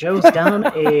 and Joe's down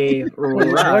a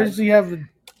Why does he have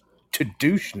to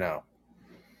douche now?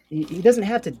 He doesn't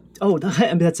have to. Oh, I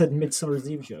mean, that's a Midsummer's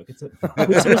Eve joke. It's a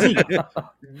Midsummer's Eve.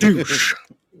 Douche.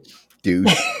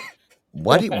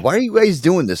 Why are you guys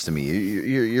doing this to me?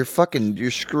 You're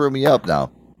screwing me up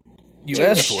now. You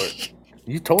asked for it.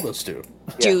 You told us to.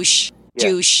 Douche.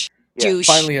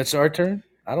 Finally, it's our turn.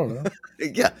 I don't know.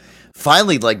 Yeah.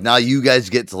 Finally, like now you guys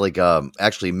get to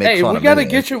actually make fun of me. We gotta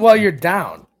get you while you're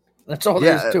down. That's all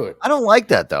there is to it. I don't like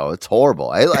that though. It's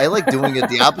horrible. I like doing it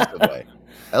the opposite way.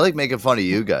 I like making fun of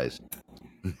you guys.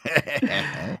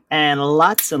 And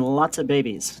lots of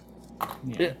babies.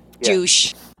 Yeah.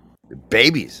 Douche.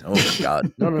 Babies. Oh my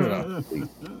god. No. Please.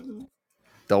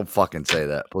 Don't fucking say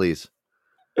that, please.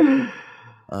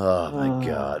 Oh my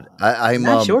god. I'm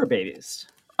not your babies.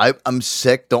 I'm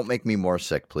sick. Don't make me more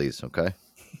sick, please. Okay.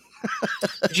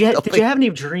 Did you have any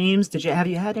dreams? Have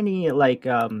you had any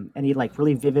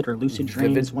really vivid or lucid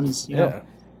dreams? Ones, Dude,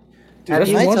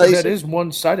 that is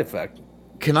one side effect.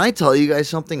 Can I tell you guys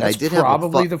something? That's I did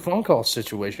probably the phone call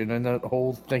situation and the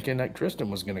whole thinking that Kristen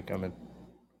was going to come in.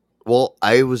 Well,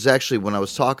 I was actually, when I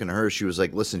was talking to her, she was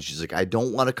like, listen, she's like, I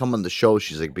don't want to come on the show.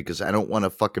 She's like, because I don't want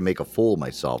to fucking make a fool of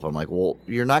myself. I'm like, well,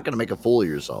 you're not going to make a fool of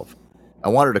yourself. I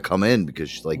want her to come in because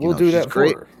she's like, we'll do she's that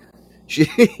great. For her.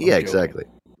 Yeah, exactly.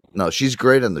 No, she's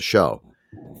great on the show.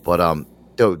 But,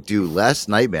 dude, last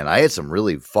night, man, I had some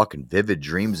really fucking vivid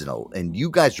dreams, and you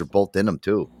guys were both in them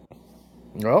too.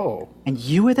 Oh. And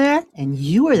you were there?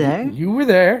 You were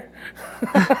there.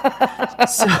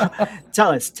 So,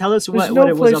 tell us what no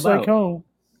it was place about. like home.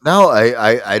 No,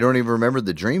 I don't even remember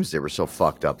the dreams. They were so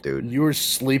fucked up, dude. You were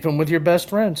sleeping with your best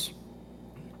friends.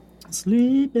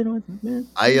 Sleeping with me.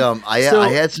 I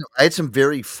had some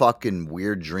very fucking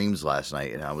weird dreams last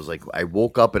night, and I was like, I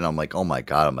woke up and I'm like, oh my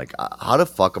god, I'm like, how the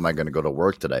fuck am I going to go to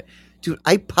work today, dude?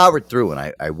 I powered through,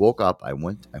 and I woke up, I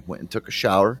went and took a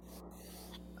shower.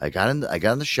 I got in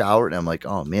the shower, and I'm like,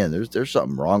 oh man, there's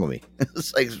something wrong with me.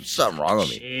 It's like something wrong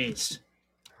with me.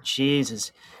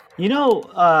 Jesus, where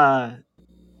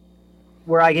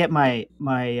I get my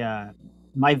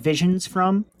visions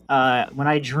from when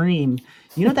I dream.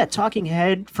 You know that talking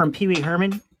head from Pee Wee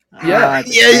Herman? Yeah.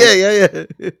 Yeah.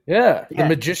 The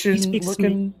magician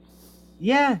looking.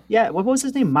 Yeah. What was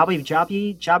his name? Mabi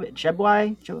Jabbi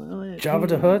Jebwai? Jabba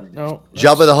the Hutt? No.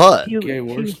 Jabba the Hutt.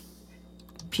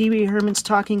 Pee Wee Herman's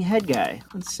talking head guy.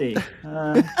 Let's see.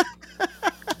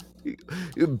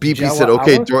 BP said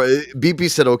okay. BP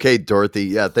said okay, Dorothy.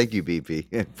 Yeah, thank you,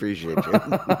 BP. Appreciate you.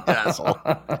 Asshole.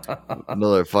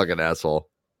 Another fucking asshole.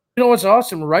 You know what's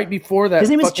awesome? Right before that, his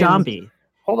name is Jambi.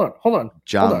 Hold on.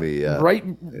 Jambi. Yeah.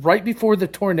 Right before the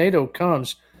tornado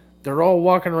comes, they're all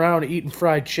walking around eating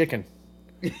fried chicken.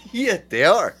 Yeah, they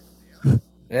are.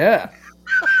 Yeah.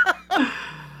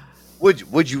 Would you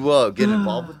get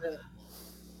involved with that?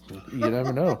 You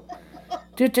never know.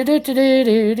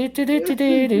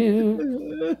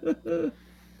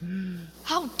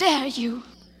 How dare you?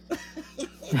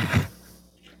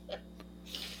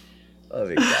 Oh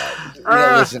my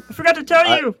god! Listen, I forgot to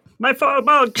tell you, my foil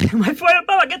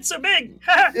gets so big.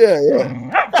 Yeah.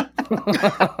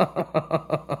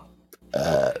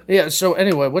 Yeah. So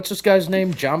anyway, what's this guy's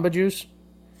name? Jamba Juice.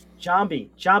 Jambi.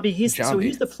 He's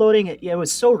the floating. Yeah, it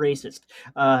was so racist.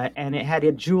 And it had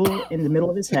a jewel in the middle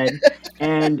of his head,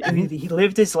 and he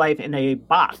lived his life in a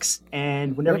box.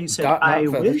 And whenever you said "I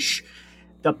wish,"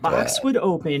 the box would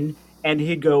open, and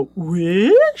he'd go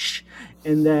 "wish,"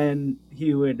 and then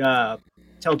he would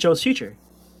tell Joe's future.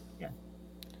 Yeah.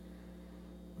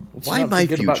 Why my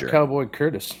future? About Cowboy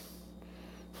Curtis.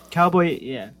 Cowboy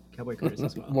Curtis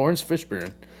as well. Lawrence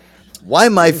Fishburne. Why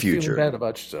my You're future? Feeling bad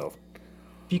about yourself.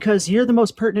 Because you're the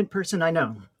most pertinent person I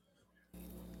know.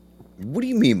 What do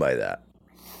you mean by that?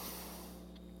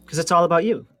 Because it's all about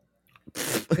you.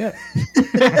 Yeah.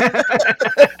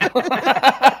 Oh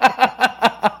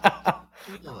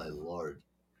my lord!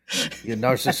 You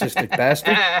narcissistic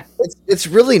bastard. It's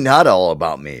really not all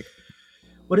about me.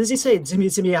 What does he say? Jimmy,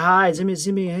 hi,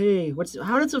 Jimmy, hey.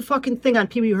 How does the fucking thing on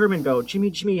Pee Wee Herman go? Jimmy,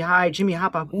 hi, Jimmy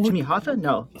Hoppa, Jimmy Hoffa?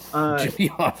 No. Jimmy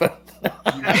Hoffa.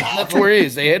 That's where he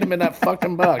is. They hid him in that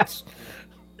fucking box.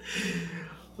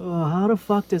 Oh, how the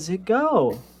fuck does it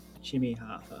go? Jimmy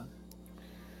Hoffa.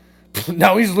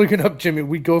 Now he's looking up Jimmy.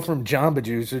 We go from Jamba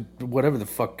Juice to whatever the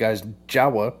fuck, guys.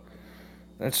 Jawa.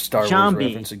 That's Star Wars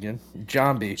reference again.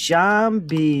 Jambi.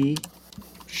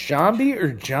 Jambi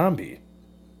or Jambi?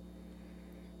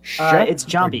 It's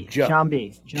Jambi.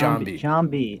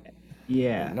 Jambi.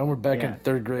 Yeah. Now we're back in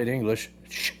third grade English.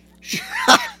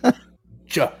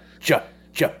 Ja.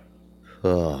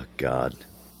 Oh God.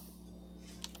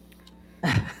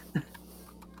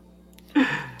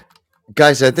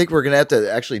 Guys, I think we're gonna have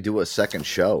to actually do a second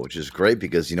show, which is great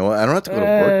because you know what? I don't have to go to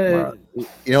work tomorrow.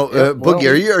 You know, Boogie,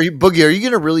 are you Boogie? Are you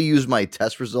gonna really use my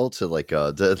test results to not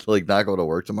go to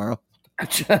work tomorrow?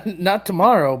 Not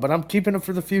tomorrow, but I'm keeping it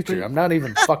for the future. I'm not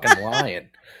even fucking lying.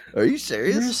 Are you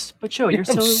serious? But Joe, you're I'm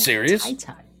so serious.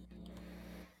 tie-tie.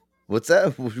 What's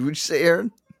that? What would you say,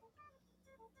 Aaron?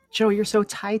 Joe, you're so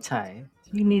tie-tie.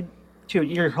 You need to.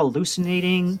 You're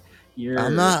hallucinating.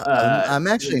 I'm not. I'm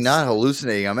actually not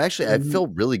hallucinating. I feel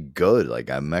really good. Like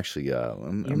I'm actually. You're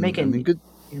making good.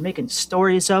 You're making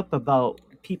stories up about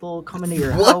people coming to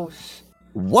your house.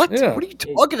 What? Yeah. What are you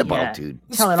talking about, dude?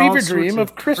 This Telling all fever sorts dream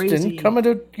of Kristen crazy- coming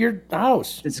to your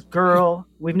house. This girl,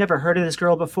 we've never heard of this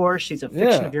girl before. She's a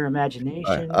fiction of your imagination.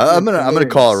 All right, I'm gonna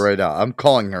call her right now. I'm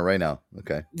calling her right now.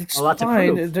 Okay. It's A lot to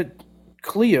fine prove. that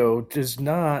Cleo does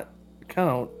not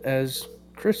count as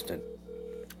Kristen.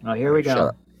 Oh, here we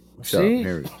go. See?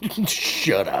 Here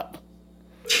Shut up.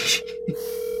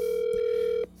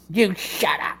 You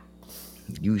shut up.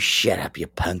 You shut up, you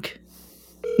punk.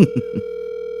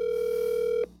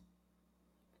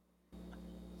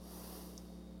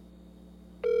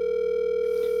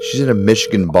 She's in a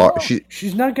Michigan bar.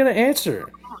 She's not going to answer.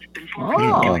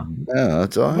 Oh, yeah,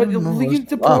 that's all. But leave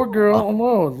the poor girl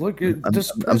alone. Look at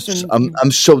this person.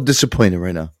 I'm so disappointed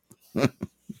right now.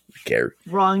 Care.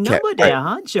 Wrong number there,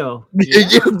 huh, Joe?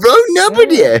 Wrong number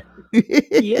there.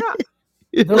 Yeah.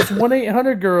 Those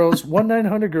 1-800 girls,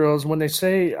 1-900 girls, when they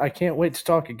say, I can't wait to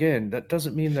talk again, that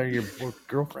doesn't mean they're your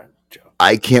girlfriend, Joe.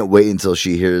 I can't wait until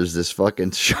she hears this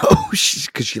fucking show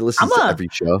because she listens to every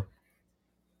show.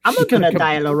 I'm going to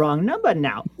dial a wrong number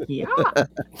now. Yeah.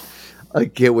 I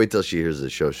can't wait till she hears the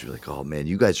show. She'll be like, "Oh man,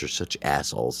 you guys are such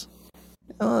assholes."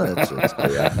 Oh, that's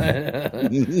yeah.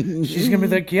 She's gonna be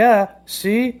like, "Yeah,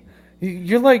 see,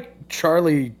 you're like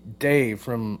Charlie Day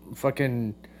from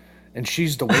fucking, and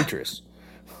she's the waitress."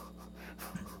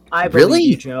 I believe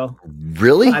you, Joe.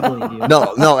 Really? I believe you.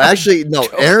 No, actually, no.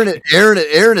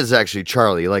 Aaron is actually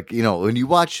Charlie. Like when you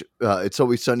watch "It's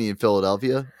Always Sunny in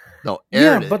Philadelphia." No,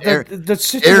 Aaron. Yeah, but the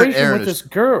situation Aaron with this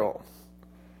girl.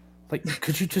 Like,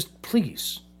 could you just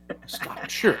please stop?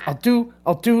 Sure, I'll do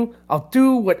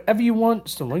whatever you want,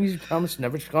 so long as you promise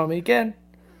never to call me again.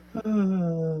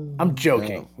 I'm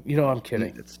joking. You know, I'm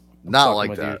kidding. It's not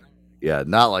like that. Yeah,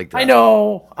 not like that. I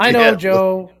know,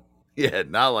 Joe. Yeah,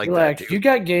 not like Relax. that. Dude. You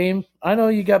got game. I know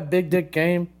you got big dick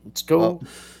game. Let's go. Oh,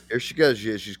 here she goes.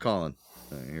 She's calling.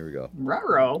 Here we go.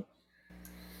 Ruh-roh.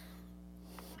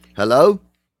 Hello.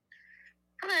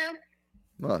 Hello.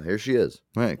 Well, here she is.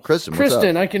 All right, Kristen.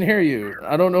 Kristen, I can hear you.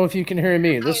 I don't know if you can hear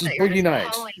me. This is Boogie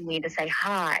Nights. Calling me to say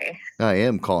hi. I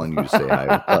am calling you to say hi.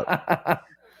 What's up?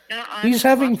 He's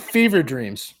having fever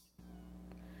dreams.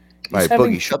 All right,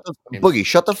 Boogie,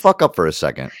 shut the fuck up for a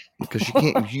second because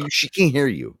she can't hear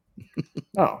you.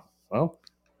 Oh, well. All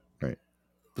right.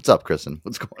 What's up, Kristen?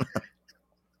 What's going on?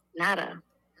 Nada.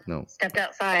 No. Stepped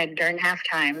outside during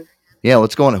halftime. Yeah,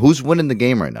 what's going on? Who's winning the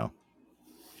game right now?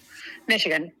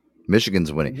 Michigan.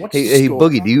 Michigan's winning. What's Hey, the score?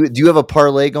 Boogie, do you have a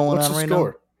parlay going What's on the right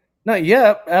score? Not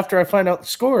yet. After I find out the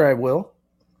score, I will.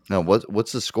 now? No,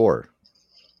 what's the score?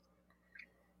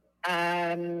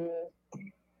 I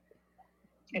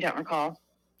don't recall.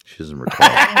 She doesn't recall.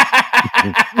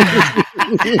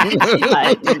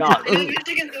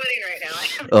 Michigan's winning right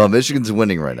now. Oh, Michigan's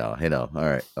winning right now. Hey, no. All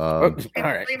right. All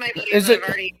right. Three of my Is buddies it- have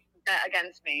already bet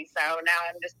against me, so now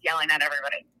I'm just yelling at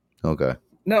everybody. Okay.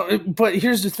 No, but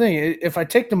here's the thing. If I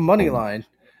take the money line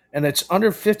and it's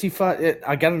under 55,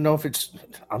 I got to know if it's.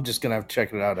 I'm just going to have to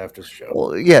check it out after the show.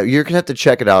 Well, yeah, you're gonna have to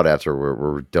check it out after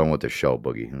we're done with the show,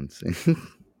 Boogie.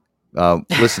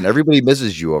 Listen, everybody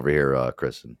misses you over here,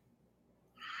 Kristen.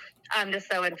 I'm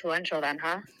just so influential then,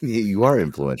 huh? You are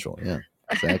influential. Yeah,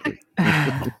 exactly.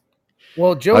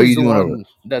 Well, How Joe's you the doing one over-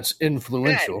 that's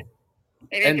influential.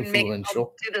 Maybe I can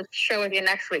Influential. I'll do the show with you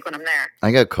next week when I'm there.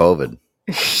 I got COVID.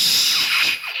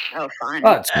 Oh, fun.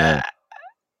 Oh, it's Yeah.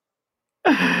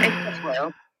 It's the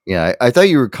flu. Yeah, I thought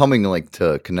you were coming like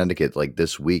to Connecticut like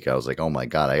this week. I was like, oh my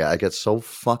god, I got so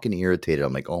fucking irritated.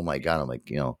 I'm like, oh my god, I'm like,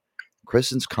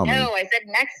 Kristen's coming. No, I said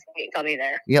next week I'll be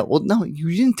there. Yeah, well, no, you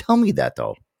didn't tell me that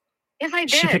though. Yes, I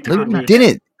She did. picked a No, good you week.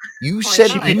 didn't. You I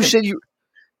said thought I you did. said you.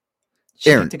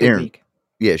 She Aaron, picked a good Aaron. week.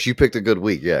 Yeah, she picked a good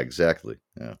week. Yeah, exactly.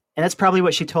 Yeah, And that's probably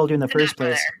what she told you in the Good enough first for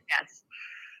place. there. Yes.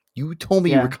 you told me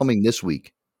you Yeah. were coming this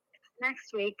week.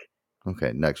 Next week.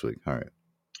 Okay, next week. All right.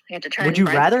 I have to try Would and you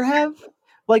find- rather have?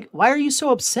 Like, why are you so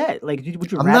upset? Like,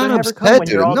 would you I'm rather not have her come upset, when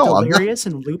you're dude. all No, I'm not. delirious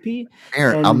and loopy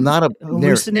Aaron, and I'm not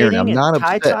hallucinating Aaron, I'm and not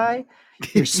upset. tie-tie?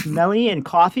 You're smelly and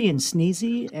coughy and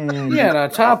sneezy, and Yeah, and on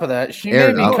top of that, she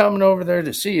Aaron, may be coming over there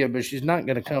to see you, but she's not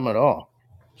going to come at all.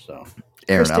 So,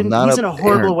 Aaron, Kristen, he's in a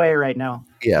horrible way right now.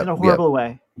 Yeah, He's in a horrible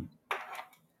way.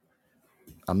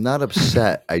 I'm not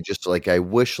upset. I just I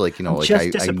wish I'm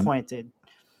just disappointed.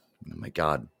 Oh my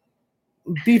God.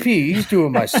 BP, he's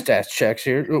doing my stats checks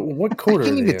here. What quarter? I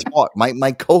can't are even they in? talk.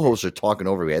 My co-hosts are talking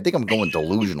over me. I think I'm going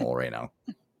delusional right now.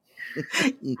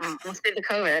 Must be the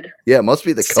COVID. Yeah, it must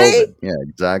be the See? COVID. Yeah,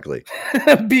 exactly.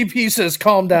 BP says,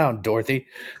 "Calm down, Dorothy."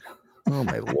 Oh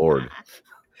my Lord.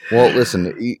 Well,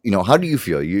 listen. How do you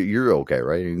feel? You're okay,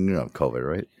 right? You don't have COVID,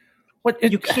 right? What?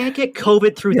 You can't get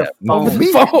COVID through the phone. over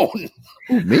me? Phone.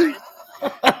 Me?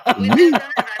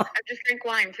 I just drink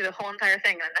wine through the whole entire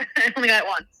thing. I only got it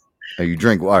once. Oh, you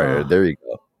drink water. There you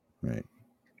go. Right.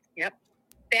 Yep.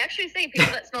 They actually say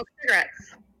people that smoke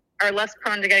cigarettes are less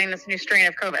prone to getting this new strain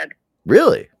of COVID.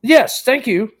 Really? Yes, thank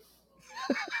you.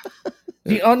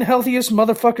 The unhealthiest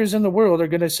motherfuckers in the world are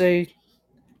going to say,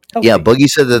 healthy. Yeah, Boogie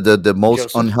said that the most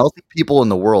Joseph. unhealthy people in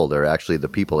the world are actually the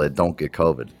people that don't get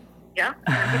COVID. Yeah.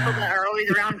 And people that are always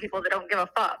around people that don't give a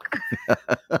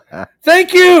fuck.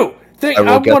 Thank you. I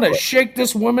will get want to that. shake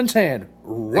this woman's hand Hey,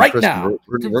 right Kristen, now.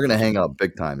 We're gonna hang out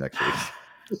big time next week.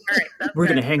 We're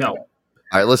gonna hang out. All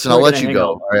right, listen, We're I'll let gonna you hang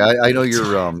go. out. All right, I know you're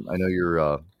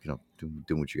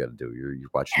doing what you got to do. You're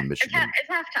watching It's Michigan.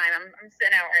 halftime. I'm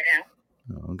sitting out right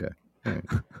now. Oh, okay.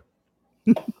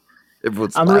 All right.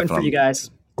 Everyone's I'm laughing rooting for on you me. guys.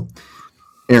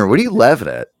 Aaron, what are you laughing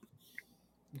at?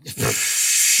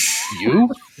 You?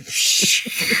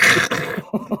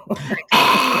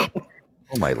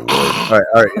 Oh my Lord! All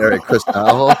right, Chris.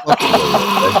 I'll fucking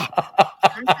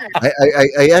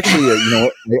I actually,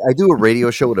 I do a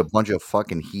radio show with a bunch of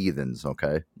fucking heathens.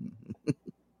 Okay.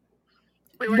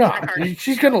 No,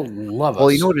 she's gonna love us.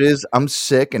 Well, you know what it is? I'm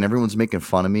sick, and everyone's making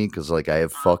fun of me because I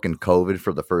have fucking COVID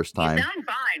for the first time. You sound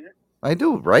fine. I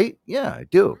do, right? Yeah, I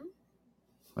do.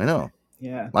 I know.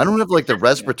 Yeah. I don't have the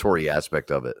respiratory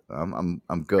aspect of it. I'm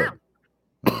good.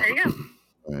 There you go.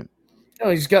 All right. No,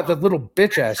 he's got the little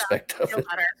bitch aspect of Feel it.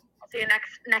 better. I'll see you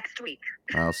next week.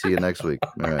 I'll see you next week.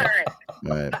 All right.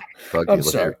 All All right. Fuck I'm you.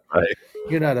 sorry. Later. Bye.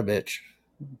 You're not a bitch.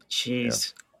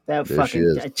 Jeez, that There she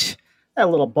fucking that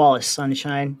little ball of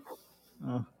sunshine.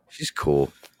 Oh. She's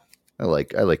cool. I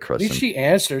like At least Kristen. she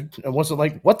answered and wasn't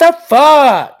like, "What the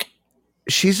fuck?"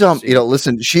 She's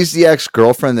listen, she's the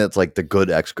ex-girlfriend that's like the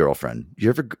good ex-girlfriend.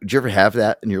 Did you ever have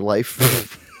that in your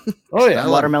life? Oh yeah,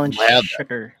 Watermelon Have that.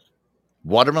 sugar.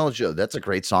 Watermelon Sugar. That's a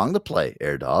great song to play,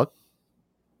 Air Dog.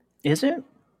 Is it?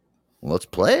 Well, let's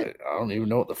play it. I don't even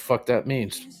know what the fuck that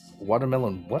means.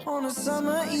 Watermelon what? On a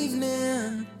summer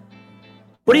evening.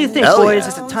 What do you think, Hell boys? yeah.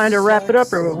 Is it time to wrap it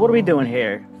up, or what are we doing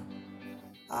here?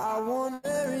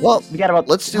 Well, We got about.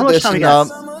 let's do how much this. time we And,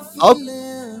 got?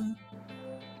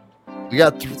 we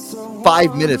got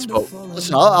 5 minutes, but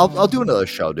listen, I'll do another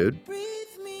show, dude.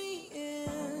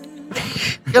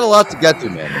 We got a lot to get to,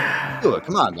 man. Do it.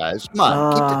 Come on, guys. Come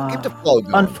on. Keep the flow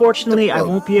going. Unfortunately, I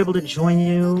won't be able to join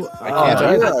you. can't I've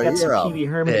either. got some You're Pee Wee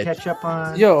Herman to catch up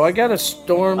on. Yo, I got a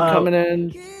storm Oh. coming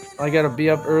in. I gotta be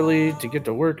up early to get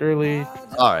to work early.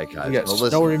 All right, guys. We got Well, snow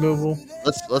listen, removal.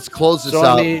 let's close this So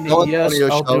out. I mean, No yes,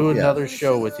 Antonio I'll show. do Yeah. another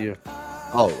show with you.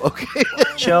 Oh, okay.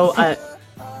 Joe,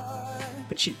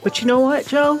 but you know what,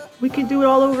 Joe? We could do it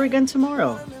all over again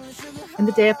tomorrow, and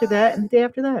the day after that, and the day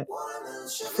after that.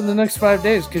 For the next 5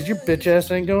 days, because your bitch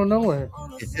ass ain't going nowhere.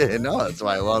 Yeah, no, that's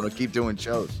why I want to keep doing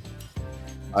shows.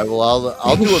 I'll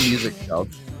do a music show.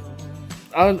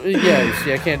 Yeah, you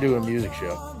see, I can't do a music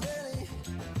show.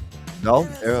 No,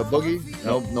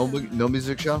 Boogie. No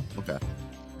music show. Okay.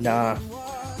 Nah.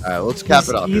 All right, let's cap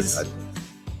it off. Here, guys.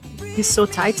 He's so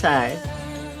tie-tie.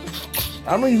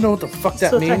 I don't even know what the fuck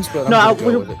that So means, tight. but No, I'm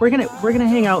gonna go with it. we're gonna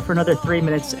hang out for another 3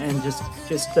 minutes and just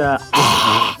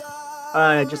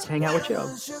hang out with Joe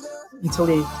until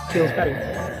he feels better.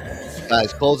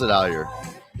 Guys, close it out here.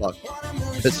 Fuck,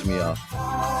 pissing me off.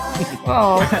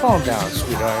 Oh, calm down,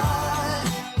 sweetheart.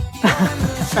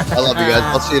 I love you guys.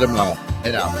 I'll see you tomorrow.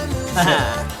 Hey now.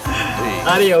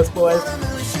 Adios, boys.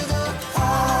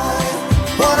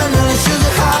 Watermelon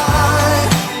sugar high.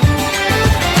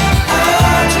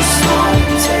 I just want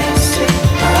to taste it.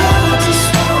 I just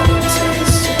want to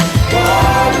taste it.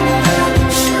 Watermelon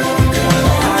sugar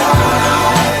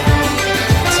high.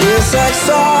 Tastes like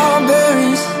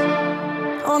strawberries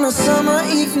on a summer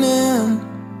evening,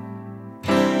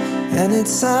 and it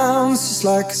sounds just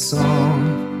like a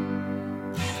song.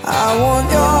 I want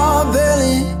your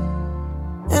belly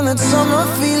and that summer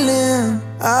feeling.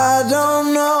 I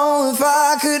don't know if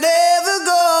I could ever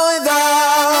go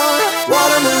without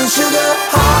watermelon sugar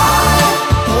high,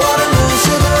 watermelon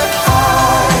sugar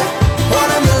high,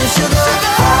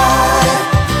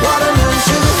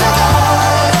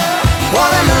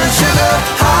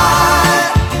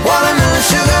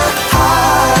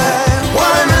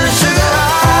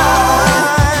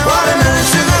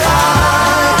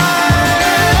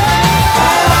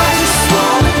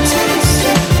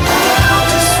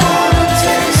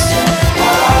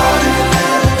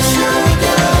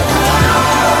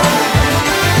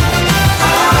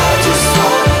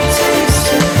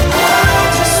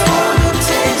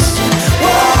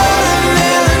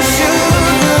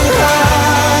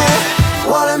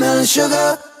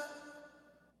 sugar.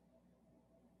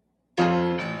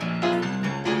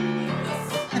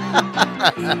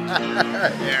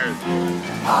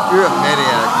 You're a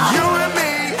maniac. You and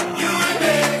me,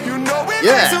 you know we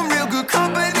Yeah. make some real good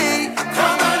company.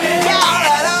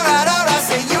 Alright,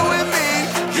 say you and me,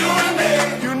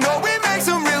 you know we make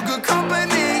some real good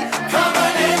company.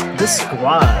 The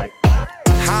Squad.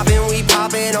 Hopping, we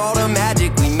popping, all the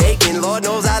magic we making. Lord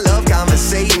knows I love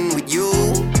conversating with you.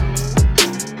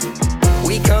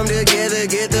 We come together,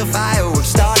 get the fireworks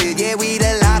started. Yeah, we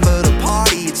the life of the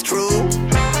party, it's true.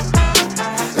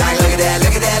 Like, look at that,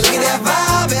 look at that, look at that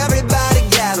vibe. Everybody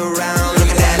gather around. Look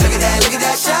at that, look at that, look at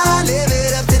that shine. Live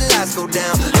it up till the lights go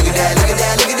down. Look at that, look at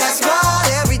that, look at that smile.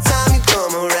 Every time you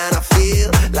come around, I feel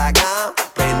like I'm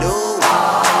brand new.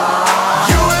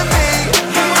 You and me,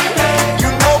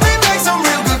 you know we make some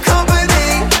real good company.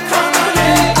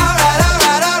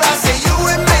 Alright, say you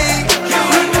and me,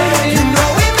 you know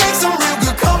we make some real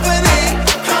good company.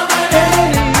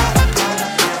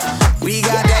 We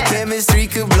got that chemistry,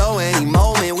 could blow any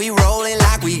moment. We rolling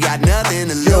like we got nothing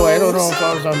to lose. Joe, I don't know if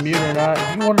I was on mute or not.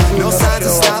 If you want to do No another signs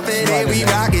of show, stopping, and we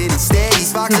rocking it steady.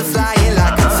 Sparks are flying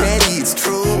like confetti, it's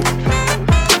true.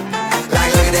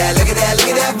 Like, look at that, look at that, look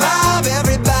at that vibe.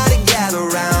 Everybody gather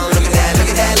around. Look at that, look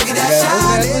at that, look at that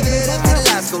shine. Live it up till the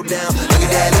lights go down. Look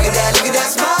at that, look at that, look at that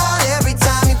smile.